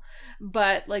successful,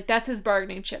 but like that's his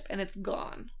bargaining chip and it's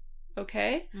gone.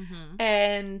 Okay? Mm-hmm.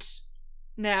 And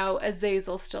now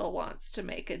Azazel still wants to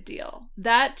make a deal.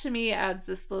 That to me adds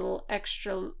this little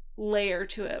extra layer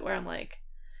to it where I'm like,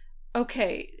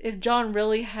 okay, if John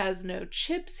really has no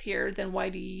chips here, then why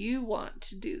do you want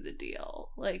to do the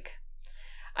deal? Like,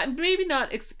 I'm maybe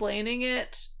not explaining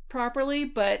it properly,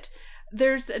 but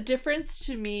there's a difference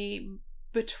to me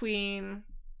between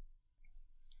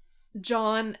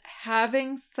John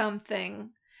having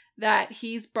something that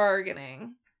he's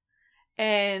bargaining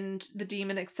and the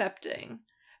demon accepting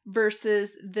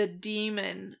versus the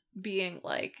demon being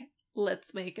like,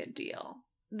 let's make a deal.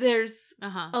 There's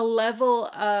a level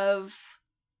of,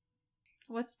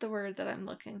 what's the word that I'm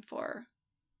looking for?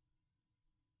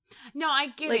 No, I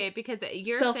get it, because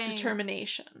you're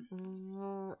self-determination.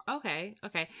 Okay.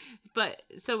 But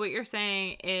so what you're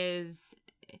saying is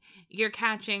you're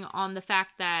catching on the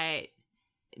fact that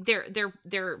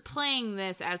they're playing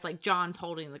this as like John's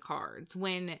holding the cards,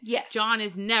 when John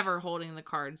is never holding the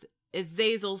cards.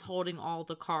 Azazel's holding all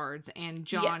the cards and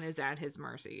John is at his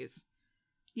mercies.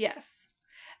 Yes.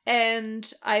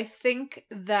 And I think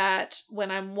that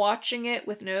when I'm watching it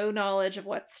with no knowledge of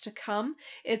what's to come,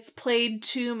 it's played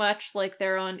too much like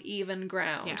they're on even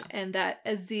ground, and that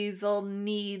Azazel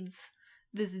needs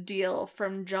this deal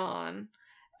from John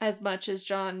as much as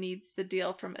John needs the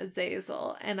deal from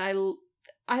Azazel. And I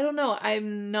don't know,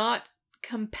 I'm not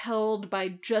compelled by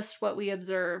just what we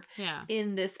observe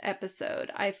in this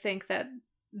episode. I think that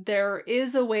there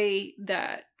is a way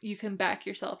that you can back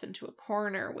yourself into a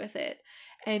corner with it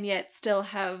and yet still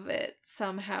have it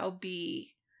somehow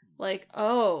be like,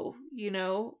 oh,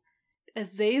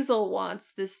 Azazel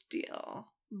wants this deal,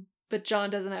 but John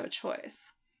doesn't have a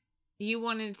choice. you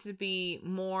wanted to be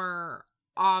more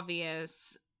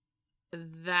obvious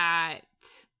that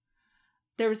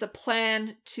there was a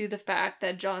plan to the fact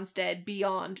that John's dead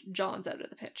beyond John's out of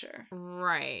the picture.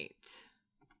 Right.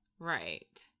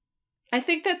 I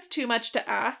think that's too much to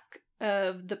ask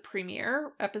of the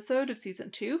premiere episode of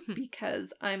season 2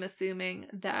 because I'm assuming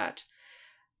that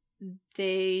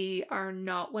they are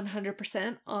not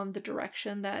 100% on the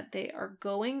direction that they are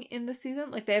going in the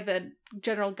season. Like, they have a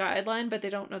general guideline, but they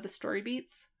don't know the story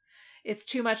beats. It's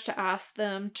too much to ask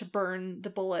them to burn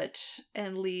the bullet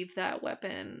and leave that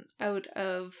weapon out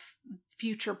of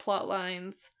future plot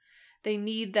lines. They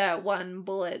need that one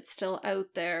bullet still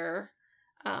out there.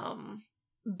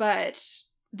 But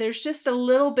there's just a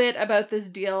little bit about this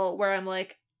deal where I'm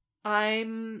like,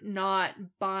 I'm not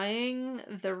buying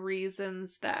the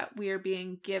reasons that we are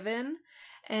being given,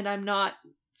 and I'm not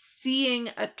seeing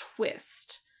a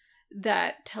twist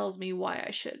that tells me why I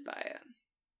should buy it.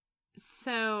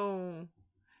 So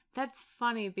that's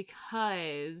funny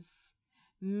because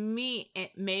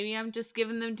maybe I'm just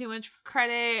giving them too much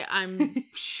credit. I'm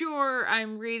sure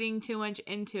I'm reading too much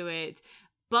into it.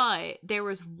 But there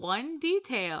was one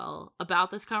detail about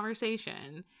this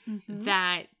conversation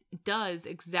that does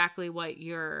exactly what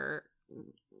you're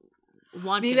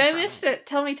wanting. Maybe I missed it.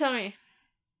 Tell me.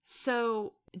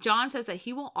 So John says that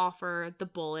he will offer the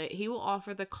bullet, he will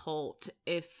offer the Colt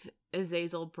if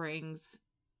Azazel brings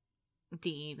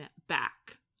Dean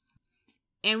back.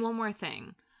 And one more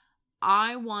thing.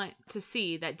 I want to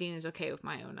see that Dean is okay with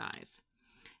my own eyes.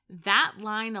 That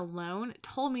line alone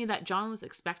told me that John was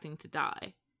expecting to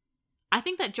die. I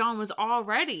think that John was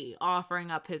already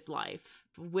offering up his life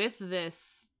with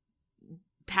this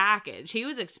package. He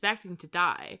was expecting to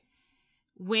die.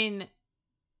 When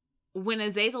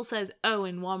Azazel says, "Oh,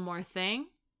 and one more thing,"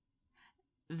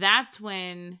 that's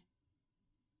when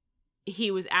he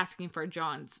was asking for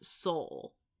John's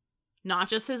soul. Not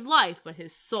just his life, but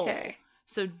his soul. Okay.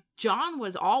 So John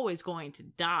was always going to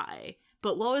die.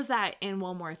 But what was that in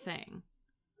one more thing?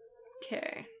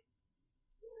 Okay.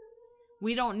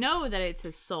 We don't know that it's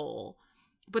his soul,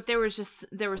 but there was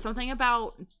something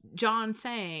about John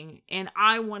saying, and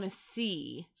I want to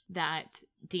see that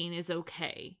Dean is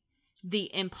okay. The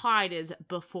implied is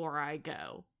before I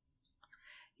go.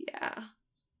 Yeah.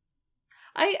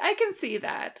 I can see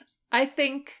that. I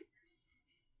think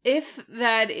if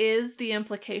that is the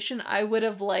implication, I would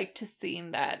have liked to seen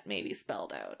that maybe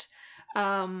spelled out.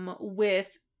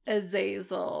 With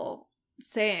Azazel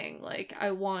saying, like,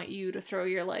 I want you to throw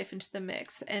your life into the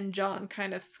mix, and John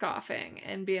kind of scoffing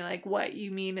and being like, what, you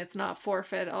mean it's not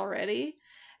forfeit already?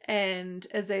 And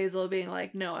Azazel being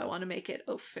like, no, I want to make it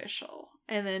official.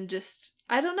 And then just,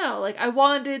 I don't know, like, I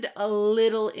wanted a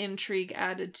little intrigue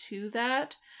added to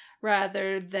that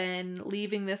rather than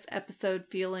leaving this episode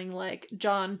feeling like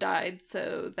John died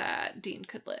so that Dean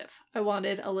could live. I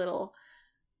wanted a little,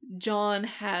 John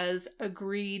has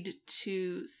agreed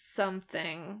to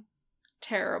something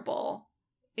terrible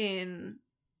in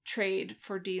trade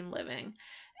for Dean living.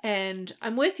 And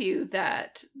I'm with you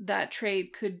that that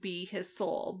trade could be his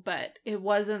soul, but it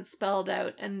wasn't spelled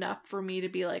out enough for me to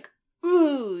be like,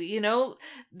 ooh, you know,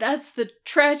 that's the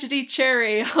tragedy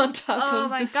cherry on top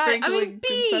of the sprinkling. I mean,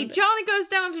 B, Johnny goes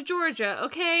down to Georgia,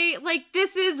 okay? Like,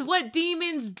 this is what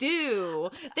demons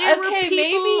do. There were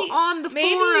people on the forums. Maybe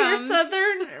your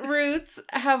southern roots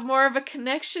have more of a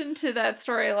connection to that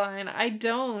storyline. I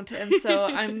don't, and so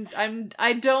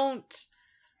I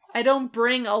don't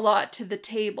bring a lot to the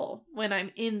table when I'm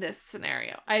in this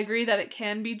scenario. I agree that it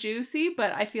can be juicy,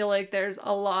 but I feel like there's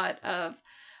a lot of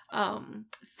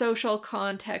social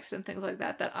context and things like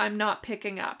that I'm not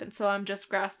picking up, and so I'm just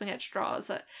grasping at straws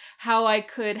at how I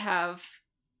could have,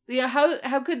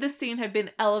 how could this scene have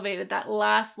been elevated, that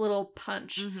last little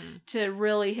punch to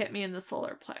really hit me in the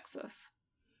solar plexus.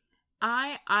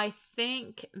 I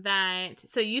think that,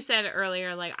 so you said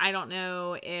earlier, like, I don't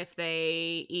know if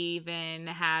they even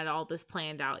had all this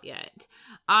planned out yet.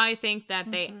 I think that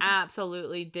they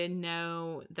absolutely did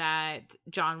know that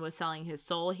John was selling his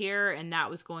soul here, and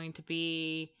that was going to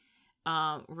be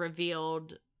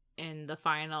revealed in the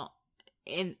final,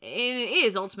 and it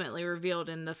is ultimately revealed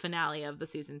in the finale of the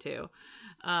season 2.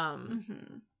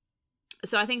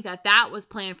 So I think that was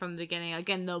planned from the beginning.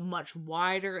 Again, the much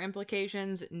wider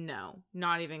implications, no,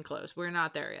 not even close. We're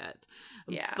not there yet.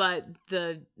 Yeah. But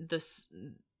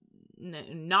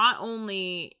not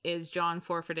only is John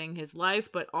forfeiting his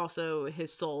life, but also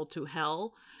his soul to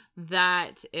hell.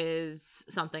 That is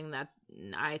something that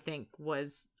I think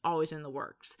was always in the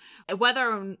works. Whether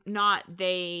or not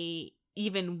they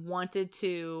even wanted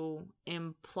to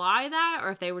imply that, or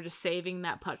if they were just saving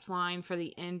that punchline for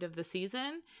the end of the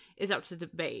season, is up to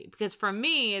debate. Because for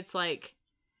me, it's like,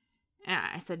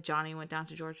 I said Johnny went down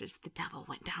to Georgia. It's the devil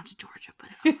went down to Georgia, but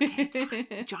okay, it's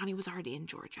fine. Johnny was already in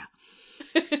Georgia.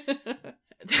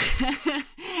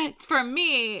 For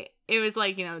me, it was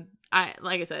like,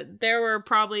 like I said, there were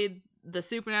probably the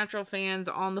Supernatural fans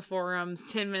on the forums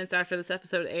 10 minutes after this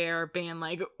episode aired being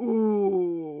like,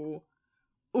 ooh,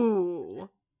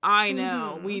 I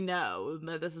know, we know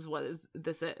that this is what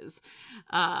this is.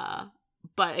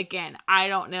 But again, I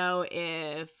don't know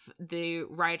if the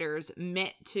writers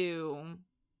meant to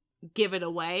give it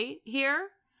away here.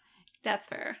 That's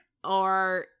fair.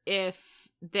 Or if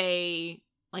they,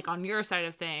 like on your side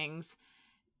of things,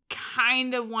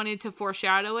 kind of wanted to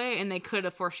foreshadow it, and they could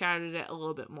have foreshadowed it a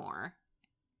little bit more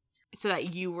so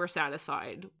that you were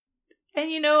satisfied. And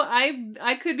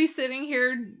I could be sitting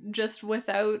here just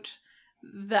without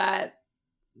that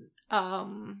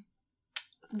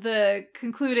the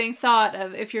concluding thought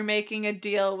of, if you're making a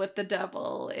deal with the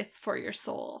devil, it's for your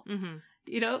soul.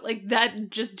 Mm-hmm. Like that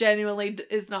just genuinely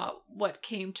is not what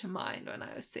came to mind when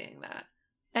I was seeing that.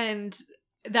 And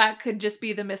that could just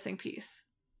be the missing piece.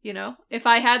 If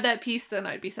I had that piece, then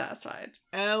I'd be satisfied.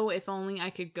 Oh, if only I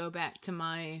could go back to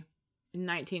my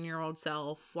 19-year-old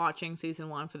self watching season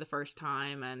 1 for the first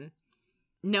time and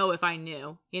know if I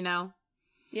knew,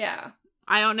 Yeah.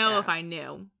 I don't know if I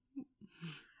knew.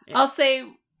 I'll say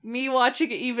me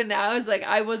watching it even now is like,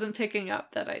 I wasn't picking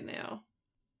up that I knew.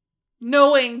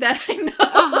 Knowing that I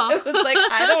know. It was like,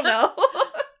 I don't know.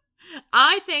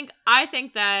 I think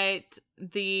that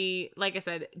like I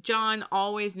said, John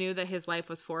always knew that his life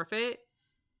was forfeit.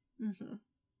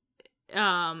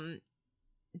 Mm-hmm.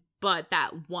 But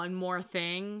that one more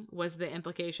thing was the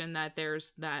implication that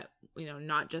there's that,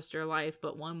 not just your life,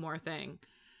 but one more thing.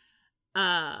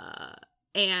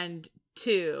 And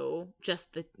 2,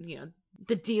 just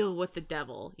the deal with the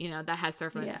devil, that has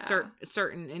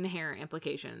certain inherent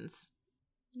implications.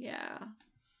 Yeah.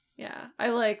 Yeah. I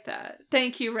like that.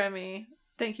 Thank you, Remy.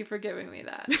 Thank you for giving me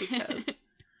that, because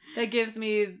that gives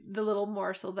me the little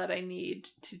morsel that I need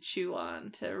to chew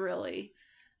on to really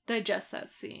digest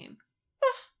that scene.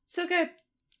 So good.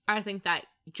 I think that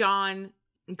John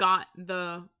got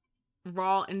the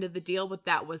raw end of the deal, but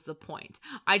that was the point.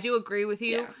 I do agree with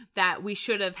you that we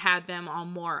should have had them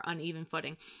on more uneven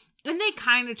footing. And they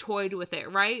kind of toyed with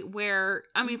it, right? Where,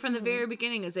 from the very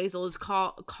beginning, Azazel is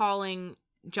calling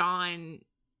John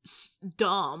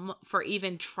dumb for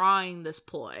even trying this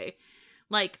ploy.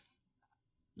 Like,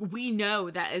 we know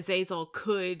that Azazel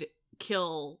could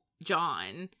kill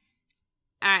John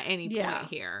at any point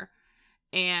here.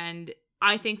 And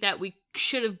I think that we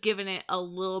should have given it a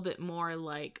little bit more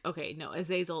like, okay, no,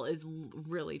 Azazel is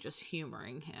really just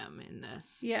humoring him in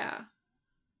this. Yeah.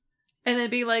 And then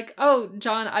be like, oh,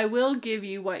 John, I will give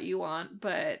you what you want,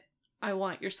 but I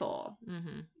want your soul.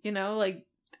 Mm-hmm. Like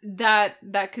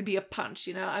that could be a punch,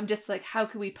 I'm just like, how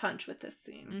could we punch with this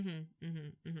scene? Mm-hmm.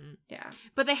 Mm-hmm. Mm-hmm. Yeah.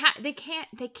 But they can't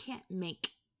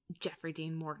make Jeffrey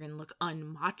Dean Morgan look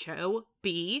unmacho.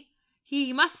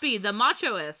 He must be the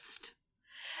machoist.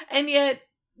 And yet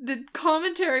the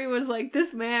commentary was like,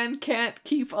 this man can't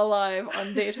keep alive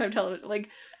on daytime television. Like,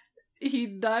 he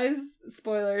dies,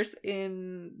 spoilers,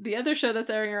 in the other show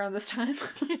that's airing around this time.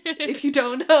 If you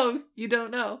don't know, you don't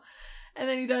know. And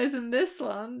then he dies in this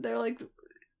one. They're like,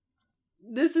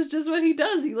 this is just what he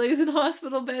does. He lays in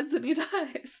hospital beds and he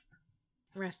dies.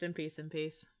 Rest in peace,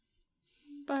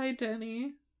 Bye,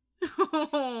 Denny.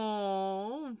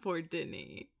 Oh, poor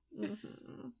Denny.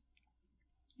 Mm-hmm.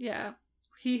 Yeah.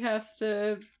 He has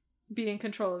to be in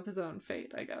control of his own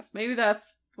fate, I guess. Maybe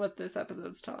that's what this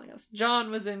episode's telling us.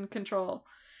 John was in control.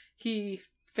 He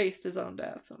faced his own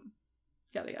death and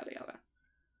yada yada yada.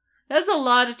 That's a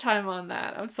lot of time on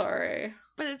that. I'm sorry.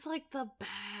 But it's like the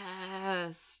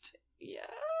best. Yes.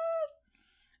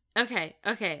 Okay.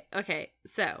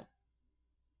 So,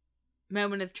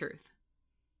 moment of truth.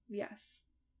 Yes.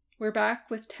 We're back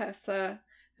with Tessa,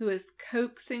 who is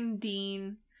coaxing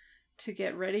Dean to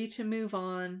get ready to move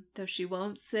on, though she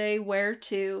won't say where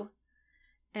to.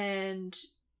 And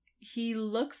he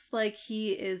looks like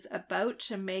he is about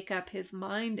to make up his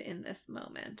mind in this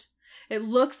moment. It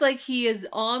looks like he is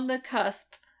on the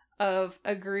cusp of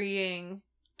agreeing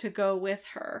to go with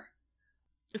her.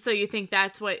 So you think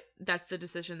that's the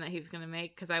decision that he was going to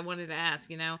make? Because I wanted to ask,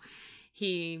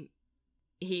 he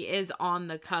is on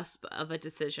the cusp of a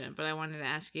decision, but I wanted to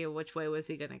ask you, which way was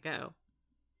he going to go?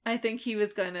 I think he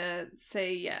was going to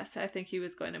say yes. I think he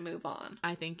was going to move on.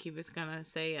 I think he was going to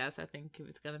say yes. I think he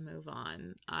was going to move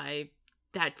on.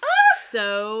 That's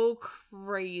so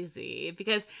crazy,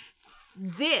 because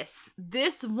this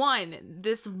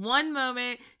one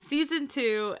moment, season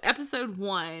 2, episode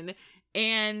 1,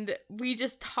 and we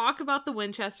just talk about the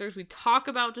Winchesters. We talk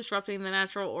about disrupting the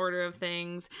natural order of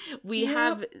things. We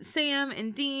have Sam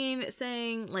and Dean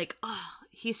saying, like, oh,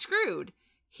 he's screwed.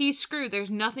 He's screwed.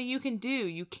 There's nothing you can do.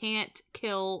 You can't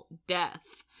kill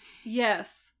death.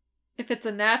 Yes. If it's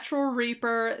a natural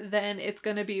Reaper, then it's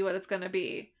going to be what it's going to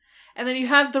be. And then you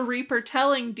have the Reaper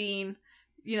telling Dean,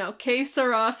 you know, que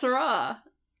sera, sera.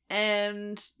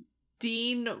 And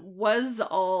Dean was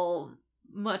all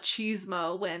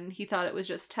machismo when he thought it was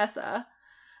just Tessa.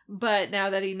 But now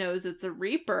that he knows it's a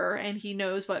Reaper and he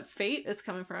knows what fate is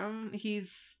coming from,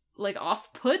 he's like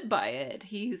off-put by it.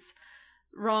 He's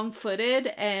wrong-footed,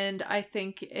 and I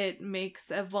think it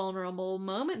makes a vulnerable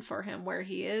moment for him where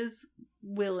he is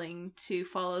willing to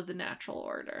follow the natural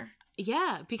order.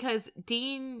 Yeah, because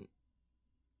Dean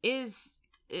is,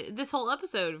 this whole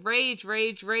episode, rage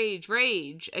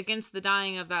against the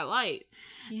dying of that light.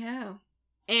 Yeah.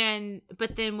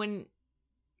 But then when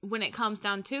it comes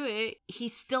down to it, he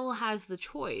still has the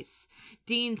choice.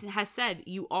 Dean has said,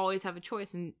 you always have a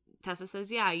choice. And Tessa says,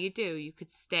 yeah, you do. You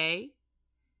could stay,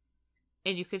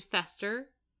 and you could fester,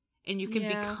 and you can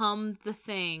become the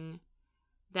thing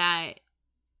that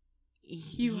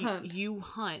you hunt.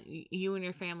 You and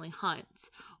your family hunt.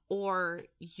 Or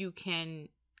you can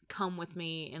come with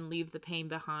me and leave the pain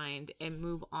behind and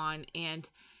move on, and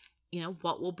you know,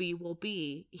 what will be, will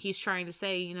be. He's trying to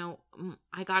say, you know,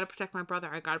 I gotta protect my brother.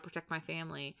 I gotta protect my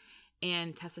family.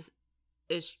 And Tessa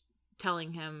is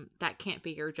telling him that can't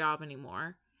be your job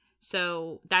anymore.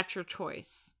 So that's your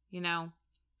choice, you know?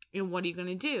 And what are you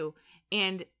gonna do?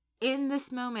 And in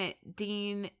this moment,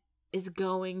 Dean is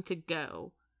going to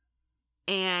go.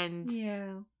 And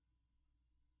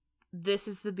this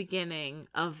is the beginning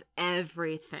of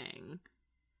everything.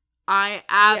 I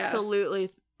absolutely... Yes.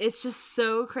 It's just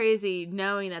so crazy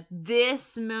knowing that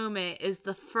this moment is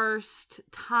the first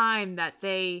time that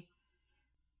they...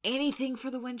 anything for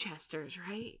the Winchesters,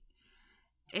 right?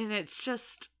 And it's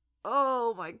just...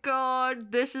 oh my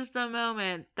god, this is the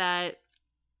moment that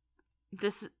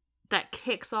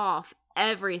kicks off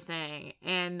everything.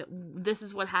 And this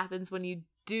is what happens when you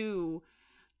do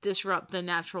disrupt the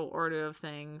natural order of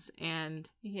things. And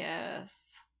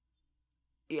yes.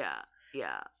 Yeah.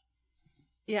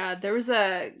 Yeah, there was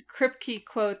a Kripke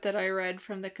quote that I read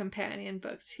from the companion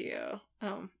book to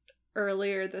you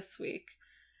earlier this week.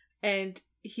 And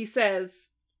he says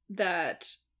that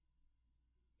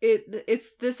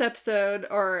it's this episode,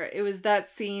 or it was that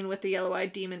scene with the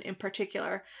yellow-eyed demon in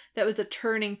particular, that was a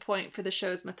turning point for the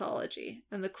show's mythology.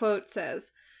 And the quote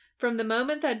says, "From the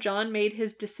moment that John made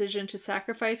his decision to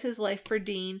sacrifice his life for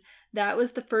Dean, that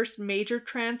was the first major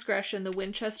transgression the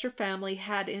Winchester family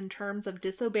had in terms of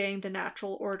disobeying the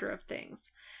natural order of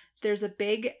things. There's a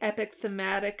big epic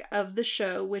thematic of the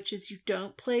show, which is you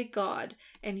don't play God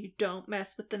and you don't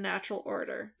mess with the natural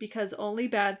order, because only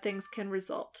bad things can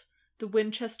result. The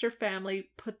Winchester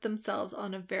family put themselves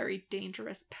on a very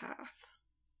dangerous path."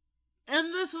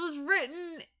 And this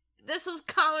was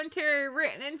commentary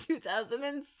written in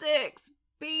 2006,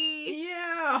 B.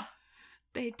 Yeah.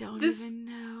 They don't even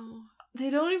know. They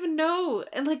don't even know.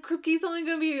 And like, Kripke's only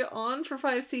going to be on for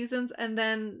 5 seasons, and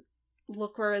then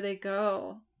look where they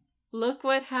go. Look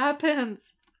what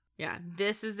happens. Yeah,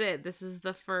 this is it. This is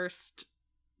the first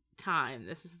time.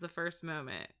 This is the first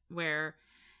moment where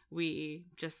we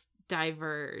just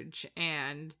diverge.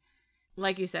 And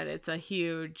like you said, it's a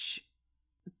huge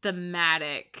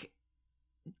thematic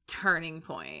turning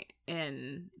point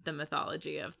in the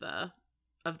mythology of the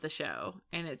show,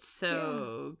 and it's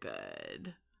so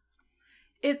good.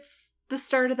 It's the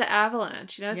start of the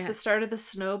avalanche, you know, it's the start of the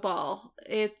snowball.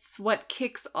 It's what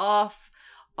kicks off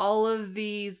all of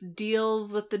these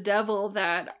deals with the devil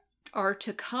that are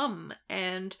to come,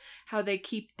 and how they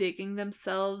keep digging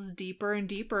themselves deeper and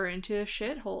deeper into a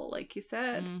shithole, like you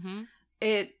said. Mm-hmm.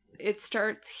 It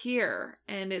starts here,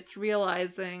 and it's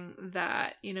realizing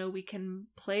that, you know, we can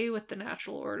play with the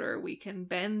natural order, we can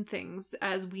bend things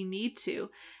as we need to,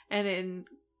 and in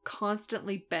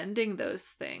constantly bending those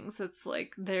things, it's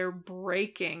like they're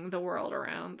breaking the world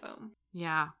around them.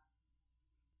 Yeah.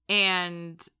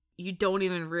 And you don't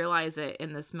even realize it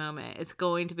in this moment. It's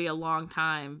going to be a long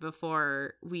time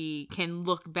before we can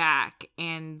look back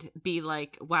and be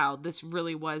like, wow, this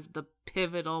really was the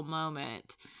pivotal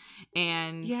moment.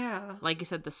 And like you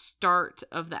said, the start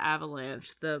of the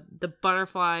avalanche, the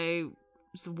butterfly's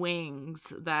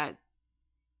wings that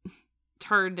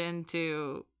turned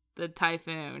into the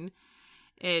typhoon.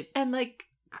 It's and like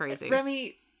crazy.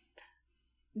 Remy,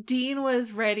 Dean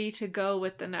was ready to go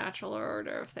with the natural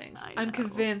order of things. I'm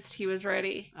convinced he was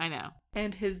ready. I know.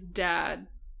 And his dad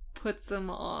puts him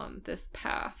on this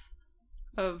path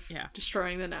of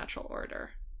destroying the natural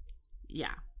order.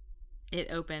 Yeah. It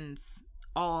opens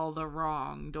all the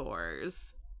wrong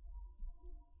doors.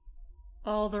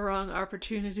 All the wrong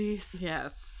opportunities.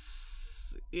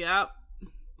 Yes. Yep.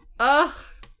 Ugh.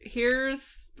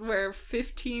 Here's where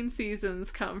 15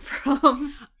 seasons come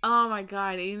from. Oh my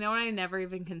god. You know what I never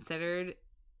even considered?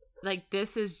 Like,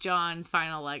 this is John's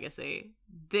final legacy.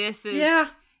 This is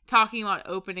talking about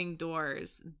opening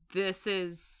doors. This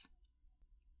is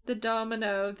the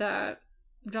domino that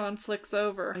John flicks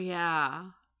over.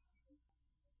 Yeah.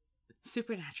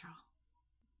 Supernatural.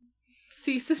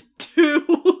 Season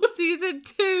 2. Season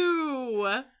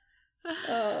 2.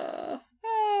 Oh,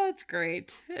 it's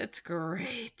great. It's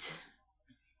great.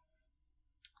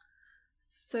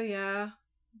 So yeah,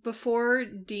 before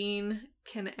Dean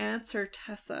can answer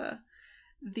Tessa,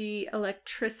 the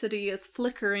electricity is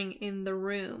flickering in the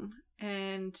room,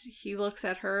 and he looks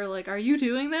at her like, "Are you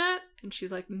doing that?" And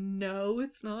she's like, "No,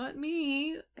 it's not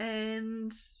me."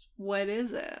 And what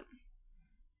is it?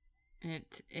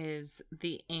 It is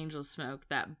the angel smoke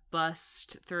that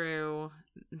busts through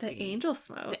the angel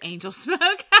smoke. The angel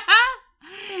smoke.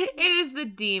 It is the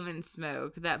demon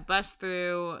smoke that busts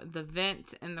through the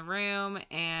vent in the room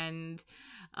and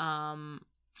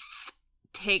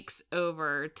takes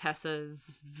over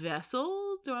Tessa's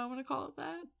vessel. Do I want to call it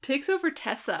that? Takes over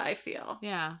Tessa, I feel.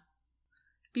 Yeah.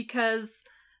 Because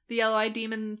the Yellow-Eyed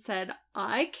Demon said,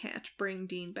 "I can't bring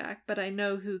Dean back, but I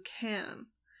know who can."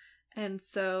 And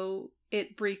so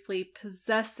it briefly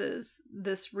possesses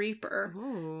this Reaper.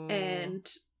 Ooh. And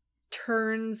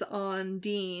turns on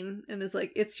Dean and is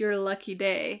like, "It's your lucky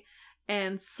day,"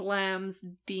 and slams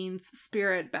Dean's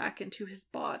spirit back into his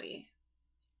body.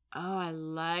 Oh, I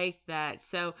like that.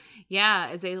 So, yeah,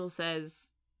 Azazel says,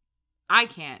 "I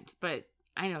can't, but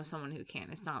I know someone who can.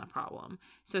 It's not a problem."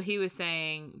 So he was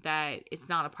saying that it's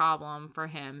not a problem for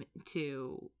him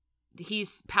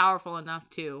he's powerful enough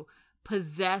to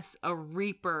possess a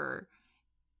Reaper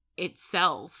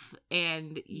itself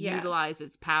and utilize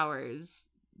its powers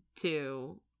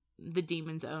to the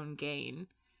demon's own gain.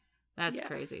 That's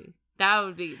crazy.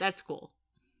 That's cool.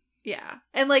 Yeah.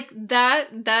 And like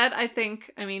that I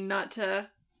think, I mean, not to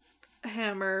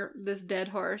hammer this dead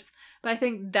horse, but I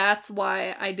think that's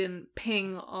why I didn't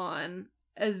ping on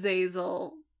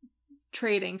Azazel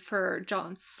trading for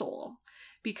John's soul,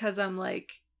 because I'm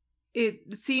like,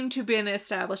 it seemed to have been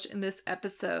established in this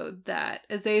episode that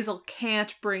Azazel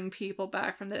can't bring people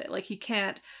back from the dead. Like, he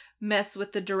can't mess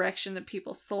with the direction that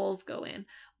people's souls go in,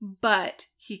 but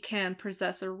he can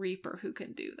possess a Reaper who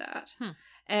can do that.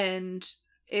 And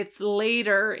it's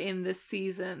later in this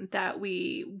season that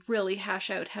we really hash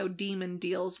out how demon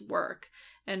deals work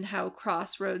and how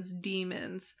Crossroads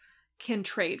demons can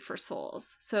trade for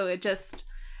souls. So it just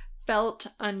felt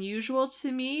unusual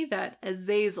to me that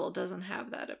Azazel doesn't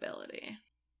have that ability.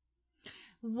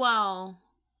 Well,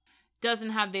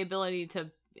 doesn't have the ability to...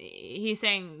 He's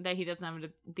saying that he doesn't have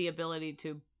the ability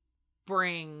to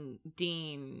bring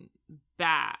Dean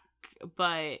back,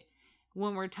 but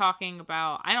when we're talking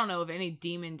about... I don't know of any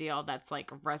demon deal that's,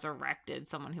 like, resurrected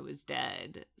someone who was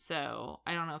dead, so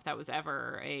I don't know if that was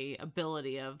ever a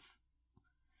ability of...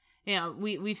 You know,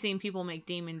 we've seen people make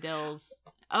demon deals.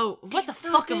 Oh, what the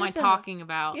fuck am I talking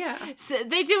about? Yeah. So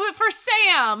they do it for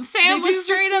Sam. Sam was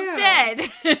straight up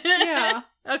dead. Yeah.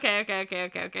 Okay.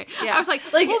 Yeah. I was like,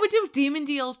 well, we do demon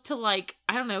deals to, like,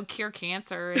 I don't know, cure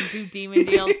cancer, and do demon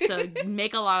deals to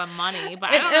make a lot of money.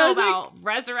 But I don't know about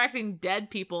resurrecting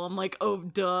dead people. I'm like, oh,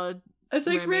 duh. I was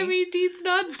like, Remy, Dean's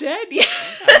not dead yet.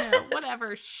 I know,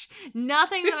 whatever.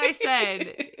 Nothing that I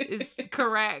said is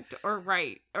correct or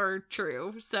right or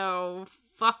true. So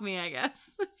fuck me, I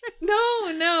guess.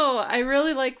 No. I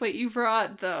really like what you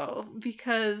brought, though,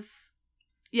 because,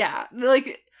 yeah,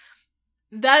 like,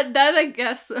 that I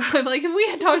guess, I'm like, if we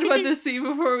had talked about this scene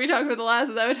before we talked about the last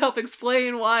one, that would help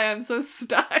explain why I'm so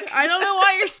stuck. I don't know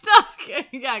why you're stuck.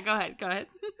 Yeah, go ahead.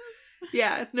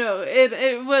 Yeah, no,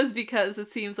 it was because it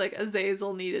seems like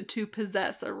Azazel needed to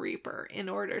possess a Reaper in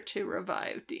order to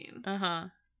revive Dean. Uh-huh.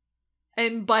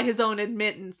 And by his own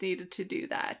admittance needed to do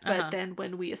that. But then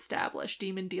when we establish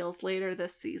demon deals later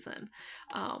this season,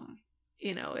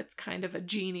 you know, it's kind of a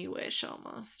genie wish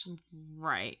almost.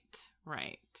 Right.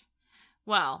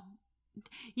 Well,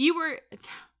 you were...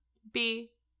 B,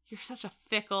 you're such a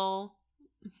fickle...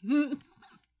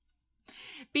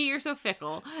 B, you're so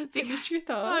fickle. Finish your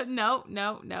thought. No.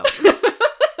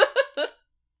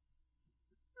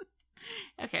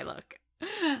 Okay, look.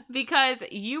 Because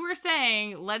you were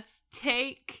saying, let's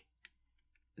take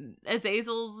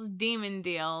Azazel's demon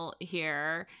deal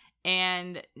here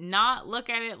and not look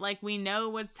at it like we know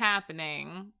what's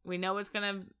happening. We know what's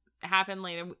going to happen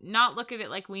later. Not look at it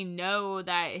like we know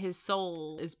that his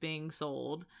soul is being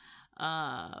sold.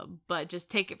 But just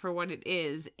take it for what it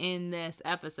is in this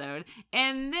episode.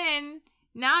 And then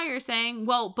now you're saying,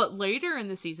 well, but later in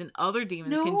the season, other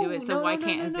demons can do it, so why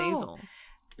can't Azazel?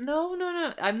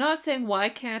 No. I'm not saying why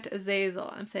can't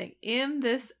Azazel. I'm saying in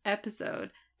this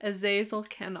episode, Azazel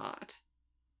cannot.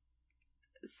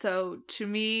 So to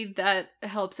me, that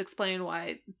helps explain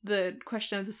why the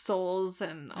question of the souls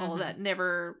and all of that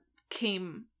never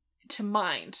came to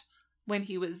mind when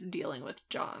he was dealing with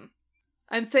John.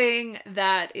 I'm saying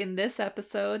that in this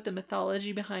episode, the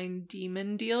mythology behind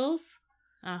demon deals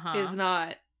is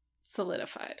not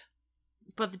solidified.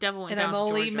 But the devil went and down I'm to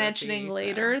only Georgia mentioning so.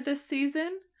 later this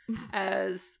season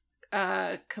as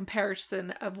a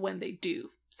comparison of when they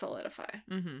do solidify.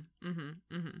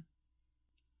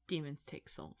 Demons take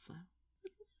souls, though.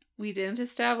 We didn't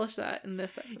establish that in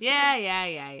this episode.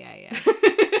 Yeah.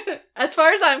 As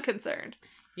far as I'm concerned.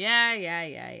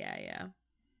 Yeah.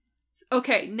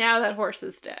 Okay, now that horse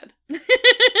is dead.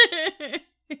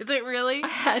 Is it really? I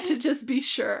had to just be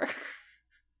sure.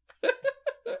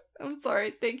 I'm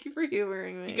sorry. Thank you for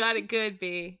humoring me. You got it good,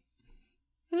 B.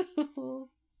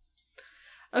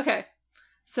 Okay.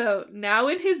 So now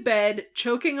in his bed,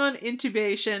 choking on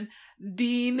intubation,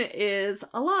 Dean is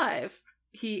alive.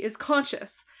 He is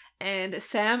conscious. And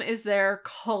Sam is there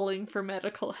calling for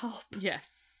medical help.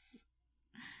 Yes.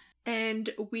 And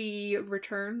we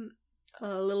return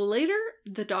a little later.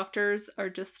 The doctors are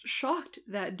just shocked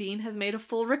that Dean has made a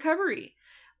full recovery.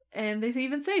 And they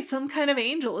even say some kind of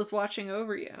angel is watching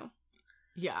over you.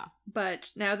 Yeah.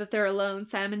 But now that they're alone,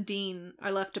 Sam and Dean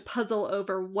are left to puzzle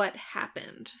over what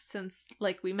happened, since,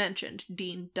 like we mentioned,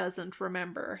 Dean doesn't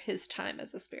remember his time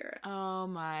as a spirit. Oh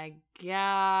my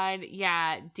god.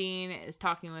 Yeah, Dean is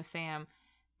talking with Sam.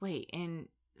 Wait, and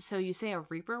so you say a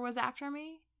Reaper was after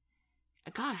me?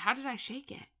 God, how did I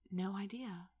shake it? No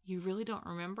idea. You really don't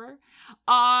remember?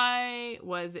 I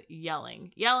was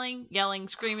yelling,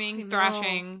 screaming,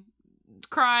 thrashing,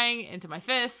 crying into my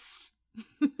fist.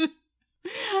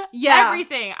 Yeah.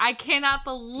 Everything. I cannot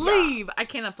believe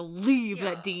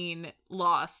that Dean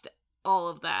lost all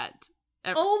of that.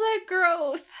 All that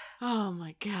growth. Oh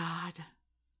my god.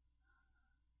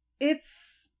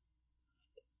 It's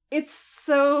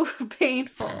so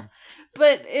painful.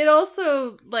 But it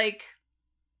also, like,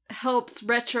 helps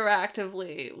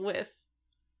retroactively with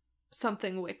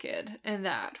something wicked in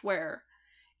that, where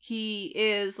he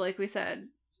is, like we said,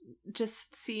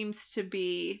 just seems to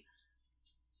be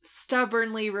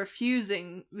stubbornly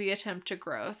refusing the attempt to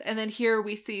growth. And then here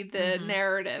we see the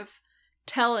narrative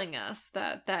telling us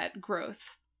that that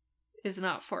growth is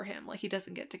not for him. Like, he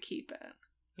doesn't get to keep it.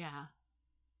 Yeah.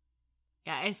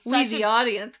 Yeah, it's we the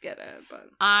audience get it, but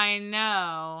I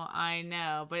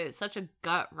know, but it's such a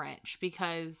gut wrench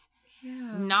because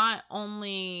not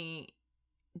only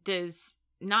is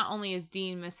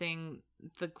Dean missing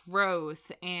the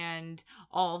growth and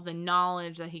all the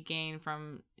knowledge that he gained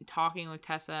from talking with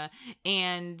Tessa,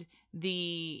 and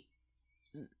Dean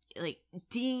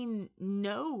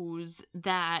knows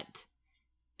that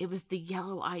it was the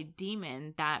yellow-eyed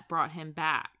demon that brought him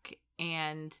back,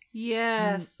 and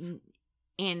yes.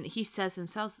 And he says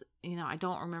himself, I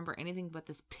don't remember anything but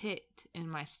this pit in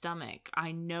my stomach.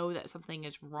 I know that something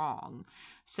is wrong.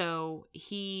 So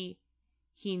he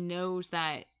knows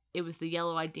that it was the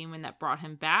yellow-eyed demon that brought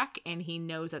him back, and he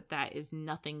knows that that is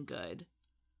nothing good.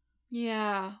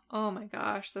 Yeah. Oh my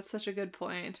gosh, that's such a good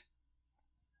point.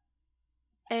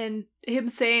 And him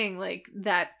saying, like,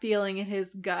 that feeling in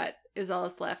his gut is all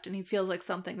that's left, and he feels like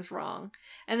something's wrong.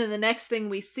 And then the next thing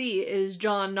we see is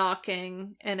John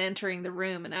knocking and entering the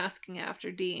room and asking after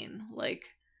Dean.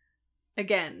 Like,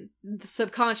 again,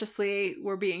 subconsciously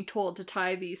we're being told to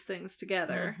tie these things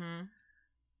together.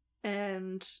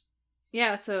 And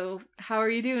yeah, so how are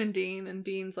you doing, Dean? And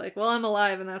Dean's like, well, I'm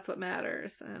alive and that's what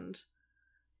matters. And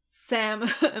Sam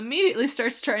immediately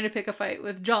starts trying to pick a fight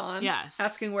with John,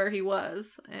 asking where he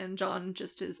was, and John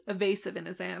just is evasive in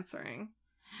his answering.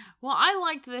 Well, I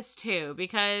liked this too,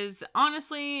 because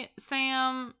honestly,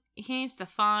 Sam, he needs to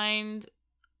find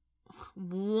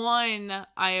one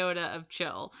iota of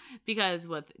chill, because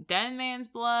with Dead Man's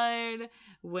Blood,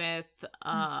 with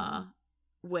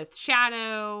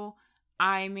Shadow,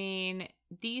 I mean,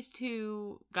 these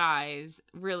two guys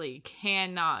really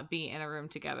cannot be in a room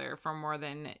together for more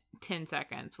than 10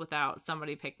 seconds without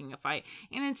somebody picking a fight.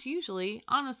 And it's usually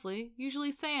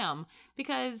Sam,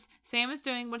 because Sam is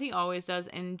doing what he always does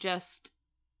and just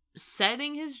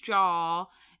setting his jaw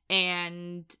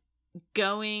and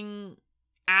going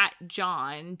at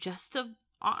John just to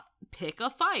pick a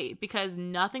fight, because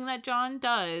nothing that John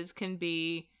does can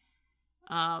be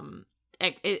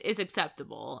is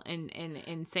acceptable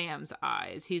in Sam's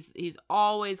eyes. He's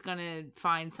always gonna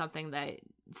find something that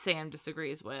Sam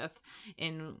disagrees with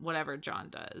in whatever John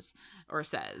does or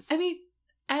says. I mean,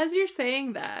 as you're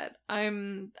saying that,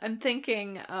 I'm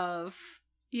thinking of,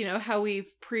 you know, how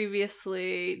we've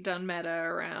previously done meta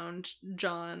around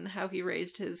John, how he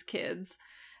raised his kids,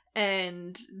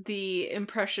 and the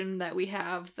impression that we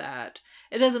have that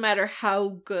it doesn't matter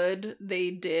how good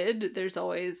they did, there's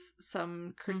always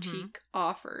some critique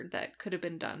offered that could have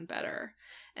been done better.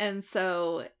 And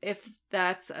so if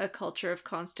that's a culture of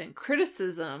constant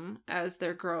criticism as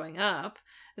they're growing up,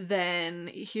 then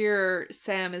here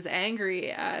Sam is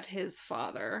angry at his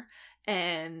father,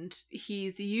 and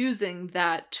he's using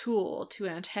that tool to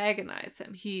antagonize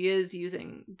him. He is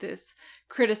using this,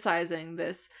 criticizing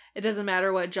this, it doesn't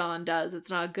matter what John does, it's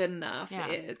not good enough.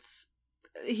 Yeah.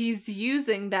 He's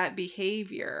using that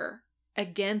behavior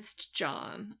against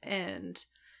John, and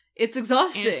it's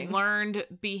exhausting. And it's learned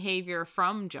behavior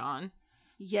from John.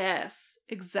 Yes,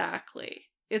 exactly.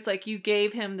 It's like you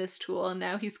gave him this tool and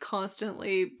now he's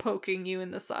constantly poking you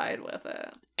in the side with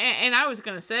it. And I was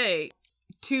gonna say,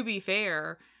 to be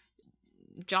fair,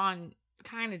 John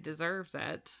kind of deserves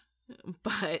it,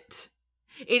 but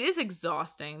it is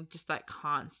exhausting, just that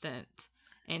constant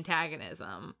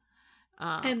antagonism.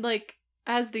 And like,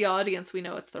 as the audience, we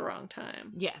know it's the wrong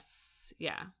time. Yes,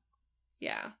 yeah.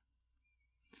 Yeah.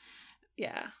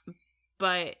 Yeah.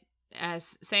 But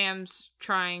as Sam's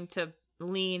trying to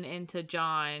lean into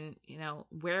John, you know,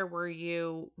 where were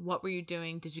you? What were you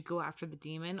doing? Did you go after the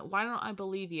demon? Why don't I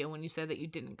believe you when you said that you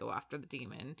didn't go after the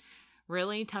demon?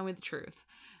 Really? Tell me the truth.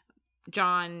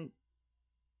 John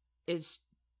is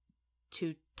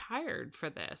too tired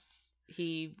for this.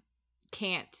 He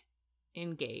can't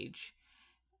engage.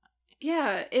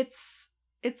 Yeah, it's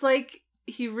like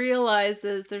he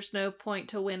realizes there's no point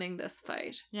to winning this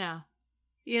fight. Yeah.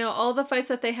 You know, all the fights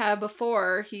that they had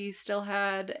before, he still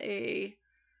had a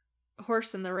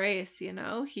horse in the race, you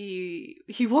know? He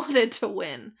wanted to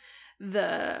win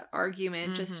the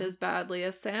argument just as badly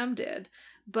as Sam did.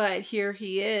 But here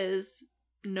he is,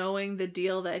 knowing the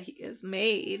deal that he has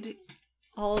made.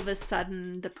 All of a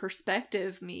sudden, the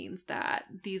perspective means that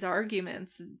these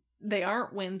arguments, they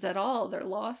aren't wins at all, they're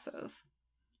losses.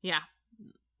 Yeah.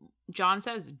 John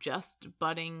says just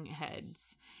butting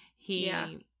heads. He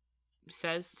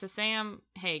says to Sam,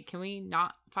 hey, can we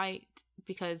not fight?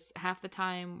 Because half the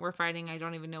time we're fighting, I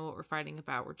don't even know what we're fighting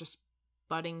about. We're just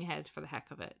butting heads for the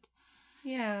heck of it.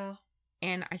 Yeah.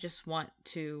 And I just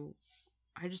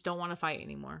don't want to fight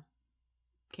anymore.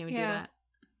 Can we do that?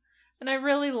 And I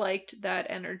really liked that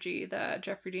energy that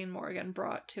Jeffrey Dean Morgan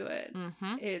brought to it.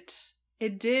 Mm-hmm.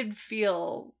 It did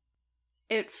feel,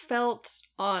 it felt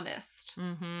honest.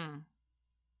 Mm-hmm.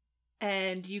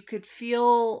 And you could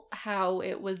feel how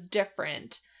it was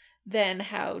different than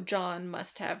how John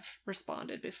must have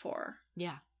responded before.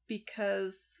 Yeah.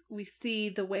 Because we see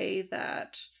the way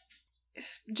that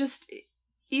just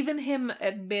even him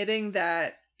admitting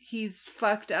that he's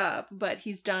fucked up, but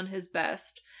he's done his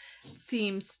best,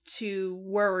 seems to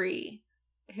worry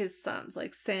his sons.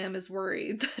 Like, Sam is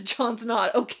worried that John's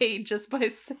not okay just by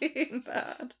saying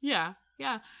that. Yeah.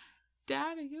 Yeah.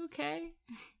 Dad, are you okay?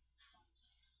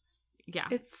 Yeah.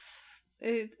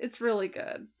 It's really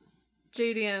good.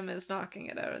 JDM is knocking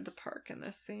it out of the park in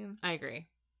this scene. I agree.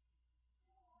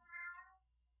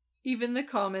 Even the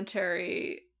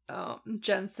commentary,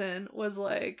 Jensen was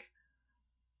like,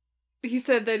 he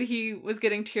said that he was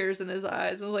getting tears in his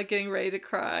eyes and was like getting ready to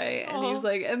cry. And he was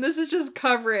like, and this is just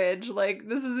coverage. Like,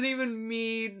 this isn't even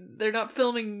me. They're not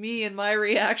filming me and my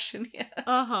reaction yet.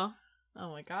 Uh-huh. Oh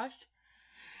my gosh.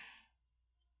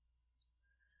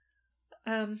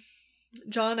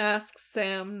 John asks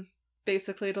Sam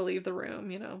basically to leave the room,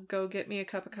 you know, go get me a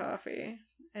cup of coffee.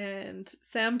 And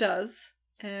Sam does.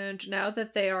 And now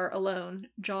that they are alone,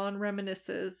 John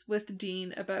reminisces with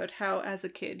Dean about how, as a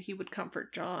kid, he would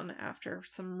comfort John after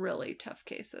some really tough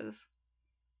cases.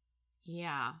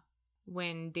 Yeah.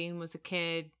 When Dean was a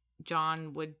kid,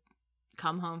 John would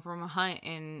come home from a hunt,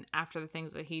 and after the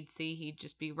things that he'd see, he'd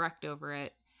just be wrecked over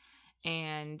it.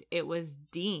 And it was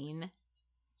Dean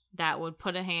that would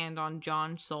put a hand on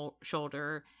John's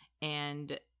shoulder,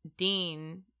 and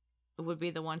Dean would be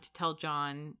the one to tell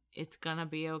John, it's gonna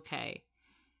be okay.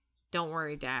 Don't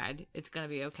worry, Dad. It's gonna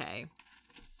be okay.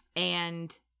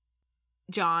 And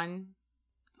John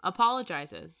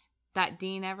apologizes that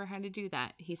Dean ever had to do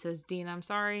that. He says, Dean, I'm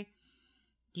sorry.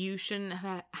 You shouldn't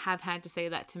have had to say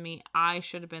that to me. I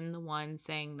should have been the one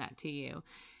saying that to you.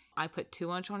 I put too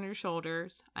much on your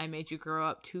shoulders. I made you grow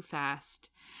up too fast.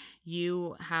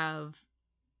 You have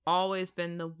always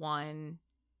been the one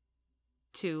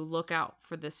to look out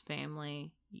for this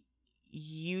family.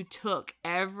 You took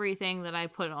everything that I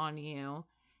put on you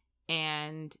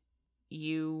and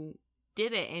you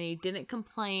did it, and you didn't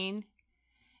complain.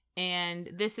 And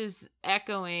this is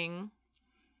John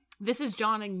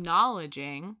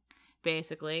acknowledging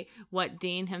basically what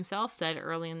Dean himself said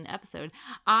early in the episode.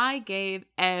 I gave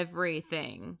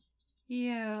everything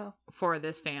for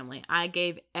this family. I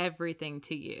gave everything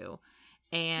to you.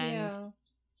 And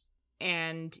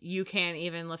you can't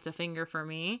even lift a finger for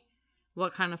me.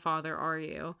 What kind of father are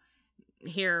you?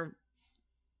 Here,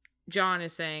 John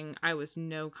is saying, I was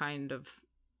no kind of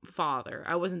father.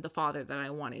 I wasn't the father that I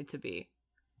wanted to be.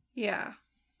 Yeah.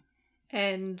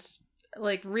 And,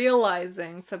 like,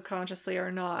 realizing, subconsciously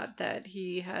or not, that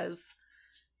he has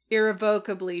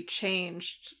irrevocably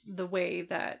changed the way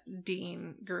that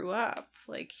Dean grew up.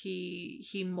 Like,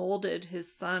 he molded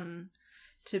his son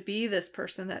to be this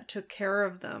person that took care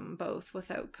of them both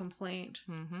without complaint.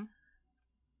 Mm-hmm.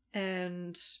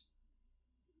 And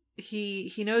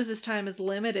he knows his time is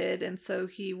limited, and so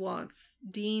he wants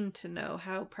Dean to know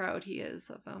how proud he is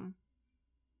of him.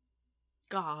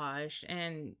 Gosh,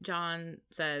 and John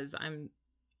says,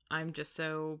 I'm just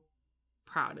so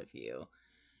proud of you.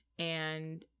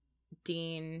 And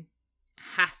Dean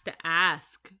has to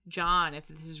ask John if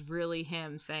this is really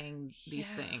him saying these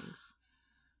things.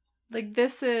 Like,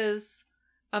 this is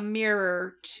a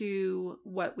mirror to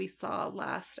what we saw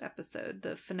last episode,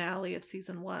 the finale of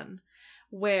season 1,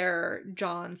 where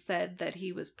John said that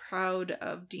he was proud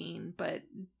of Dean, but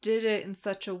did it in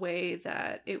such a way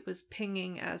that it was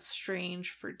pinging as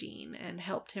strange for Dean and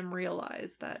helped him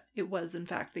realize that it was, in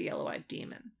fact, the yellow-eyed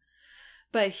demon.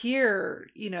 But here,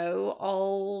 you know,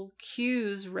 all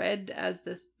cues read as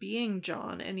this being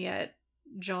John, and yet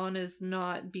John is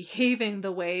not behaving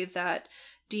the way that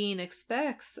Dean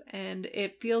expects, and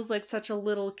it feels like such a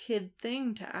little kid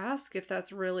thing to ask if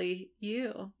that's really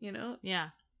you, you know? Yeah.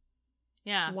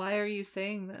 Why are you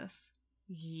saying this?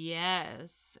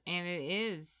 Yes, and it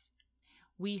is.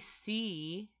 We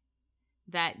see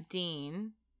that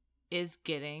Dean is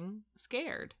getting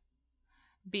scared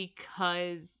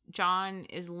because John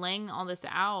is laying all this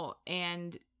out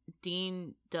and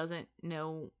Dean doesn't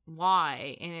know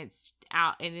why, and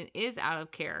it is out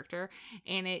of character,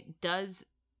 and it does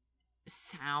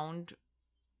sound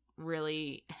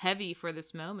really heavy for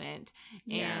this moment.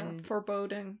 And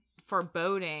foreboding,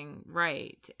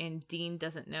 right? And Dean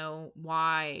doesn't know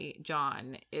why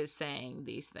John is saying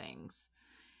these things,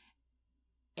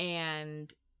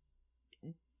 and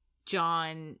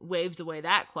John waves away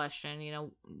that question, you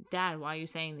know, Dad, why are you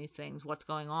saying these things? What's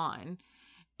going on?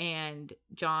 And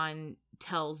John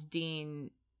tells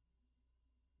Dean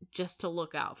just to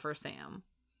look out for Sam.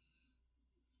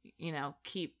 You know,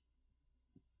 keep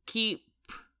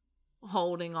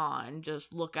holding on.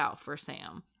 Just look out for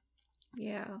Sam.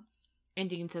 Yeah. And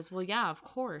Dean says, well, yeah, of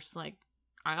course. Like,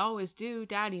 I always do.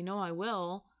 Dad, you know I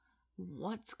will.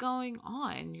 What's going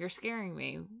on? You're scaring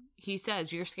me. He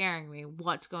says, you're scaring me.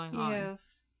 What's going on?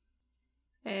 Yes.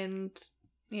 And,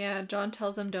 yeah, John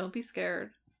tells him, don't be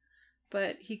scared.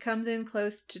 But he comes in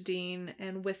close to Dean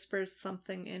and whispers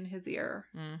something in his ear.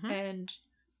 Mm-hmm. And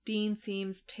Dean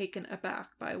seems taken aback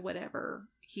by whatever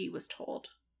he was told.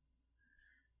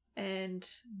 And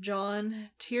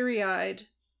John, teary-eyed,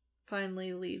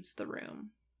 finally leaves the room.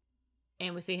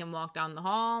 And we see him walk down the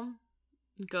hall,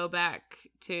 go back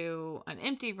to an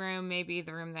empty room, maybe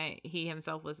the room that he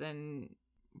himself was in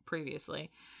previously.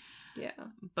 Yeah.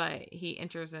 But he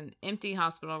enters an empty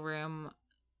hospital room,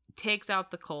 takes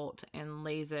out the Colt, and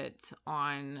lays it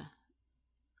on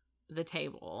the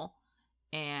table.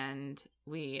 And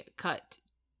we cut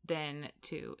then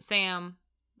to Sam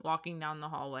walking down the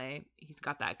hallway. He's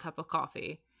got that cup of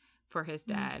coffee for his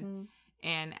dad. Mm-hmm.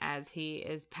 And as he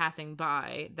is passing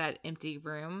by that empty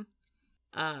room,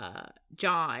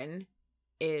 John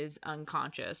is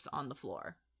unconscious on the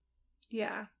floor.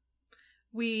 Yeah.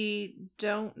 We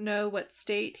don't know what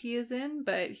state he is in,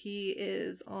 but he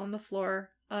is on the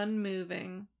floor,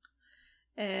 unmoving.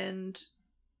 And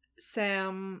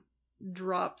Sam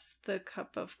drops the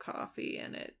cup of coffee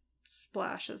and it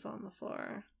splashes on the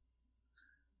floor.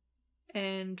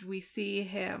 And we see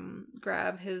him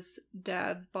grab his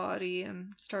dad's body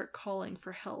and start calling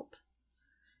for help.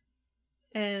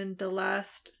 And the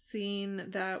last scene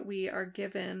that we are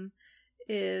given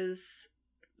is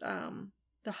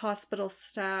the hospital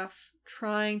staff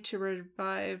trying to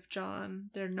revive John.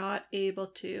 They're not able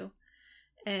to.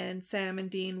 And Sam and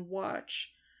Dean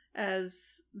watch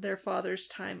as their father's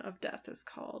time of death is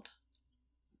called.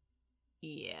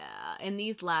 Yeah, and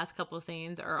these last couple of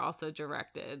scenes are also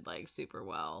directed like super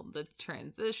well. The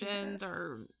transitions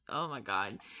are, oh my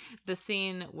god. The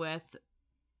scene with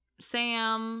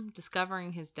Sam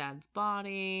discovering his dad's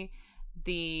body,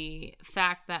 the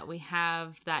fact that we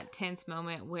have that tense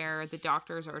moment where the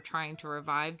doctors are trying to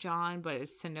revive John, but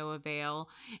it's to no avail.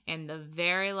 And the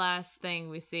very last thing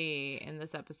we see in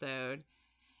this episode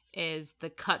is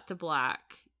the cut to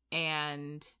black,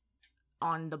 and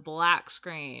on the black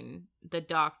screen, the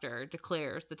doctor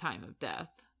declares the time of death.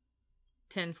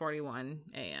 10:41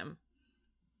 a.m.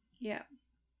 Yeah.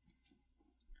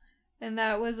 And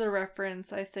that was a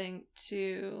reference, I think,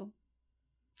 to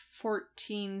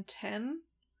 1410?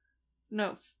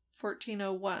 No,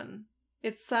 1401.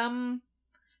 It's some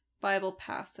Bible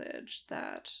passage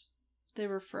that they're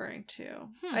referring to.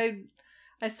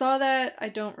 I saw that. I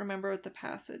don't remember what the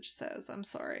passage says. I'm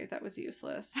sorry. That was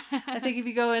useless. I think if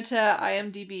you go into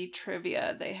IMDb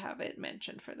trivia, they have it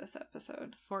mentioned for this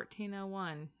episode.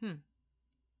 1401.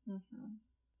 Mm-hmm.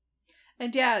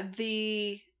 And yeah,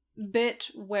 the bit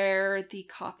where the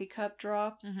coffee cup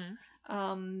drops,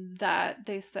 that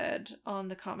they said on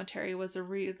the commentary was a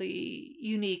really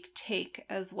unique take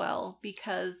as well,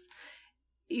 because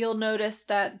you'll notice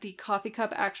that the coffee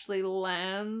cup actually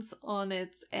lands on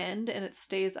its end and it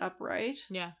stays upright.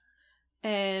 Yeah.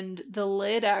 And the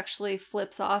lid actually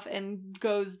flips off and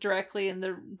goes directly in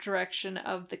the direction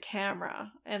of the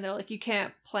camera. And they're like, you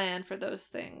can't plan for those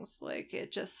things. Like,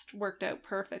 it just worked out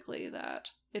perfectly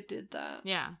that it did that.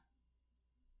 Yeah.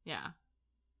 Yeah.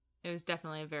 It was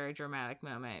definitely a very dramatic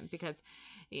moment because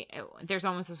there's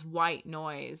almost this white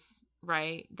noise,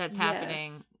 right? That's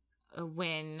happening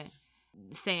when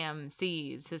Sam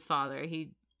sees his father.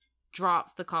 He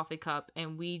drops the coffee cup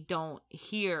and we don't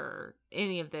hear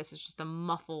any of this. It's just a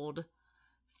muffled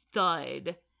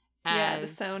thud. The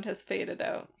sound has faded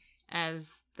out.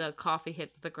 As the coffee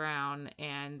hits the ground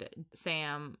and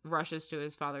Sam rushes to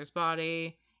his father's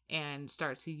body and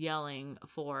starts yelling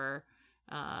for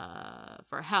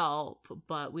help,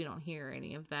 but we don't hear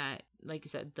any of that. Like you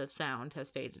said, the sound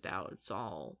has faded out. It's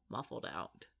all muffled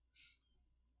out.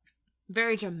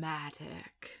 Very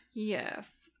dramatic.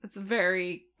 Yes. It's a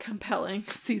very compelling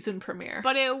season premiere.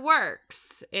 But it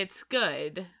works. It's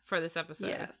good for this episode.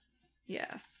 Yes.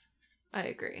 Yes. I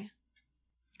agree.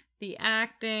 The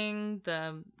acting,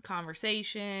 the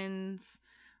conversations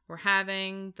we're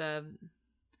having,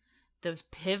 those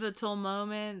pivotal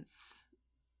moments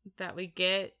that we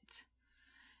get,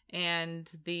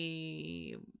 and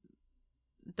the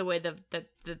way that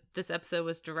this episode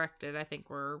was directed, I think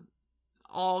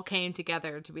all came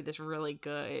together to be this really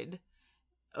good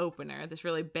opener, this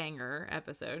really banger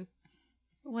episode.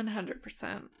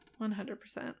 100%.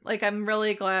 100%. Like, I'm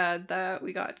really glad that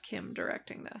we got Kim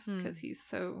directing this, because he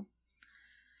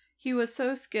was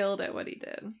so skilled at what he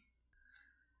did.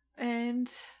 And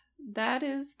that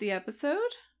is the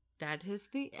episode. That is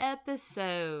the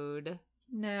episode.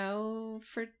 Now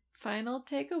for final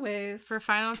takeaways.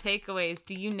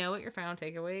 Do you know what your final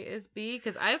takeaway is, B?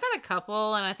 Because I've got a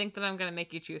couple, and I think that I'm going to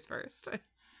make you choose first.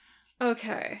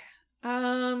 Okay. I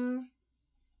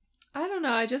don't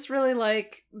know. I just really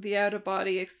like the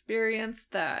out-of-body experience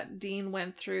that Dean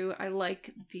went through. I like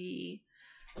the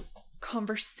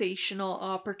conversational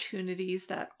opportunities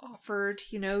that offered,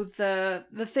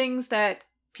 the things that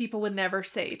people would never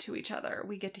say to each other.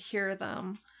 We get to hear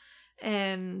them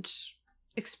and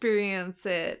experience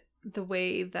it the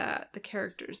way that the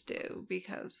characters do,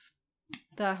 because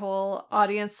that whole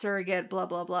audience surrogate blah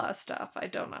blah blah stuff, I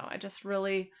don't know. I just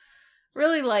really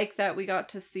like that we got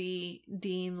to see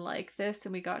Dean like this,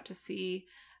 and we got to see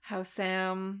how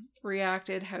Sam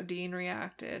reacted, how Dean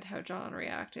reacted, how John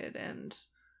reacted, and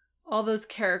all those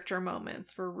character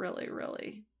moments were really,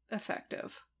 really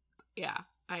effective. Yeah,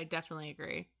 I definitely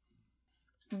agree.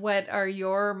 What are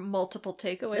your multiple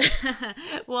takeaways?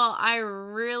 Well, I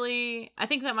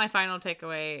think that my final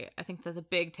takeaway, I think that the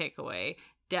big takeaway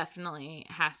definitely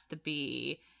has to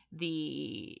be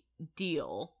the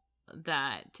deal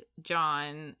that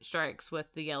John strikes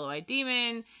with the yellow-eyed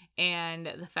demon, and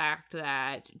the fact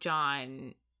that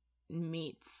John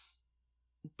meets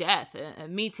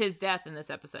his death in this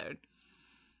episode.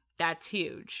 That's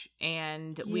huge.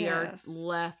 And we are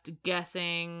left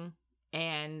guessing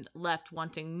and left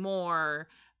wanting more,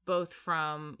 both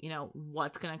from,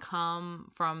 what's going to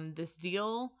come from this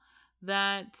deal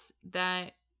that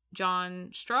John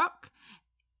struck,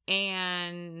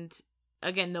 and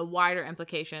again, the wider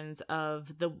implications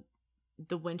of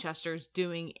the Winchesters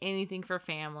doing anything for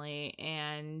family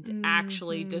and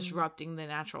actually disrupting the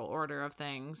natural order of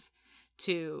things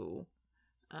to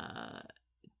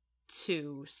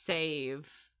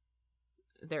save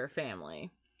their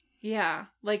family. Yeah,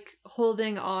 like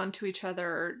holding on to each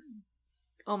other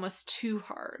almost too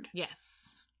hard.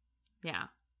 Yes. Yeah.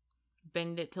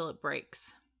 Bend it till it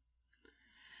breaks.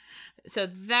 So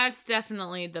that's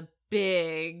definitely the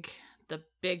big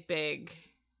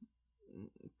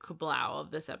kablow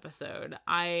of this episode.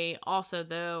 I also,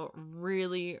 though,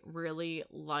 really, really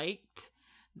liked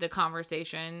the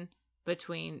conversation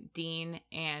between Dean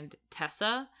and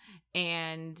Tessa,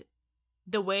 and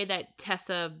the way that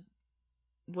Tessa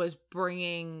was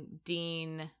bringing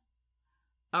Dean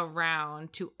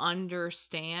around to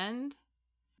understand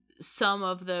some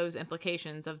of those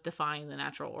implications of defying the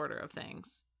natural order of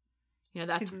things. You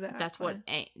know,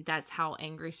 that's how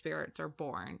angry spirits are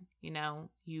born. You know,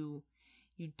 you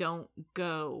don't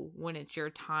go when it's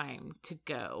your time to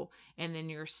go, and then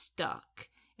you're stuck,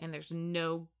 and there's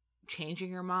no changing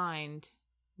your mind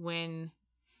when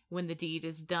the deed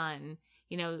is done.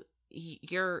 You know,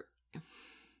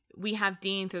 we have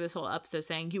Dean through this whole episode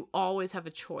saying you always have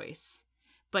a choice,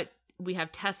 but we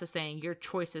have Tessa saying your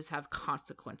choices have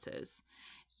consequences.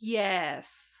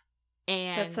 Yes.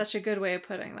 And that's such a good way of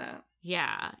putting that.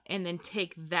 Yeah. And then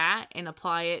take that and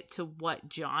apply it to what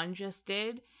John just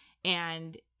did.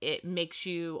 And it makes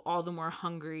you all the more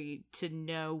hungry to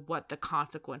know what the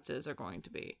consequences are going to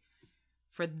be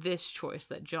for this choice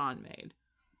that John made.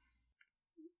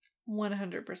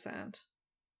 100%.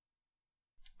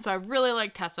 So I really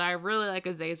like Tessa. I really like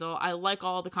Azazel. I like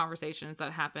all the conversations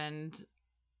that happened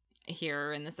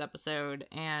here in this episode.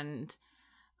 And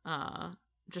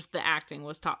just the acting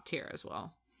was top tier as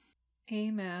well.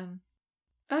 Amen.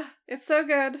 It's so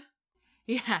good.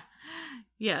 Yeah.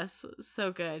 Yes.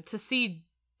 So good. To see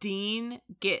Dean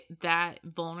get that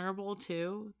vulnerable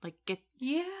too. Like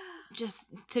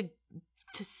just to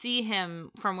see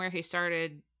him from where he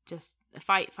started, just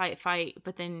fight.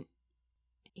 But then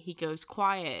he goes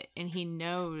quiet and he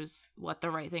knows what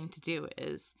the right thing to do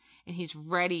is. And he's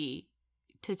ready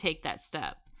to take that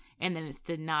step. And then it's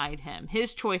denied him.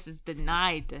 His choice is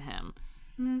denied to him.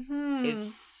 Mm-hmm.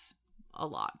 It's a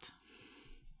lot.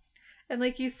 And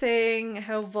like you saying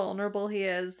how vulnerable he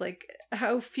is, like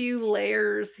how few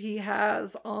layers he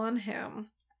has on him.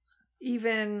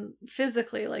 Even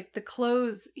physically, like the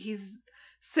clothes, he's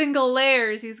single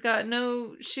layers. He's got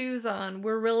no shoes on.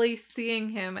 We're really seeing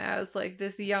him as like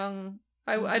this young,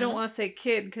 I don't want to say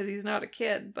kid because he's not a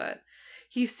kid, but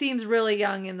he seems really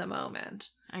young in the moment.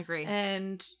 I agree.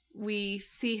 And we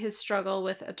see his struggle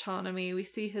with autonomy. We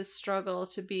see his struggle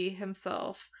to be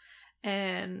himself.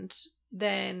 And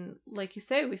then, like you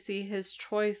say, we see his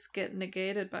choice get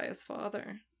negated by his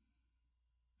father.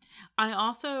 I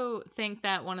also think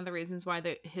that one of the reasons why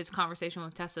his conversation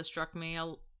with Tessa struck me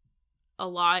a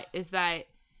lot is that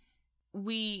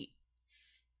we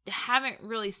haven't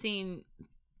really seen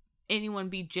anyone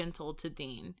be gentle to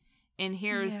Dean. And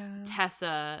here's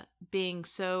Tessa being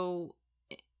so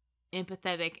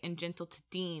empathetic and gentle to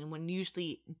Dean when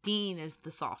usually Dean is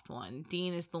the soft one.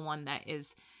 Dean is the one that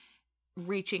is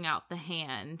reaching out the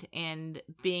hand and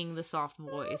being the soft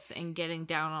voice and getting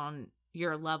down on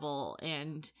your level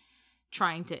and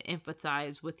trying to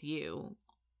empathize with you.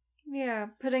 Yeah,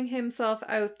 putting himself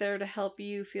out there to help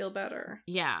you feel better.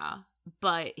 Yeah,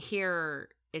 but here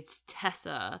it's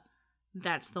Tessa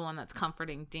that's the one that's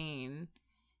comforting Dean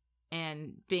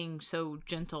and being so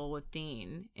gentle with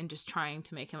Dean and just trying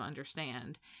to make him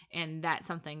understand. And that's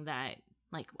something that,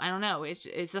 like, I don't know,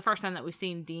 it's the first time that we've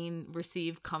seen Dean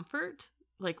receive comfort,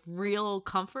 like real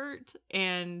comfort.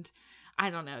 And I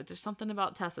don't know, there's something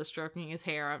about Tessa stroking his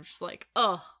hair. I'm just like,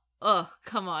 oh,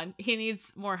 come on. He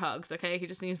needs more hugs, okay? He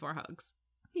just needs more hugs.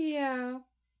 Yeah.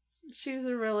 She was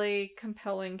a really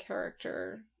compelling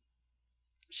character.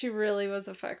 She really was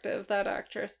effective. That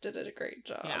actress did a great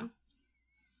job. Yeah.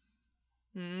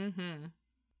 Mm-hmm.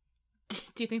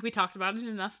 Do you think we talked about it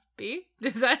enough, B?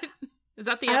 Is that the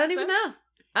episode? I don't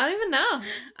even know.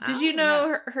 Did you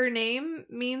know her name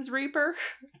means Reaper?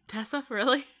 Tessa,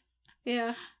 really?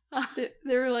 Yeah.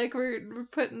 They were like, we're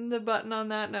putting the button on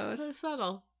that nose. So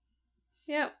subtle.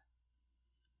 Yep.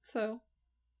 So,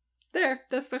 there.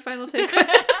 That's my final take.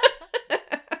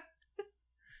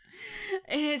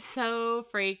 It's so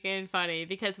freaking funny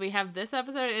because we have this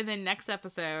episode and then next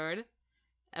episode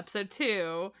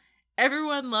 2,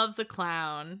 everyone loves a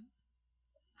clown.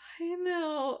 I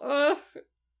know. Ugh.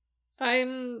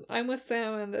 I'm with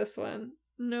Sam in this one.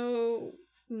 No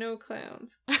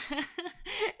clowns.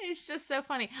 It's just so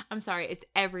funny. I'm sorry, it's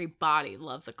everybody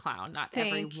loves a clown, not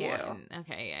Thank everyone. You.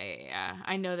 Okay, yeah.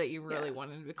 I know that you really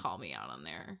wanted to call me out on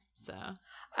there. So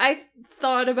I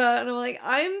thought about it and I'm like,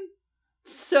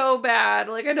 so bad.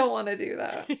 Like, I don't want to do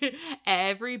that.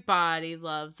 Everybody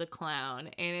loves a clown.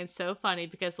 And it's so funny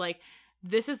because, like,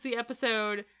 this is the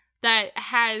episode that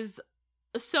has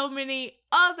so many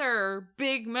other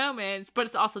big moments, but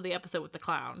it's also the episode with the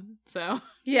clown. So,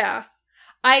 yeah.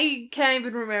 I can't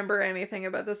even remember anything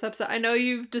about this episode. I know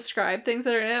you've described things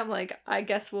that are in it. I'm like, I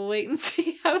guess we'll wait and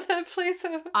see how that plays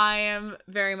out. I am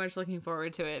very much looking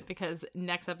forward to it because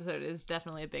next episode is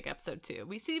definitely a big episode too.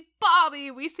 We see Bobby,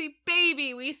 we see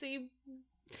Baby, we see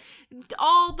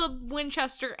all the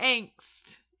Winchester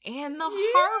angst and the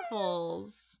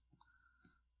Harvilles.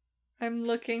 I'm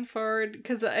looking forward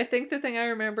because I think the thing I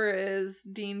remember is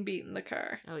Dean beating the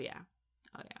car. Oh yeah.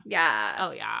 Oh yeah. Yes.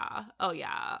 Oh yeah. Oh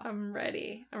yeah. I'm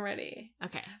ready.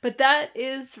 Okay. But that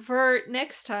is for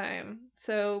next time.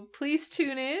 So please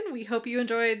tune in. We hope you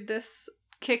enjoyed this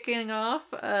kicking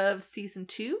off of season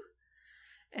 2.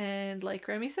 And like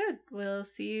Remy said, we'll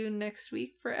see you next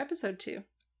week for episode 2.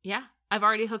 Yeah. I've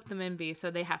already hooked them in, B,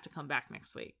 so they have to come back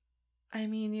next week. I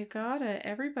mean, you gotta.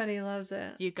 Everybody loves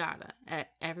it. You gotta.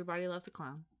 Everybody loves a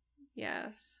clown.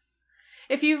 Yes.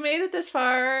 If you've made it this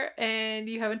far and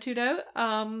you haven't tuned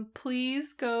out,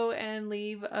 please go and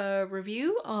leave a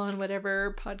review on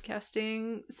whatever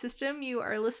podcasting system you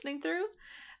are listening through.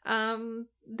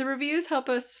 The reviews help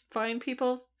us find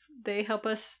people. They help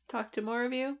us talk to more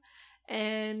of you.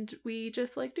 And we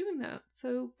just like doing that.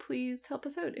 So please help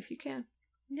us out if you can.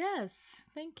 Yes.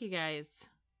 Thank you, guys.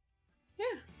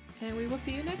 Yeah. And we will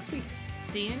see you next week.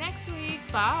 See you next week.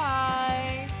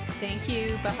 Bye. Thank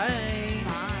you. Bye.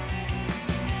 Bye.